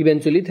भन्दा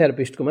इभेन्चुली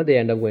थेरापिस्टकोमा they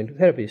end up going to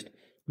therapist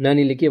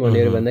नानीले के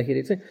भन्यो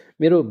भन्दाखेरि चाहिँ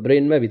मेरो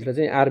ब्रेनमा भित्र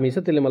चाहिँ आर्मी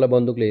छ त्यसले मलाई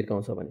बन्दुकले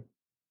हिर्काउँछ भने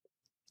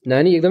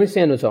नानी एकदमै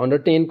सानो छ अन्डर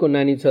 10 को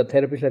नानी छ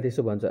थेरापिस्टलाई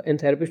त्यसो भन्छ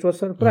and therapist was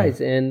surprise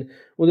and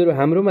उनीहरू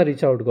हाम्रोमा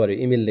रिच आउट गर्यो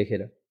इमेल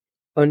लेखेर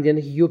अनि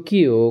त्यहाँदेखि यो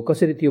के हो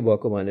कसरी त्यो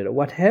भएको भनेर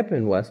वाट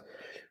ह्यापन वाज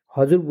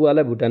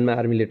हजुरबुवालाई भुटानमा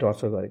आर्मीले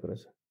टर्चर गरेको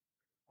रहेछ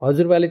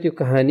हजुरबाले त्यो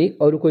कहानी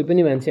अरू कोही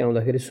पनि मान्छे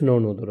आउँदाखेरि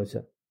सुनाउनु हुँदो रहेछ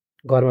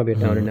घरमा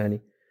भेट्न आउने नानी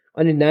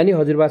अनि नानी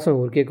हजुरबासँग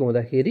हुर्केको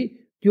हुँदाखेरि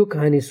त्यो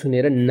कहानी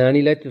सुनेर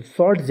नानीलाई त्यो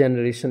 3rd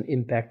जेनेरेसन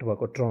इम्प्याक्ट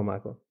भएको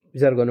ट्रमाको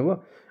विचार गर्नुभयो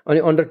अनि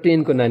अन्डर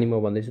 10 को नानी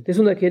म भन्दैछु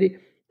त्यसो हुँदाखेरि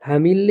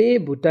हामीले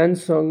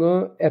भुटानसँग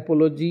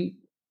एपोलोजी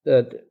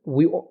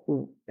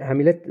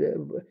हामीलाई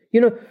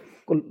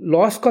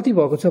लस कति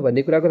भएको छ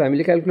भन्ने कुराको त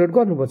हामीले क्यालकुलेट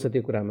गर्नुपर्छ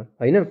त्यो कुरामा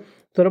होइन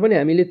तर पनि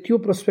हामीले त्यो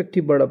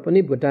पर्सपेक्टिभबाट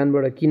पनि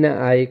भुटानबाट किन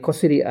आए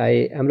कसरी आए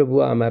हाम्रो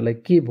बुवा आमाहरूलाई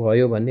के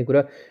भयो भन्ने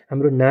कुरा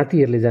हाम्रो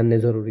नातिहरूले जान्ने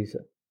जरुरी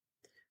छ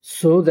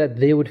so that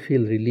they would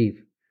feel relief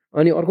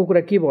अनि अर्को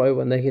कुरा के भयो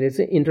भन्दाखेरि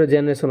चाहिँ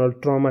इन्टरजेनेरेसनल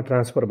ट्रमा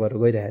ट्रान्सफर भएर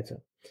गइरहेछ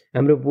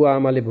हाम्रो बुवा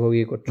आमाले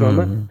भोगेको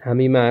ट्रमा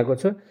हामीमा आएको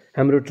छ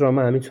हाम्रो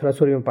ट्रमा हामी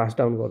छोराछोरीमा पास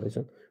डाउन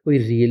गर्दैछौँ we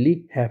really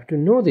have to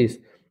know this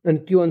अनि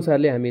त्यो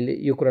अनुसारले हामीले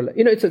यो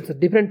कुरालाई it's a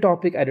different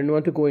topic I don't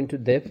want to go into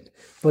depth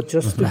but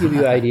just to give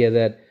you idea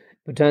that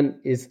Bhutan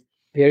is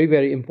very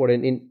very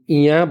important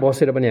यहाँ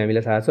बसेर पनि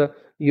हामीलाई थाहा छ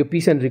यो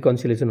पिस एन्ड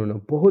रिकन्सिलेसन हुन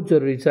बहुत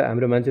जरुरी छ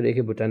हाम्रो मान्छेहरू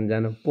एकै भुटान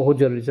जान बहुत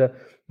जरुरी छ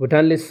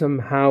भुटानले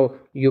समहाउ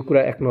यो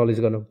कुरा एक्नोलेज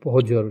गर्न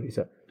बहुत जरुरी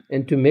छ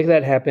and to make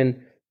that happen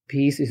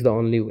piece is the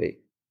only way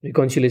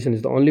reconciliation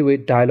is the only way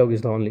dialogue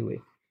is the only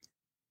way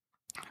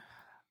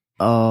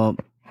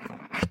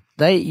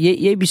दाइ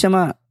यही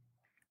विषयमा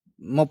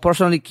म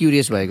पर्सनली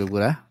क्युरियस भएको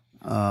कुरा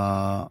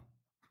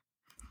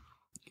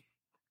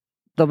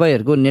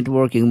तपाईँहरूको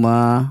नेटवर्किङमा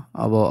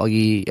अब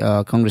अघि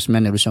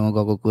कङ्ग्रेसम्यानहरूसँग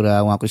गएको कुरा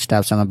उहाँको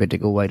स्टाफसँग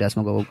भेटेको व्हाइट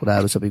हाउसमा गएको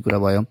कुराहरू सबै कुरा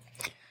भयो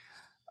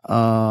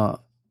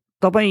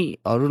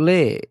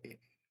तपाईँहरूले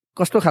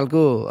कस्तो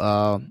खालको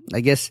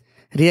आई गेस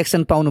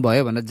रिएक्सन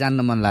पाउनुभयो भनेर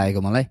जान्न मन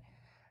लागेको मलाई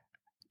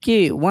के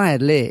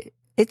उहाँहरूले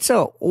इट्स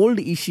अ ओल्ड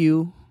इस्यु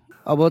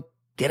अब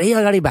धेरै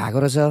अगाडि भएको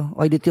रहेछ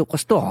अहिले त्यो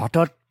कस्तो हट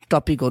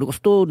टपिकहरू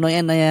कस्तो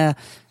नयाँ नयाँ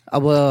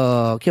अब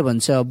के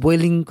भन्छ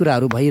बोइलिङ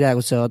कुराहरू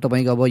भइरहेको छ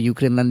तपाईँको अब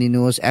युक्रेनलाई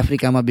लिनुहोस्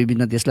अफ्रिकामा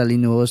विभिन्न देशलाई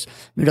लिनुहोस्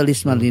मिडल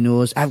इस्टमा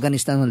लिनुहोस्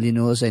अफगानिस्तानमा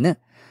लिनुहोस् होइन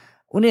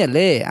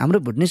उनीहरूले हाम्रो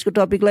भुटनिजको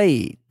टपिकलाई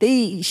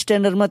त्यही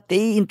स्ट्यान्डर्डमा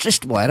त्यही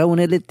इन्ट्रेस्ट भएर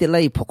उनीहरूले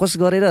त्यसलाई फोकस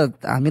गरेर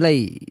हामीलाई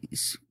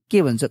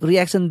के भन्छ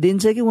रियाक्सन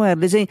दिन्छ कि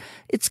उहाँहरूले चाहिँ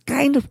it's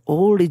kind of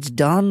old it's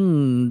done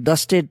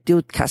dusted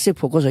त्यो खासै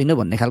फोकस होइन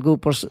भन्ने खालको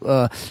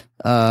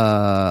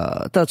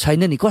त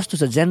छैन नि कस्तो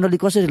छ जेनरली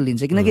कसरी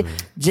लिन्छ किनकि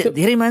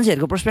धेरै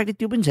मान्छेहरूको पर्सपेक्टिभ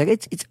त्यो पनि छ क्या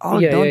इट्स अल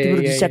डन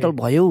तिम्रो सेटल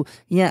भयो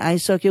यहाँ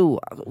आइसक्यो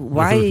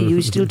why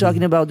you still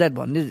talking about that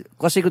भन्ने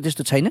कसैको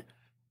त्यस्तो छैन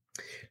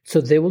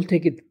so they will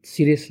take it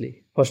seriously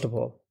first of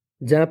all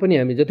जहाँ पनि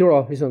हामी जतिवटा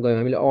अफिसमा गयौँ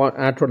हामीले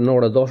 8वटा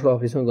 9वटा 10वटा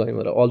अफिसमा गयौँ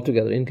होला अल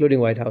टुगेदर इन्क्लुडिङ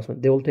व्हाइट हाउसमा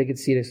they will take it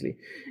seriously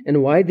and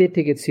why they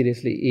take it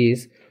seriously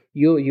is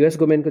यो युएस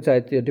गभर्मेन्टको चाहे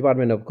त्यो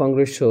डिपार्टमेन्ट अफ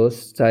कङ्ग्रेस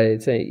होस्, चाहे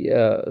चाहिँ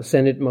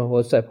सेनेटमा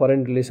होस्, चाहे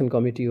फरेन रिलेसन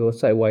कमिटी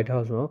होस्, चाहे व्हाइट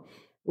हाउसमा हो,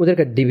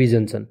 उनीहरूका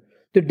डिभिजन छन्।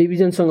 त्यो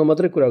डिभिजनसँग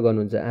मात्रै कुरा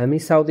गर्नुहुन्छ। हामी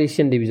साउथ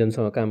एसियन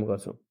डिभिजनसँग काम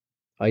गर्छौँ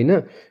होइन।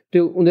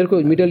 त्यो उनीहरूको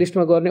मिडल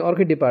इस्टमा गर्ने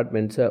अर्कै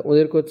डिपार्टमेन्ट छ,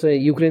 उनीहरूको चाहिँ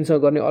युक्रेनसँग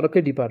गर्ने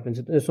अर्कै डिपार्टमेन्ट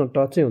छ, त्यसमा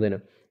टचै हुँदैन।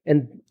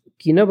 एन्ड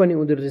किनभने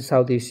उनीहरू चाहिँ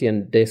साउथ एसियन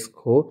डेस्क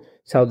हो,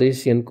 साउथ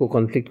एसियनको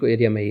कन्फ्लिक्टको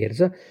एरियामा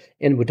हेर्छ।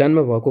 एन्ड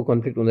भुटानमा भएको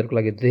कन्फ्लिक्ट उनीहरूको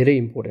लागि धेरै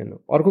इम्पोर्टेन्ट हो।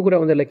 अर्को कुरा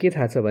उनीहरूलाई के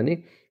थाहा छ भने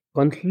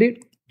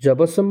कन्फ्लिक्ट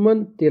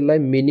जबसम्म त्यसलाई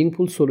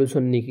meaningful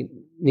solution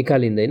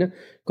निकालिँदैन,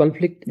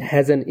 conflict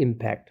has an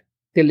impact,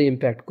 त्यसले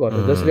इम्प्याक्ट गर्छ।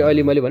 जसरी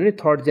अहिले मैले भने नि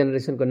थर्ड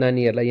जेनेरेसनको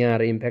नानीहरूलाई यहाँ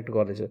आएर इम्प्याक्ट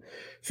गर्दैछ।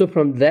 So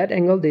from that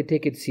angle they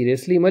take it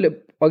seriously. मैले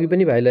अघि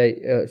पनि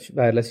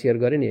भाइहरूलाई सेयर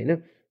गरेँ नि होइन,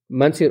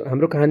 मान्छेहरू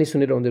हाम्रो कहानी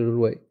सुनेर उनीहरू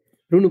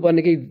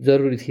रुनुपर्ने केही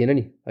जरुरी थिएन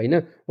नि होइन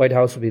व्हाइट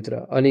हाउसभित्र।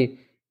 अनि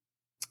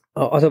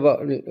अथवा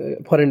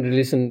फरेन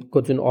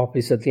रिलेसनको जुन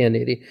अफिस छ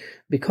त्यहाँनिर,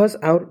 because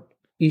our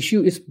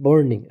issue is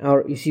burning,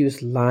 our issue is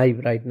live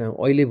right now,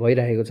 अहिले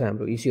भइरहेको छ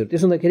हाम्रो इस्युहरू।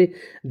 त्यसो हुँदाखेरि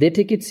दे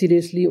टेक इट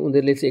सिरियसली।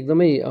 उनीहरूले चाहिँ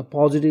एकदमै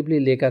पोजिटिभली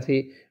लिएका थिए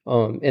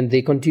and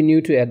they continue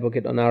to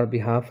advocate on our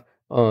behalf,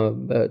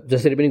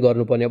 जसरी पनि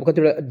गर्नुपर्ने। अब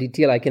कतिवटा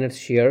डिटेल आई क्यानट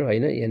सेयर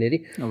होइन यहाँनिर,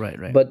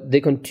 but they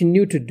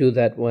continue to do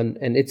that one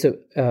and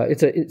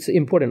it's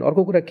important.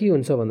 अर्को कुरा के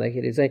हुन्छ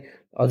भन्दाखेरि चाहिँ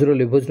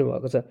हजुरहरूले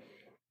बुझ्नुभएको छ,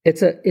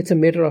 it's a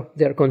matter of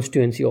their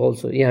constituency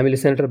also. यहाँ हामीले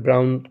सेनेटर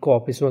ब्राउनको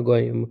अफिसमा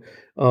गयौँ,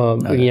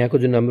 यहाँको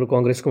जुन हाम्रो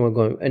कङ्ग्रेसकोमा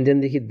गयौँ, एन्ड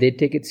देनदेखि they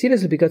take it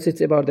seriously because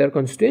it's about their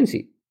constituency.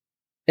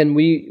 And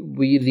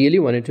we really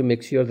wanted to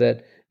make sure that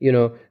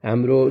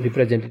हाम्रो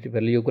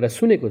रिप्रेजेन्टेटिभहरूले यो कुरा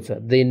सुनेको छ,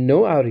 they know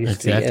our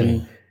history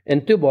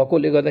and त्यो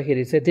भएकोले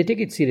गर्दाखेरि चाहिँ दे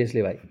टेक इट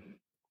सिरियसली भाइ।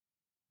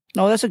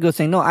 No, that's a good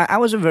thing. No, I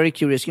was very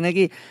curious.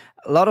 किनकि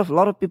lot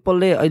of people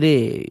ले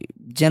अहिले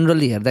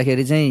generally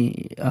हेर्दाखेरि चाहिँ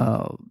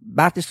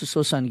बात यस्तो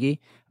सोच्छन् कि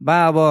बा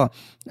अब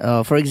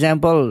फर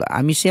इक्जाम्पल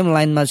हामी सेम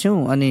लाइनमा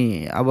छौँ अनि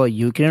अब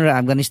युक्रेन र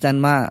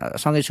अफगानिस्तानमा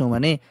सँगै छौँ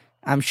भने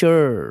आइ am sure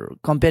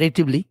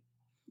comparatively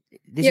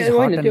this is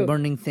hot and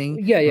burning thing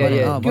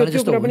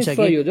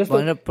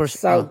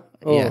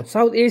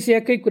south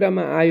एसियाकै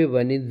कुरामा आयो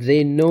भने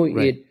दे नो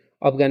इट,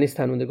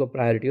 अफगानिस्तान उनीहरूको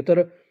प्रायोरिटी हो, तर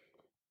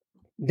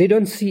they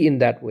don't see in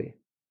that way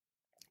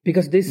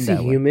because they see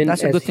human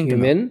as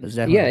human.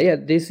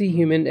 They see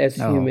human as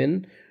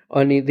human.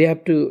 And they have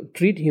to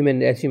treat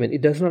human as human.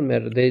 It does not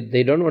matter.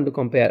 They don't want to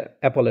compare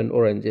apple and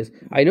oranges.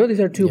 I know these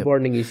are two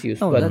burning issues,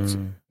 but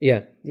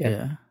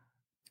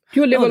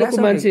त्यो लेभलको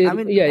मान्छे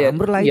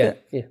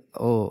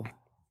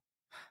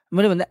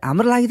मैले भन्दा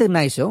हाम्रो लागि त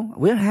nice हो,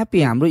 we are happy.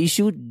 हाम्रो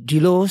इस्यु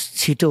ढिलो होस्,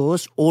 छिटो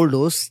होस्, ओल्ड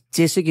होस्,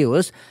 जेसुकै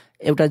होस्,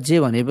 एउटा जे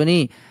भने पनि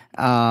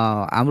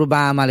हाम्रो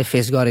बाआमाले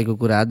फेस गरेको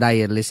कुरा,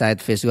 दाइहरूले सायद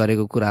फेस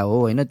गरेको कुरा हो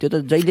होइन, त्यो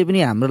त जहिले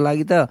पनि हाम्रो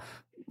लागि त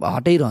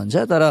हटाइरहन्छ,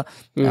 तर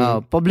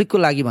पब्लिकको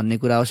लागि भन्ने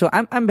कुरा हो। सो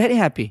आइम भेरी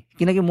ह्याप्पी,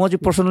 किनकि म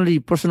चाहिँ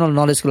पर्सनल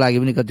नलेजको लागि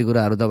पनि कति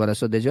कुराहरू तपाईँलाई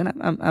सोध्दैछु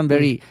होइन। I'm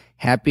very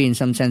happy in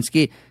some sense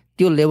कि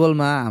त्यो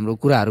लेभलमा हाम्रो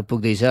कुराहरू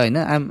पुग्दैछ होइन।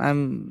 I'm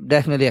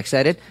definitely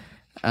excited,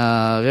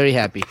 very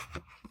happy.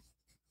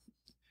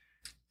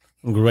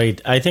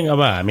 Great. I think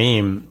अब हामी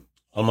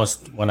अलमोस्ट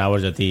 1 आवर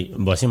जति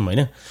बस्यौँ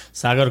होइन।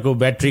 सागरको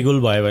ब्याट्री गुल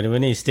भयो भने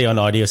पनि स्टे अन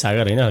अडियो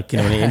सागर होइन,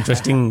 किनभने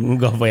इन्ट्रेस्टिङ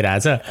गफ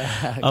भइरहेछ।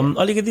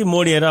 अलिकति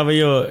मोडिएर अब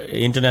यो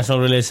इन्टरनेसनल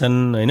रिलेसन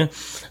होइन,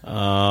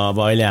 अब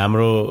अहिले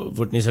हाम्रो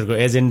भुटनिसहरूको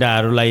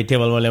एजेन्डाहरूलाई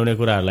टेबलमा ल्याउने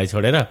कुराहरूलाई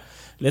छोडेर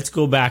let's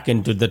go back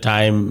in to the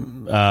time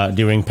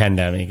during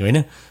pandemic होइन।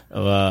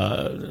 अब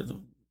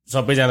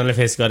सबैजनाले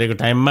फेस गरेको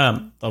टाइममा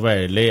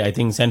तपाईँहरूले आई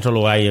थिङ्क सेन्ट्रल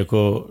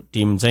ओहायोको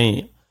टिम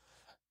चाहिँ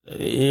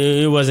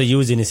it was a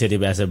huge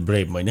initiative as a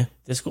brave होइन।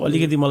 त्यसको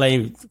अलिकति मलाई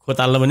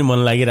खोताल्न पनि मन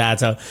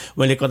लागिरहेछ।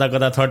 मैले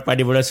कता थर्ड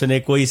पार्टीबाट सुने,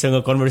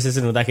 कोहीसँग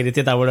कन्भर्सेसन हुँदाखेरि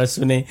त्यताबाट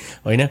सुने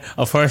होइन,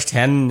 फर्स्ट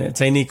ह्यान्ड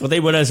चाहिँ नि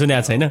कतैबाट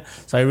सुनेको छैन।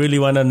 So I really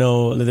want to know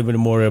little bit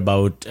more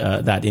about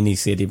that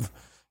initiative.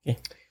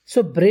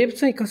 So brave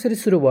चाहिँ कसरी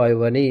सुरु भयो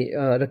भने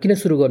र किन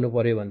सुरु गर्नु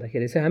पर्यो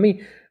भन्दाखेरि चाहिँ हामी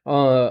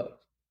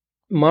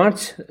मार्च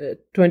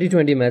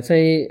 2020मा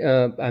चाहिँ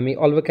हामी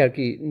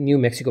अल्बुकर्की न्यू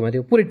मेक्सिकोमा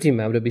थियौँ, पुरै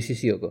टिम हाम्रो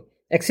बिसिसिओको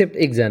एक्सेप्ट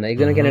एकजना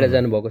क्यानाडा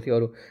जानुभएको थियो,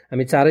 अरू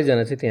हामी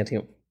 4जना चाहिँ त्यहाँ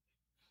थियौँ।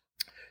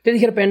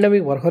 त्यतिखेर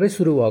पेन्डेमिक भर्खरै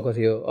सुरु भएको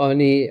थियो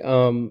अनि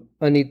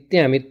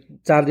त्यहाँ हामी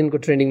 4 दिनको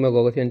ट्रेनिङमा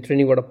गएको थियौँ। अनि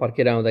ट्रेनिङबाट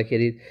फर्केर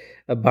आउँदाखेरि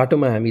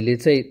बाटोमा हामीले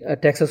चाहिँ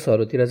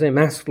टेक्सासहरूतिर चाहिँ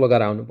मास्क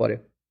लगाएर आउनु पर्यो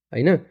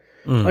होइन।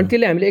 अनि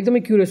त्यसले हामीले एकदमै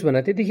क्युरियस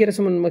बनायो।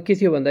 त्यतिखेरसम्ममा के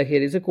थियो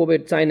भन्दाखेरि चाहिँ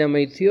कोभिड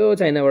चाइनामै थियो,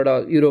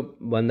 चाइनाबाट युरोप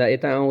भन्दा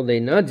यता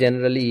आउँदैन,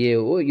 जेनरली ये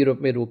हो,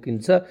 युरोपमै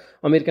रोकिन्छ,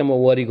 अमेरिकामा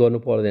वरी गर्नु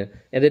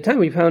पर्दैन। At the time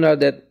we found out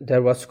that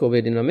there was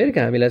covid in America.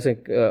 हामीलाई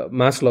चाहिँ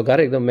मास्क लगाएर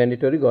एकदम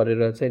म्यान्डेटरी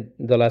गरेर चाहिँ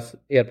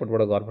दलास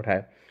एयरपोर्टबाट घर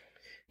पठायो।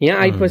 यहाँ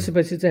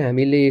आइपछि चाहिँ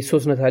हामीले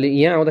सोच्न थाल्यौँ,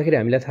 यहाँ आउँदाखेरि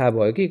हामीलाई थाहा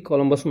भयो कि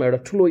कोलम्बसमा एउटा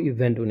ठुलो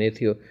इभेन्ट हुने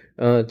थियो,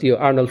 त्यो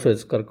आर्नल्ड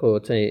श्वार्जनेगरको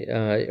चाहिँ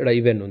एउटा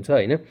इभेन्ट हुन्छ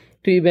होइन।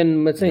 त्यो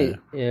इभेन्टमा चाहिँ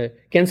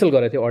क्यान्सल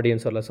गरेको थियो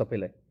अडियन्सहरूलाई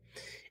सबैलाई।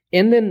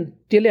 एन्ड देन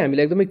त्यसले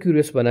हामीलाई एकदमै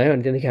क्युरियस बनायो।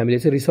 अनि त्यहाँदेखि हामीले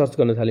चाहिँ रिसर्च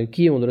गर्न थाल्यौँ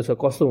के हुँदो रहेछ,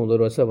 कस्तो हुँदो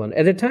रहेछ भनेर।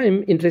 एट द टाइम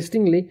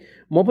इन्ट्रेस्टिङली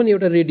म पनि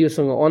एउटा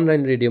रेडियोसँग,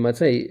 अनलाइन रेडियोमा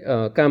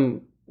चाहिँ काम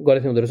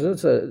गरेको थिएँ हुँदो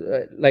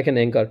रहेछ, लाइक एन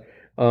एङ्कर।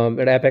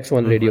 एउटा एपेक्स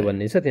 1 रेडियो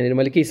भन्ने छ, त्यहाँनिर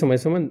मैले केही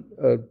समयसम्म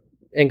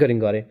एङ्करिङ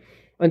गरेँ।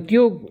 अनि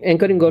त्यो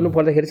एङ्करिङ गर्नु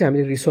पर्दाखेरि चाहिँ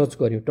हामीले रिसर्च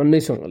गऱ्यौँ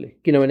टन्नैसँगले,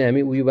 किनभने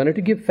हामी we wanted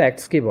to give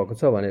facts के भएको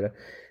छ भनेर।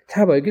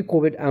 थाहा भयो कि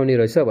कोभिड आउने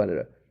रहेछ भनेर।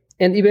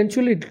 And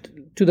eventually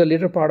to the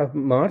letter part of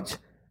March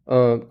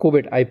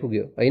covid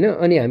आइपुग्यो होइन।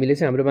 अनि हामीले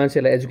चाहिँ हाम्रो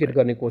मान्छेलाई एजुकेट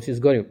गर्ने कोसिस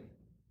गऱ्यौँ,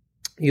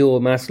 यो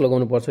मास्क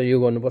लगाउनुपर्छ, यो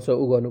गर्नुपर्छ,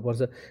 ऊ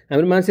गर्नुपर्छ।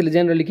 हाम्रो मान्छेले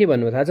जेनरली के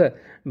भन्नु थाहा छ,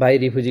 भाइ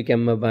रिफ्युजी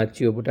क्याम्पमा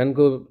बाँच्यो,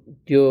 भुटानको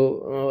त्यो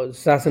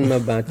शासनमा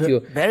बाँच्यो,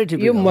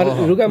 यो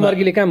रुगा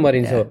मर्गीले कहाँ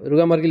मरिन्छ,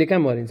 रुगा मर्गीले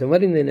कहाँ मरिन्छ,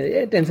 मरिँदैन,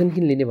 ए टेन्सन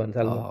किन लिने भन्छ।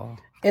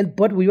 And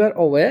but we are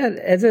aware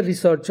as a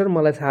researcher,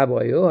 मलाई थाहा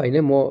भयो होइन,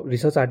 म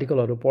रिसर्च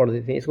आर्टिकलहरू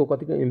पढ्दै थिएँ यसको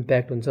कतिको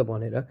इम्प्याक्ट हुन्छ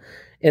भनेर।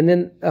 एन्ड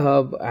देन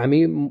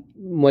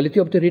मैले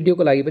त्यो अब त्यो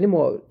रेडियोको लागि पनि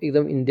म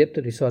एकदम इनडेप्थ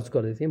रिसर्च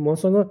गर्दै थिएँ।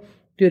 मसँग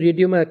त्यो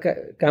रेडियोमा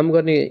काम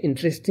गर्ने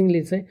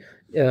इन्ट्रेस्टिङली चाहिँ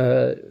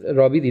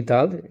Rabi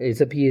Dhital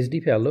is a PhD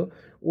fellow,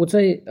 ऊ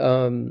चाहिँ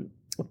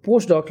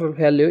पोस्ट डक्टरल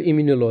फेलो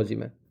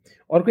इम्युनोलोजीमा।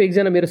 अर्को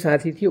एकजना मेरो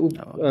साथी थियो, ऊ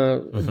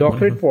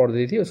डक्टरेट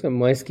पढ्दै थियो, उसको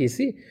महेश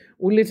केसी,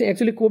 उसले चाहिँ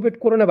एक्चुअली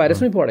कोरोना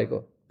भाइरसमै पढेको,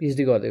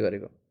 पिएचडी गर्दै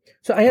गरेको।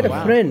 So I had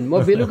a friend,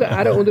 म बेलुका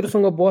आएर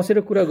उनीहरूसँग बसेर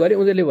कुरा गरेँ,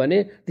 उनीहरूले भने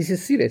this is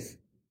serious,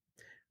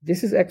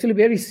 this is actually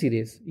very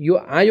serious, यो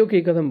आयो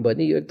के कदम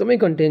भने यो एकदमै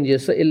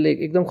कन्टेन्जियस छ, यसले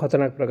एकदम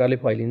खतरनाक प्रकारले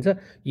फैलिन्छ,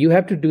 you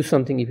have to do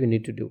something if you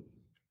need to do.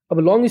 अब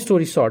लङ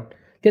स्टोरी सर्ट,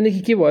 त्यहाँदेखि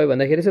के भयो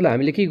भन्दाखेरि चाहिँ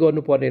हामीले के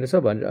गर्नुपर्ने रहेछ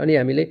भनेर अनि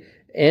हामीले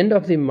एन्ड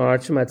अफ द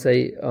मार्चमा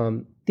चाहिँ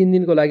 3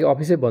 दिनको लागि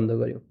अफिसै बन्द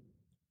गऱ्यौँ।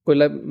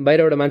 कोहीलाई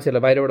बाहिरबाट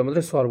मान्छेहरूलाई बाहिरबाट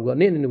मात्रै सर्भ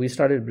गर्ने। अनि वी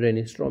स्टार्टेड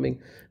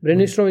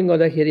ब्रेन स्ट्रमिङ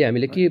गर्दाखेरि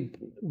हामीले के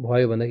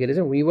भयो भन्दाखेरि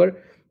चाहिँ वी वर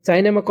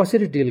चाइनामा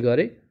कसरी डिल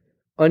गरेँ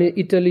अनि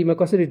इटलीमा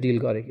कसरी डिल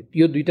गरेँ,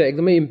 यो दुइटा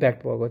एकदमै इम्प्याक्ट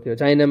भएको थियो।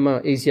 चाइनामा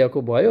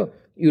एसियाको भयो,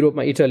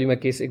 युरोपमा इटलीमा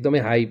केस एकदमै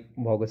हाई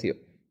भएको थियो।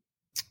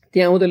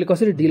 त्यहाँ उनीहरूले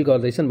कसरी डिल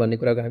गर्दैछन् भन्ने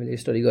कुराको हामीले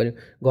स्टडी गऱ्यौँ।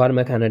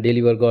 घरमा खाना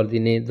डेलिभर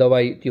गरिदिने,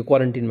 दबाई त्यो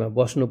क्वारेन्टिनमा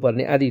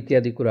बस्नुपर्ने आदि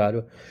इत्यादि कुराहरू।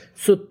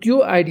 सो त्यो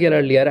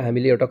आइडियालाई लिएर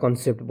हामीले एउटा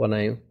कन्सेप्ट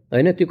बनायौँ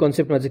होइन। त्यो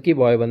कन्सेप्टमा चाहिँ के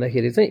भयो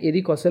भन्दाखेरि चाहिँ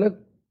यदि कसैलाई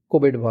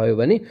कोभिड भयो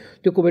भने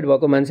त्यो कोभिड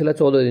भएको मान्छेलाई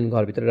 14 दिन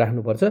घरभित्र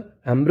राख्नुपर्छ।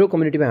 हाम्रो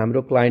कम्युनिटीमा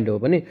हाम्रो क्लाइन्ट हो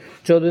भने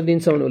 14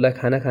 दिनसम्म उसलाई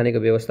खाना खानेको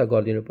व्यवस्था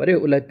गरिदिनु पऱ्यो,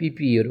 उसलाई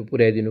पिपीहरू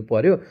पुर्याइदिनु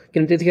पऱ्यो,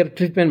 किनभने त्यतिखेर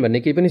ट्रिटमेन्ट भन्ने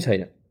केही पनि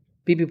छैन।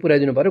 पिपी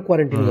पुर्याइदिनु पऱ्यो,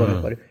 क्वारेन्टिन गर्नु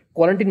पऱ्यो।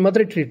 क्वारेन्टिन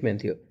मात्रै ट्रिटमेन्ट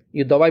थियो,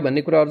 यो दबाई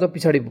भन्ने कुराहरू त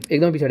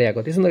एकदम पछाडि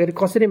आएको। त्यसो हुँदाखेरि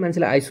कसरी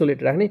मान्छेलाई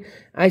आइसोलेट राख्ने,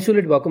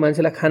 आइसोलेट भएको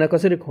मान्छेलाई खाना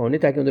कसरी खुवाउने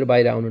ताकि उनीहरू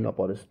बाहिर आउनु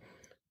नपरोस्,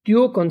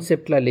 त्यो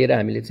कन्सेप्टलाई लिएर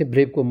हामीले चाहिँ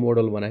ब्रेभको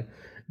मोडल बनायौँ।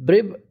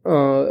 ब्रेभ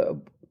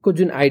को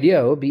जुन आइडिया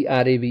हो,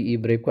 BRAVE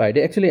ब्रेभको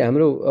आइडिया एक्चुअली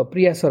हाम्रो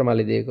प्रिया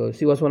शर्माले दिएको,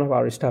 she was one of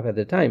our staff at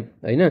the time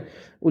होइन।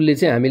 उसले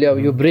चाहिँ हामीले अब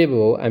यो ब्रेभ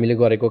हो हामीले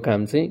गरेको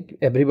काम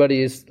चाहिँ, एभ्रिबडी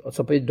इज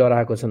सबै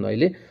डराएको छन्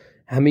अहिले,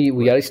 हामी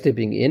we are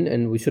stepping in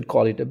and we should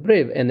call it a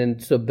brave. And then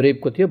so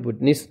ब्रेभको थियो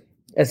भुटनिस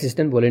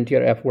एसिस्टेन्ट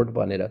भोलिन्टियर एफोर्ट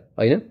भनेर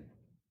होइन।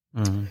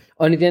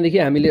 अनि त्यहाँदेखि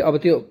हामीले अब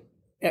त्यो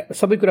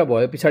सबै कुरा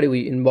भयो, पछाडि वी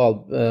इन्भल्भ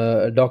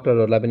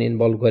डक्टरहरूलाई पनि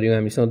इन्भल्भ गऱ्यौँ।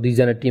 हामीसँग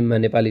 2जना टिममा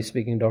नेपाली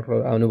स्पिकिङ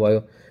डक्टर आउनुभयो,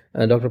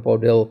 doctor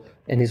Paudel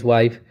and his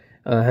wife.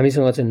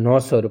 हामीसँग चाहिँ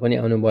नर्सहरू पनि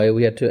आउनुभयो।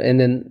 We had to and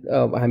then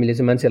हामीले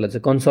चाहिँ मान्छेहरूलाई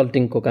चाहिँ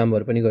कन्सल्टिङको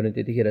कामहरू पनि गर्ने।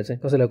 त्यतिखेर चाहिँ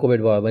कसैलाई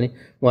कोभिड भयो भने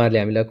उहाँहरूले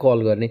हामीलाई कल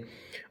गर्ने।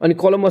 अनि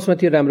कोलम्बसमा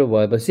त्यो राम्रो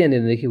भएपछि अनि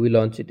त्यहाँदेखि we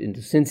lunch it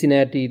into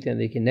Cincinnati,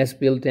 त्यहाँदेखि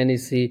नेसभिल,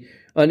 टेनेसी,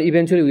 अनि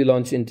eventually we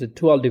lunch into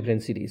 12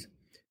 different cities.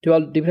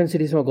 12 different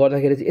सिटिजमा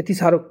गर्दाखेरि चाहिँ यति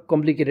साह्रो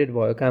कम्प्लिकेटेड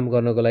भयो काम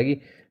गर्नको लागि,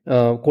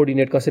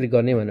 कोअर्डिनेट कसरी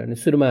गर्ने भनेर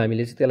सुरुमा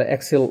हामीले चाहिँ त्यसलाई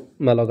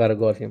एक्सेलमा लगाएर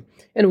गर्थ्यौँ।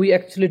 And we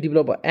actually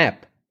develop a app.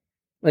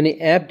 अनि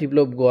एप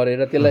डेभलप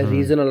गरेर त्यसलाई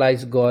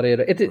रिजनलाइज गरेर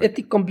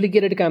यति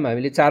कम्प्लिकेटेड काम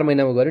हामीले 4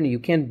 महिनामा गऱ्यौँ नि। यु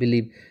क्यान्ट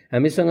बिलिभ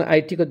हामीसँग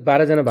आइटीको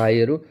 12जना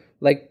भाइहरू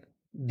लाइक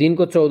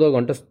दिनको 14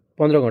 घन्टा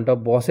 15 घन्टा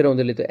बसेर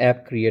उनीहरूले त्यो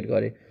एप क्रिएट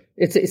गरे।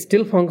 इट्स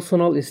स्टिल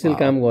फङ्सनल, स्टिल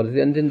काम गर्दै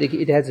थियो। अनि त्यहाँदेखि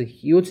it has a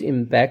huge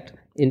impact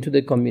into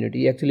the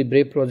community. Actually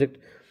brave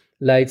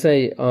प्रोजेक्टलाई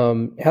चाहिँ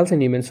हेल्थ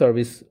एन्ड ह्युमन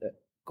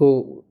सर्भिसको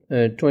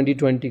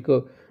 2020 को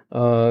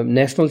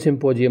national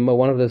सिम्पोजियममा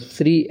one of the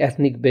 3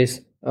 ethnic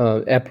based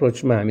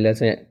एप्रोचमा हामीलाई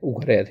चाहिँ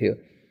गरेको थियो,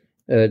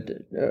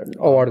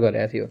 अवार्ड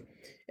गरेको थियो।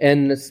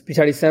 एन्ड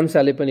पछाडि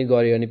स्याम्साले पनि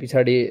गर्यो अनि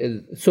पछाडि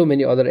so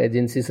many other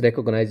agencies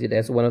recognise it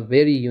as one of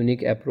very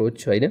unique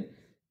approach होइन।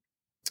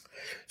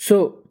 सो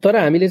तर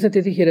हामीले चाहिँ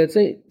त्यतिखेर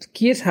चाहिँ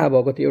के थाहा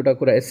भएको थियो एउटा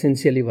कुरा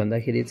एसेन्सियली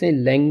भन्दाखेरि चाहिँ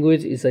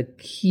language is a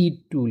Ki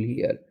tool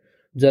here.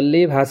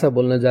 जसले भाषा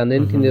बोल्न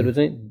जान्दैन तिनीहरू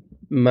चाहिँ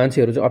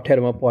मान्छेहरू चाहिँ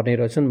अप्ठ्यारोमा पर्ने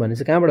रहेछन् भन्ने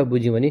चाहिँ कहाँबाट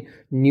बुझ्यौँ भने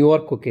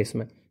न्युयोर्कको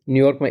केसमा।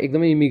 न्युयोर्कमा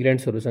एकदमै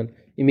इमिग्रेन्ट्सहरू छन्,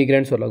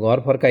 इमिग्रेन्ट्सहरूलाई घर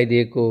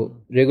फर्काइदिएको,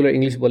 रेगुलर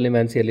इङ्ग्लिस बोल्ने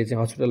मान्छेहरूले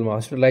चाहिँ हस्पिटलमा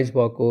हस्पिटलाइज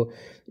भएको,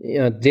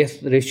 डेथ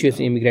रेसियो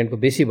चाहिँ इमिग्रेन्टको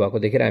बेसी भएको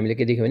देखेर हामीले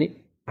के देख्यौँ भने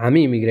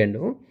हामी इमिग्रेन्ट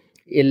हौँ,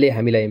 यसले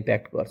हामीलाई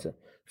इम्प्याक्ट गर्छ।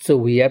 So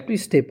we have to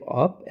step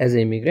up as a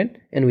immigrant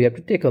and we have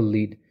to take a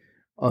lead.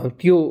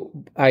 त्यो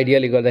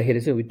आइडियाले गर्दाखेरि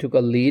चाहिँ वी टुक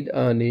अ लिड।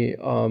 अनि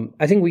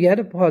I think we had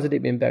a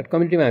positive impact.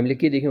 कम्युनिटीमा हामीले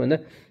के देख्यौँ भन्दा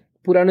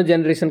पुरानो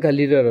जेनेरेसनका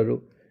लिडरहरू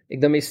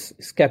एकदमै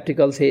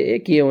स्केप्टिकल थिए,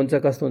 के हुन्छ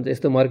कस्तो हुन्छ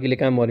यस्तो मर्कीले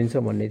कहाँ मरिन्छ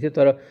भन्ने थियो।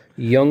 तर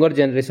यङ्गर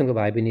जेनेरेसनको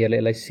भाइ बहिनीहरूले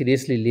यसलाई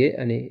सिरियसली लिए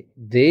अनि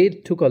they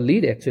took a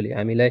lead. Actually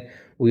हामीलाई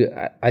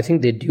I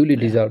think they duly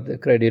deserve the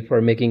credit for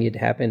making it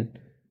happen.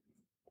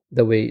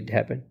 the way it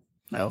happened.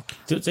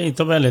 त्यो चाहिँ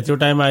तपाईँहरूले त्यो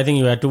टाइममा I think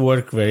you had to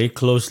work very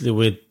closely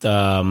with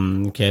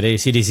के अरे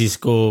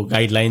सिडिसीको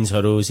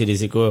गाइडलाइन्सहरू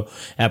सिडिसीको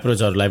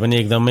एप्रोचहरूलाई पनि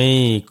एकदमै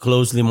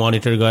क्लोजली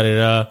मोनिटर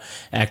गरेर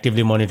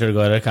एक्टिभली मोनिटर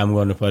गरेर काम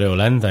गर्नु पर्यो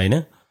होला नि त होइन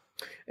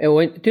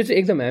त्यो चाहिँ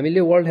एकदम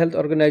हामीले वर्ल्ड हेल्थ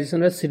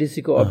अर्गनाइजेसन र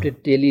सिडिसीको अपडेट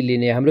डेली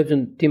लिने हाम्रो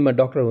जुन टिममा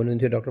डक्टर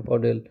हुनुहुन्थ्यो doctor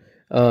Paudel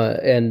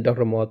and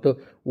doctor Mahato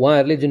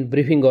उहाँहरूले जुन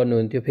ब्रिफिङ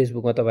गर्नुहुन्थ्यो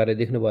फेसबुकमा तपाईँहरूले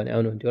देख्नुभयो भने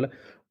आउनुहुन्थ्यो होला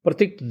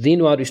प्रत्येक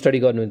दिन उहाँहरू स्टडी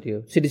गर्नुहुन्थ्यो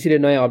सिडिसीले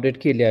नयाँ अपडेट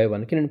के ल्यायो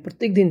भने किनभने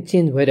प्रत्येक दिन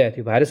चेन्ज भइरहेको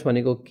थियो भाइरस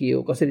भनेको के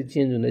हो कसरी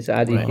चेन्ज हुँदैछ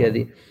आदि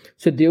इत्यादि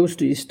सो देउज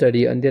टु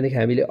स्टडी अनि त्यहाँदेखि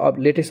हामीले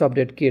लेटेस्ट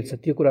अपडेट के छ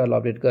त्यो कुराहरूलाई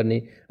अपडेट गर्ने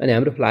अनि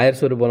हाम्रो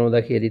फ्लायर्सहरू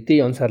बनाउँदाखेरि त्यही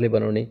अनुसारले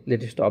बनाउने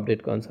लेटेस्ट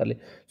अपडेटको अनुसारले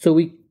सो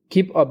वी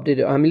किप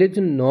अपडेट हामीले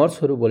जुन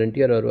नर्सहरू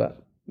भोलिन्टियरहरू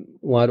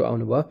उहाँहरू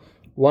आउनुभयो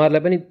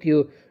उहाँहरूलाई पनि त्यो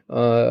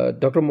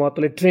डाक्टर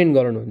महतोले ट्रेन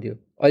गराउनुहुन्थ्यो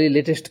अहिले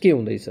लेटेस्ट के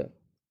हुँदैछ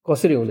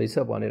कसरी हुँदैछ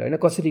भनेर होइन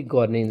कसरी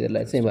गर्ने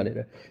यिनीहरूलाई चाहिँ भनेर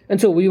and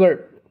so we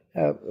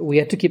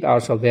had to keep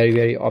ourselves very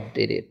very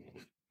updated.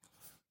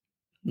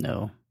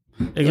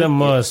 एकदम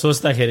म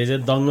सोच्दाखेरि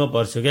चाहिँ दङ्ग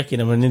पर्छु क्या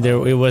किनभने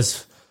it was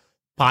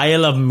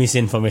Payal of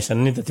misinformation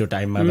नि त त्यो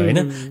टाइममा त होइन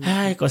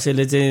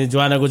कसैले चाहिँ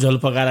ज्वानाको झोल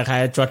पकाएर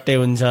खाए चट्टै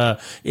हुन्छ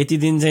यति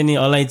दिन चाहिँ नि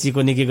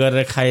अलैँचीको निकी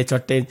गरेर खाए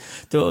चट्टै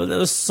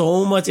त्यो सो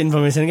मच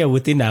इन्फर्मेसन क्या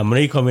विथिन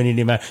हाम्रै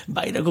कम्युनिटीमा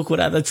बाहिरको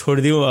कुरा त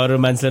छोडिदिउँ अरू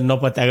मान्छेले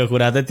नपत्याएको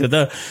कुरा त त्यो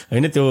त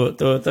होइन त्यो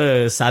त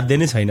साध्य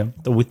नै छैन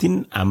त विथिन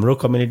हाम्रो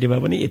कम्युनिटीमा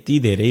पनि यति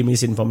धेरै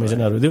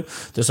मिसइन्फर्मेसनहरू थियो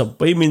त्यो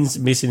सबै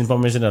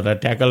मिसइन्फर्मेसनहरूलाई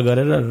ट्याकल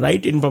गरेर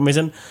राइट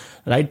इन्फर्मेसन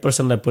राइट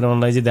पर्सनलाई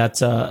पुर्याउनलाई चाहिँ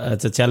that's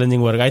a challenging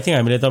work I think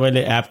हामीले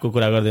तपाईँले एपको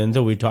कुरा गर्दै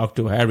हुन्थ्यो वी टक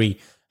टु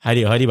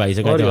हरि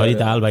भाइसँग हरि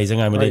दाहाल भाइसँग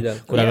हामीले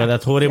कुरा गर्दा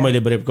थोरै मैले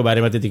ब्रेपको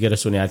बारेमा त्यतिखेर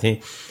सुनेको थिएँ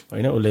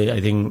होइन उसले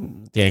आई थिङ्क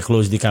त्यहाँ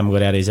क्लोजली काम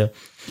गरे रहेछ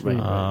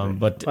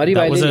but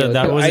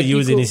that was a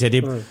huge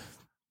initiative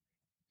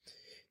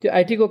त्यो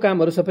आइटीको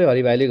कामहरू सबै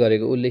हरि भाइले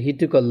गरेको उसले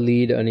हिटुक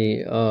लिड अनि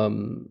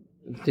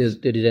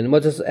त्यो डिजाइन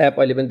म जस्ट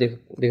एप अहिले पनि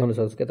देखाउन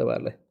सक्छु क्या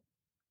तपाईँहरूलाई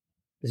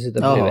This is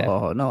the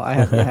no, I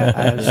have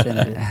seen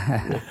it.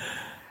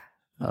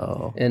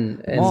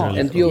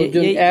 And त्यो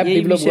जुन एप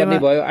डेभलप गर्ने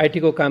भयो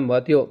आइटीको काम भयो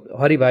त्यो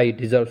हरि भाइ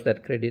deserves that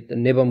credit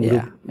नेबम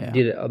group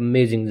did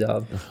amazing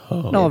job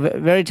no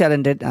very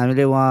talented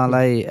हामीले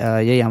उहाँलाई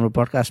यही हाम्रो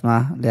पडकास्टमा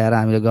ल्याएर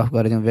हामीले गफ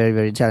गरेको थियौँ भेरी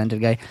भेरी ट्यालेन्टेड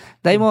गाई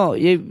दाइ म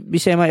यही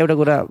विषयमा एउटा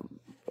कुरा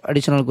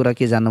एडिसनल कुरा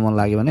के जान्न मन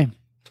लाग्यो भने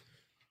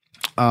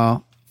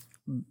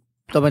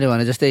तपाईँले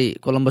भने जस्तै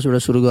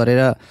कोलम्बसबाट सुरु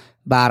गरेर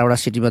 12वटा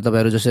सिटीमा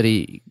तपाईँहरू जसरी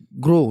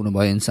ग्रो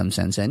हुनुभयो इन सम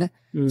सेन्स होइन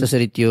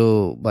जसरी त्यो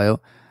भयो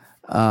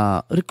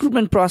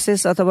रिक्रुटमेन्ट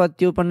प्रोसेस अथवा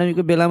त्यो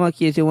पेन्डेमिकको बेलामा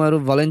के थियो उहाँहरू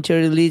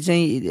भलन्टियरली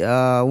चाहिँ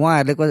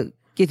उहाँहरूले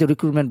के थियो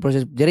रिक्रुटमेन्ट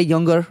प्रोसेस धेरै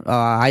यङ्गर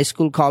हाई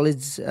स्कुल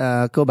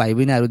कलेजको भाइ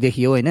बहिनीहरू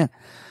देखियो होइन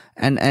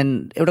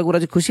एन्ड एउटा कुरा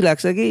चाहिँ खुसी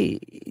लाग्छ कि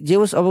जे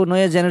होस् अब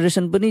नयाँ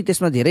जेनेरेसन पनि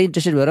त्यसमा धेरै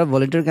इन्ट्रेस्टेड भएर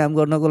भलन्टियर काम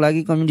गर्नको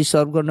लागि कम्युनिटी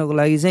सर्भ गर्नको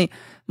लागि चाहिँ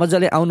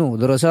मजाले आउनु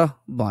हुँदो रहेछ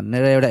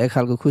भनेर एउटा एक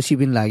खालको खुसी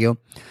पनि लाग्यो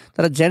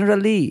तर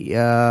जेनरली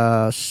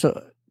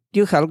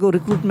त्यो खालको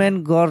रिक्रुटमेन्ट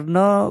गर्न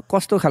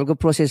कस्तो खालको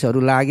प्रोसेसहरू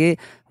लागे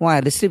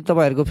उहाँहरूले सिर्फ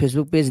तपाईँहरूको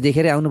फेसबुक पेज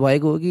देखेरै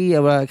आउनुभएको हो कि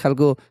एउटा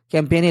खालको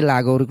क्याम्पेनै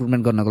लाग्यो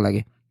रिक्रुटमेन्ट गर्नको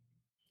लागि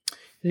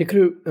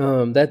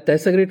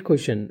that's a great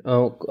question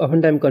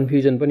often time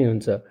confusion पनि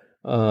हुन्छ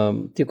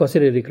त्यो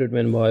कसरी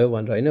रिक्रुटमेन्ट भयो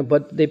भनेर होइन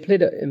but they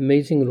played a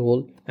amazing role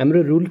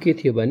हाम्रो रुल के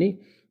थियो भने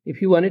if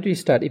you wanted to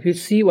start if you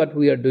see what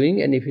we are doing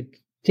and if you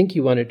think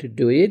you wanted to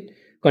do it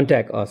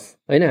contact us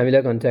होइन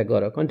हामीलाई contact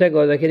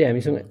गर्दाखेरि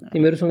हामीसँग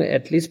तिमीहरूसँग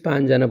at least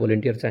 5 जना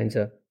volunteer चाहिन्छ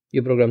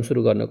यो प्रोग्राम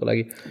सुरु गर्नको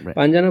लागि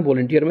 5 जना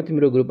भोलिन्टियरमा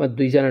तिम्रो ग्रुपमा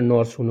 2 जना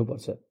नर्स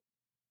हुनुपर्छ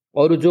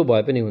अरू जो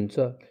भए पनि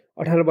हुन्छ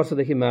 18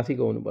 वर्षदेखि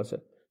माथिको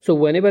हुनुपर्छ so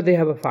when ever they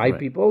have a 5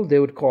 people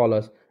they would call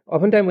us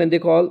often time when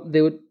they call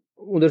they would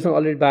उनीहरूसँग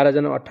अलरेडी 12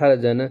 जना 18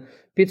 जना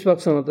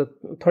पिट्सबर्गसँग त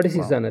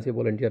 36 जना थियो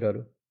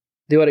भोलिन्टियरहरू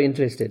दे आर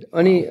इन्ट्रेस्टेड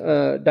अनि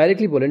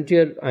डाइरेक्टली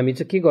भोलिन्टियर हामी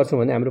चाहिँ के गर्छौँ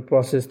भने हाम्रो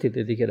प्रोसेस थियो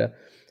त्यतिखेर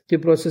त्यो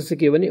प्रोसेस चाहिँ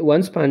के भने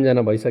वन्स 5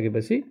 जना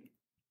भइसकेपछि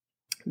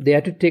they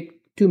have to take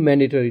 2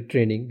 mandatory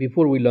training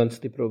before we launch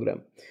the program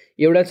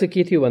एउटा चाहिँ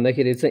के थियो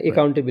भन्दाखेरि चाहिँ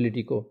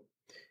एकाउन्टेबिलिटीको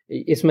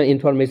यसमा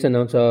इन्फर्मेसन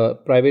आउँछ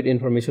प्राइभेट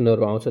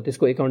इन्फर्मेसनहरू आउँछ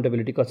त्यसको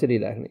एकाउन्टेबिलिटी कसरी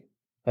राख्ने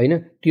होइन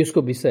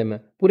त्यसको विषयमा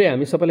पुरै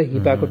हामी सबैलाई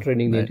हिपाको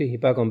ट्रेनिङ दिन्थ्यो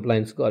हिपा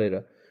कम्प्लायन्स गरेर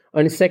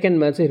अनि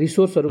सेकेन्डमा चाहिँ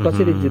रिसोर्सहरू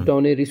कसरी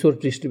जुटाउने रिसोर्स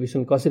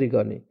डिस्ट्रिब्युसन कसरी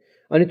गर्ने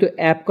अनि त्यो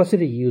एप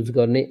कसरी युज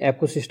गर्ने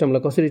एपको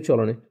सिस्टमलाई कसरी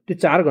चलाउने त्यो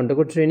 4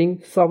 घन्टाको ट्रेनिङ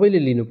सबैले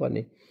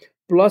लिनुपर्ने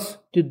प्लस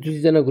त्यो 2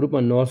 जना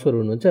ग्रुपमा नर्सहरू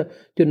हुनुहुन्छ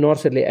त्यो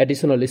नर्सहरूले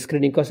एडिसनल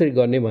स्क्रिनिङ कसरी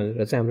गर्ने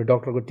भनेर चाहिँ हाम्रो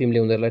डक्टरको टिमले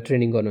उनीहरूलाई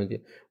ट्रेनिङ गर्नुहुन्थ्यो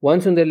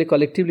वन्स उनीहरूले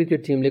कलेक्टिभली त्यो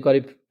टिमले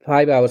करिब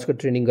 5 आवर्सको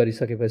ट्रेनिङ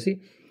गरिसकेपछि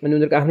अनि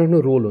उनीहरूको आफ्नो आफ्नो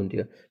रोल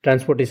हुन्थ्यो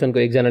ट्रान्सपोर्टेसनको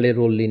एकजनाले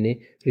रोल लिने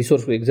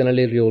रिसोर्सको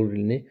एकजनाले रोल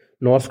लिने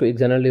नर्सको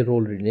एकजनाले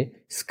रोल लिने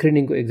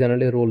स्क्रिनिङको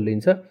एकजनाले रोल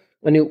लिन्छ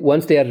अनि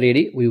once they are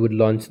ready we would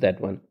launch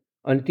that one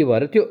अनि त्यो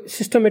भएर त्यो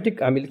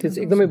सिस्टमेटिक हामीले त्यो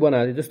चाहिँ एकदमै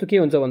बनाएको जस्तो के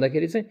हुन्छ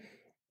भन्दाखेरि चाहिँ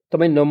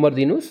तपाईँ नम्बर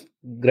दिनुहोस्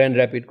ग्रान्ड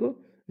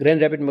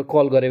ऱ्यापिडमा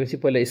कल गरेपछि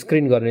पहिला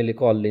स्क्रिन गर्नेले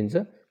कल लिन्छ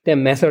त्यहाँ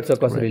मेथड छ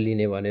कसरी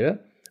लिने भनेर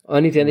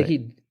अनि त्यहाँदेखि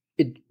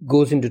it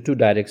goes into two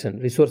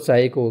directions. Resource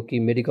चाहिएको हो कि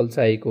medical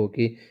चाहिएको हो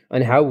कि,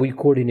 and how we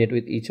coordinate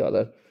with each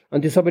other.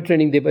 And त्यो सबै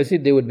training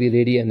दिएपछि they would be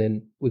ready and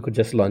then we could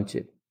just launch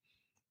it.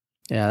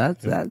 Yeah,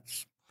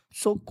 that's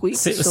so quick.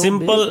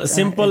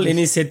 Simple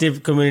initiative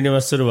community मा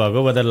सुरु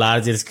भएको but a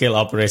larger scale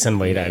operation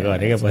भइरहेको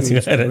अरे के पछि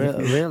गएर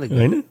really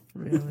good.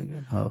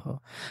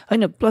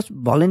 होइन प्लस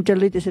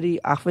भलन्टियरली त्यसरी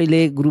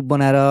आफैले ग्रुप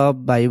बनाएर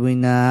भाइ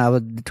बहिनी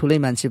अब ठुलै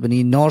मान्छे पनि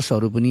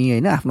नर्सहरू पनि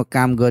होइन आफ्नो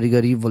काम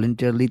गरी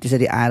भलन्टियरली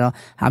त्यसरी आएर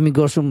हामी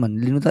गर्छौँ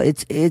भन्ने लिनु त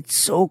इट्स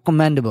सो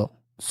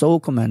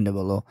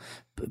कमेन्डेबल हो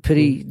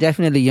फेरि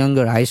definitely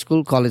younger high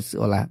school college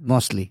होला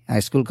मोस्टली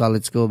हाई स्कुल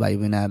कलेजको भाइ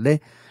बहिनीहरूले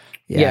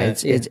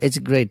it's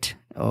great.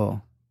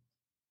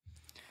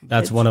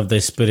 That's one of the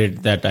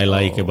spirit that I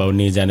like about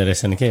new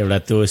generation के एउटा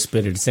त्यो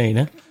spirit चाहिँ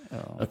हैन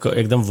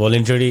एकदम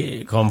voluntarily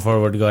come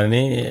forward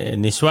गर्ने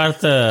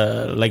निस्वार्थ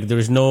like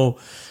there is no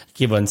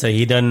के भन्छ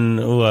हिडन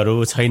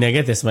उहरू छैन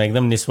के त्यसमा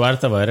एकदम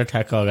निस्वार्थ भएर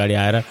ठ्याक्क अगाडि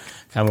आएर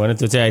काम गर्ने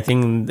त्यो चाहिँ I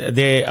think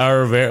they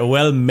are very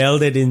well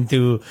melded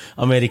into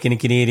American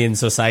Canadian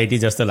society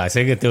जस्तो लाग्छ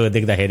के त्यो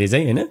देख्दाखेरि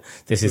चाहिँ हैन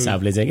त्यस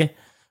हिसाबले चाहिँ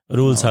के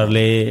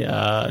रुल्सहरुले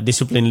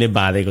डिसिप्लिनले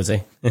बाँधेको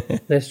चाहिँ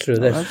That's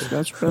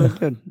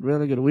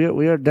really good.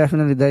 We are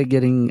definitely there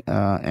getting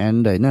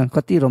end हैन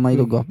कति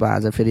रमाइलो गफ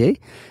आज फेरि है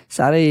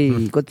सारै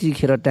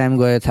कतिखेर टाइम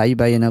गयो थाहै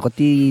पाएन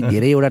कति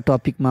धेरै एउटा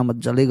टपिकमा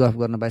मज्जाले गफ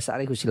गर्न पाए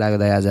सारै खुसी लाग्यो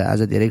दाइ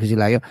आज धेरै खुसी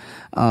लाग्यो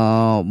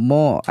म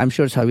आइम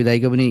श्योर छवि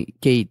दाइको पनि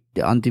केही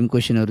अन्तिम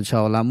क्वेशनहरु छ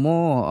होला म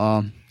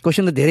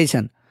क्वेशन त धेरै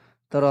छन्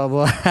तर अब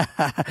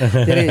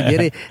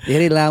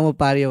धेरै लामो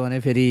पार्यो भने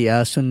फेरि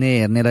सुन्ने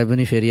हेर्नेलाई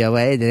पनि फेरि अब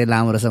धेरै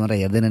लामो रहेछ मलाई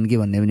हेर्दैनन् कि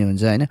भन्ने पनि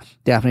हुन्छ हैन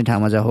त्यो आफ्नै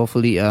ठाउँमा छ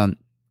होपफुली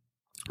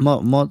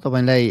म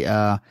तपाईलाई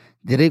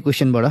धेरै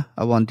क्वेशनबाट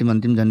अब अन्तिम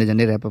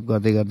झन्डै र्याप अप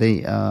गर्दै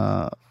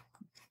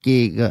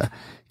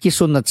के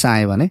सोध्न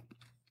चाहे भने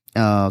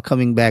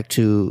कमिङ ब्याक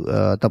टु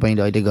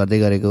तपाईले अहिले गर्दै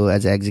गरेको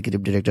as a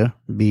executive director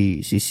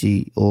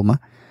BCCO मा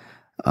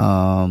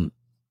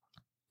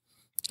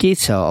के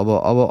छ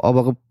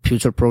अबको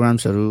फ्युचर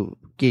प्रोग्राम्सहरु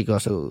के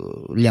कसो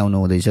ल्याउनु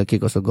हुँदैछ के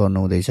कसो गर्नु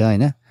हुँदैछ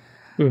हैन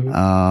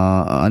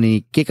अनि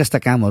के कस्ता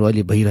कामहरु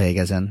अहिले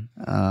भइरहेका छन्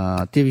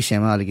त्यो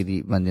विषयमा अलिकति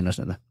भनिदिनुस्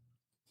न त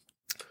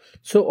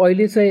सो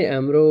अहिले चाहिँ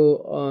हाम्रो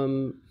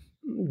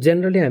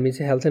जनरली हामी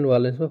चाहिँ हेल्थ एन्ड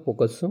वेलनेसमा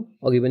फोकस छौं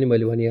अघि पनि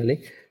मैले भनिहालेँ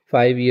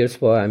 5 इयर्स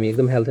भयो हामी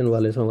एकदम हेल्थ एन्ड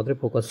वेलनेसमा मात्रै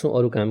फोकस छौं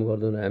अरु काम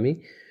गर्दैनौं हामी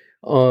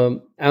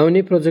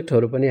आउने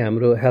प्रोजेक्टहरु पनि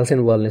हाम्रो हेल्थ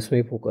एन्ड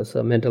वेलनेसमै फोकस छ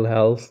मेन्टल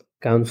हेल्थ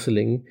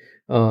काउन्सिलिङ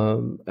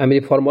हामीले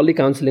फर्मल्ली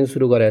काउन्सिलिङ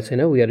सुरु गरेका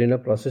छैन we are in a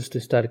process to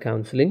start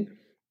counselling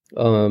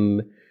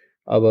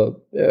अब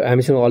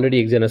हामीसँग अलरेडी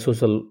एकजना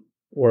social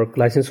work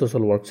licence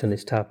social work छन्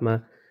स्टाफमा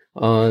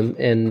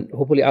and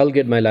hopefully I will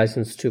get my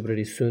licence to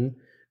very soon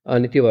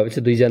अनि त्यो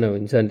भएपछि 2 जना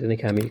हुन्छ अनि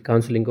त्यहाँदेखि हामी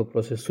काउन्सिलिङको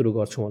प्रोसेस सुरु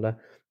गर्छौँ होला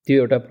त्यो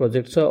एउटा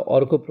प्रोजेक्ट छ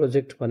अर्को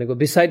प्रोजेक्ट भनेको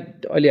बिसाइड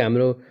अहिले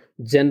हाम्रो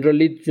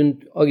जेनरली जुन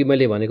अघि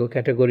मैले भनेको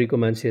क्याटेगोरीको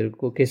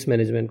मान्छेहरूको केस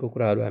म्यानेजमेन्टको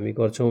कुराहरू हामी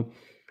गर्छौँ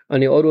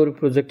अनि अरू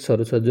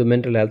प्रोजेक्ट्सहरू छ जो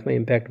मेन्टल हेल्थमा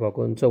इम्प्याक्ट भएको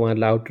हुन्छ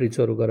उहाँहरूलाई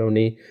आउटरिचहरू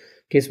गराउने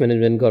केस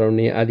म्यानेजमेन्ट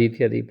गराउने आदि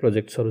इत्यादि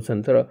प्रोजेक्ट्सहरू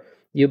छन् तर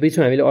यो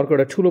बिचमा हामीले अर्को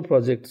एउटा ठुलो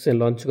प्रोजेक्ट चाहिँ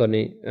लन्च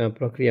गर्ने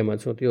प्रक्रियामा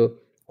छौँ त्यो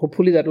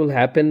hopefully that will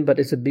happen but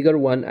it's a bigger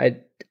one I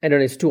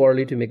don't it's too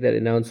early to make that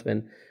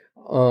announcement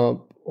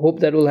hope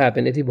that will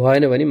happen यदि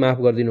भएन भने माफ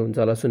गरिदिनुहुन्छ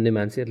होला सुन्ने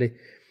मान्छेहरूले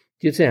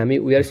त्यो चाहिँ हामी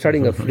we are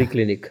starting a free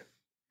clinic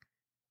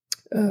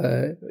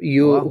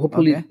यो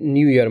होपफुली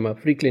न्यू इयरमा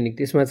फ्री क्लिनिक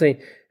त्यसमा चाहिँ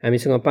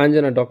हामीसँग 5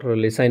 जना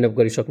डाक्टरहरूले साइन अप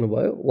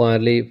गरिसक्नुभयो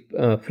उहाँहरूले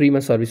फ्रीमा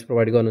सर्भिस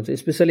प्रोभाइड गर्नुहुन्छ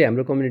स्पेसली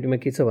हाम्रो कम्युनिटीमा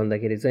के छ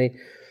भन्दाखेरि चाहिँ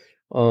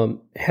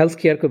हेल्थ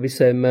केयरको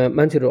विषयमा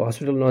मान्छेहरू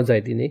हस्पिटल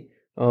नजाइदिने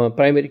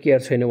प्राइमेरी केयर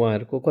छैन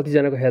उहाँहरूको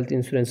कतिजनाको हेल्थ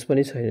इन्सुरेन्स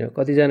पनि छैन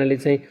कतिजनाले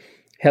चाहिँ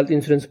हेल्थ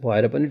इन्सुरेन्स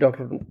भएर पनि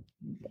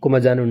डाक्टरकोमा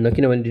जानुहुन्न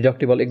किनभने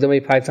डिडक्टिबल एकदमै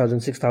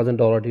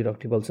 $5,000-6,000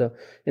 डिडक्टिबल छ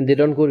and they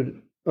don't go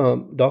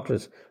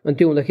doctors अनि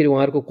त्यो हुँदाखेरि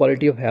उहाँहरूको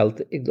क्वालिटी अफ हेल्थ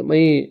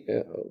एकदमै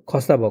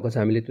खस्ता भएको छ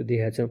हामीले त्यो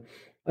देखेका छौँ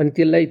अनि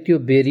त्यसलाई त्यो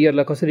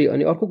बेरियरलाई कसरी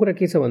अनि अर्को कुरा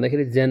के छ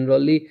भन्दाखेरि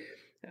जेनरली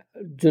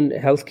जुन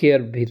हेल्थ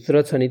केयर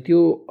भित्र छ नि त्यो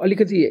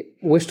अलिकति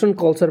वेस्टर्न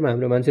कल्चरमा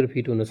हाम्रो मान्छेहरू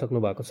फिट हुन सक्नु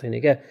भएको छैन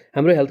क्या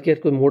हाम्रो हेल्थ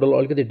केयरको मोडल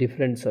अलिकति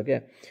डिफ्रेन्ट छ क्या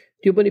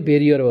त्यो पनि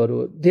बेरियरहरू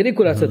धेरै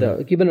कुरा छ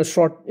त given a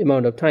short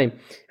amount of time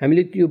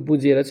हामीले त्यो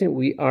बुझेर चाहिँ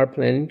we are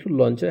planning to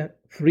launch a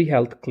free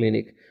health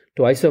clinic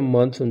twice a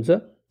month हुन्छ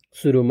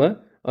सुरुमा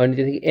अनि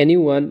त्यहाँदेखि any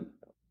one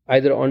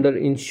either under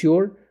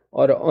insured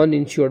or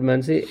uninsured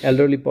मान्छे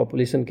elderly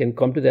population can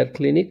come to that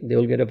clinic they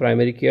will get a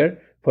primary care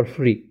for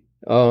free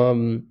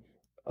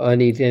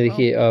अनि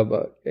त्यहाँदेखि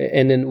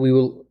and then we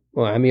will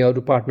हामी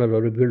अरू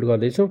पार्टनरहरू build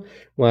गर्दैछौँ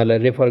उहाँहरूलाई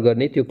रेफर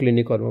गर्ने त्यो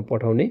क्लिनिकहरूमा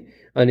पठाउने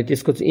अनि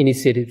त्यसको चाहिँ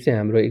इनिसिएटिभ चाहिँ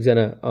हाम्रो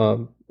एकजना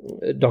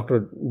डक्टर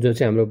जो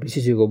चाहिँ हाम्रो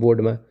BCCको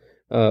बोर्डमा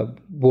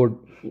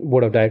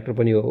बोर्ड अफ डाइरेक्टर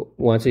पनि हो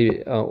उहाँ चाहिँ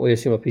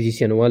ओएससीमा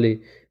फिजिसियन उहाँले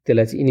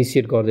त्यसलाई चाहिँ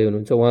इनिसिएट गर्दै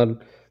हुनुहुन्छ उहाँ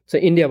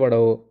चाहिँ इन्डियाबाट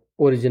हो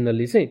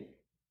ओरिजिनल्ली चाहिँ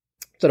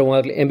तर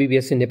उहाँहरूले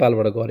MBBS चाहिँ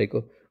नेपालबाट गरेको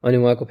अनि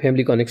उहाँको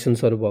फ्यामिली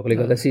कनेक्सन्सहरू भएकोले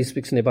गर्दा she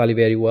speaks Nepali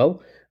very well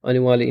अनि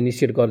उहाँले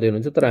इनिसिएट गर्दै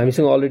हुनुहुन्छ तर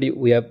हामीसँग already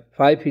we have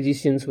 5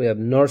 physicians we have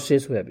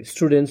nurses we have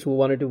students who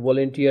wanted to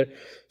volunteer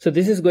so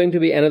this is going to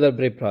be another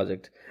brave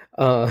project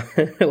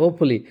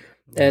hopefully.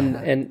 And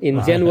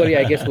in January,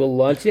 I guess we'll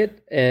launch it.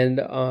 And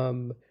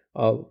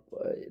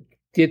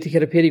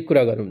त्यतिखेर फेरि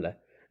कुरा गरौँला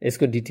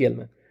यसको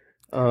डिटेलमा.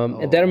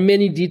 There are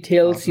many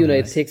details,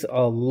 it takes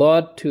a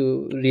lot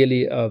to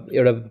really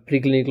एउटा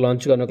preclinical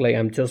launch गर्नको लागि.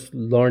 I'm just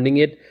learning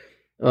it.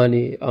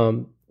 अनि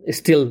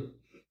still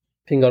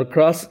finger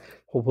crossed,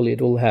 hopefully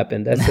it will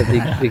happen. That's a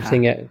big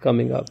thing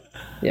coming up.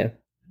 Yeah.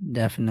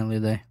 Definitely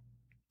there.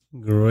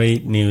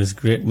 Great news.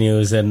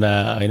 And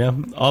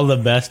all the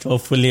best.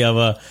 Hopefully अब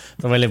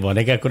तपाईले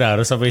भनेका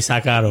कुराहरू सबै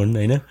साकार हुन्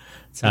हैन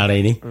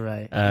चाँडै नै.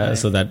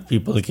 So that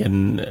people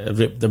can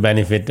reap the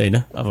benefit हैन.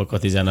 अब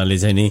कतिजनाले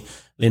चाहिँ नि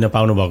लिन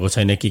पाउनु भएको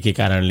छैन के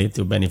कारणले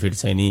त्यो बेनिफिट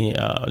चाहिँ नि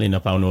लिन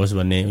पाउनुहोस्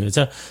भन्ने हो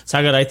छ.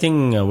 सागर, I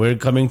think we're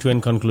coming to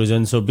an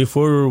conclusion. So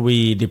before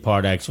we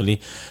depart actually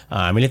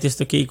हामीले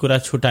त्यस्तो केही कुरा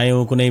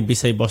छुटायौं कुनै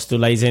विषय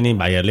वस्तुलाई चाहिँ नि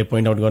भाइहरुले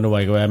पोइन्ट आउट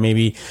गर्नुभएको भए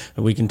maybe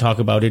we can talk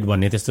about it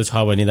भन्ने त्यस्तो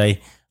छ भने दाइ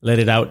let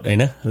it out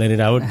हैन, let it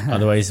out.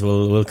 Otherwise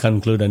we'll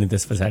conclude अनि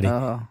त्यसपछि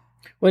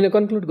मैले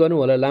कन्क्लुड गर्नु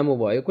होला, लामो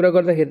भयो कुरा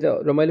गर्दाखेरि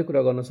त रमाइलो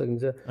कुरा गर्न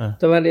सकिन्छ.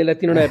 तपाईहरुले यसलाई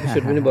 3वटा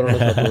एपिसोड पनि बनाउन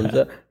सक्नुहुन्छ.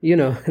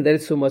 There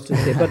is so much to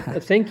say, but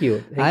thank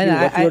you.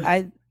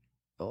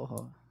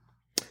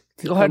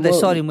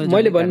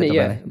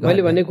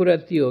 मैले भन्ने कुरा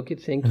त्यो हो कि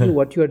thank you.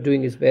 What you are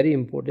doing is very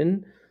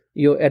important.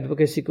 यो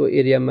एडभोकेसी को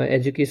एरियामा,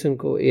 एजुकेसन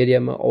को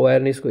एरियामा,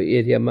 अवेयरनेस को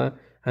एरियामा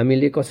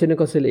हामीले कसै न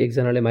कसैले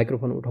एकजनाले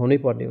माइक्रोफोन उठाउनै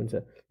पर्ने हुन्छ.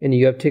 And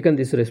you have taken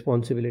this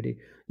responsibility.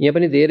 यहाँ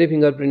पनि धेरै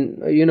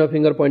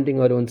फिङ्गर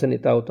पोइन्टिङहरू हुन्छन्,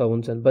 यताउता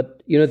हुन्छन्, but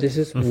this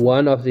is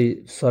one of the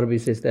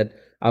services that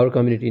our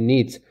community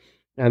needs.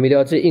 हामीले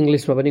अझै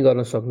इङ्ग्लिसमा पनि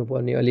गर्न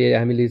सक्नुपर्ने. अहिले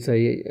हामीले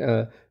चाहिँ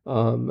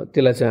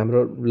त्यसलाई चाहिँ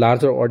हाम्रो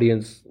लार्जर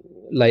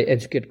अडियन्सलाई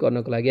एजुकेट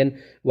गर्नको लागि. And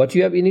what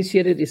you have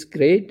initiated is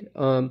great.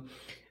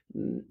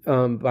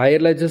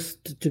 भाइहरूलाई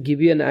just to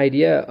give you an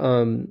idea,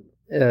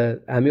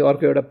 हामी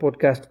अर्को एउटा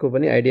पोडकास्टको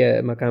पनि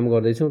आइडियामा काम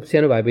गर्दैछौँ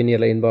सानो भाइ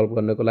बहिनीहरूलाई इन्भल्भ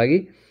गर्नको लागि.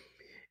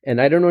 And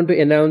I don't want to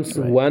announce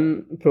one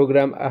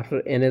program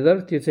after another.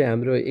 त्यो चाहिँ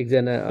हाम्रो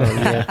एकजना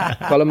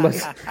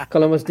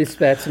कलम्बस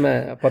डिस्प्याचमा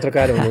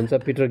पत्रकार हुनुहुन्छ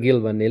पिटर गिल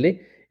भन्नेले.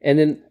 And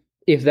then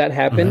if that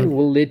happen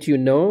will let you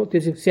know.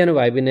 त्यो चाहिँ सानो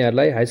भाइ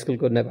बहिनीहरूलाई, हाई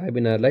स्कुलको भाइ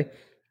बहिनीहरूलाई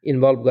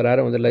इन्भल्भ गराएर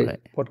उनीहरूलाई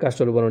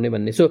पोडकास्टहरू बनाउने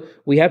भन्ने. So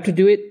we have to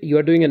do it. You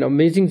are doing an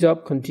amazing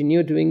job.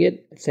 Continue doing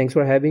it. Thanks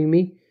for having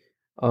me.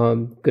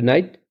 Good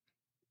night.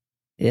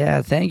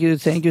 Yeah, thank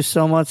you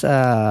so much,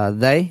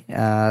 Dai,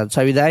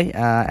 Chavi Dai,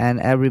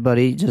 and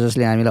everybody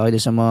जसले हामीलाई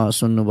अहिलेसम्म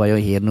सुन्नुभयो,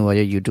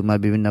 हेर्नुभयो, युट्युबमा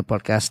विभिन्न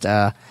podcast,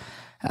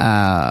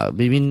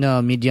 विभिन्न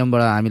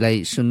मिडियमबाट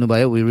हामीलाई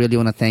सुन्नुभयो. We really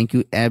want to thank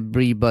you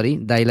everybody.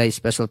 दाइलाई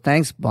special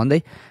thanks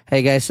भन्दै,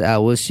 hey guys,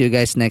 we'll see you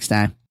guys next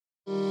time.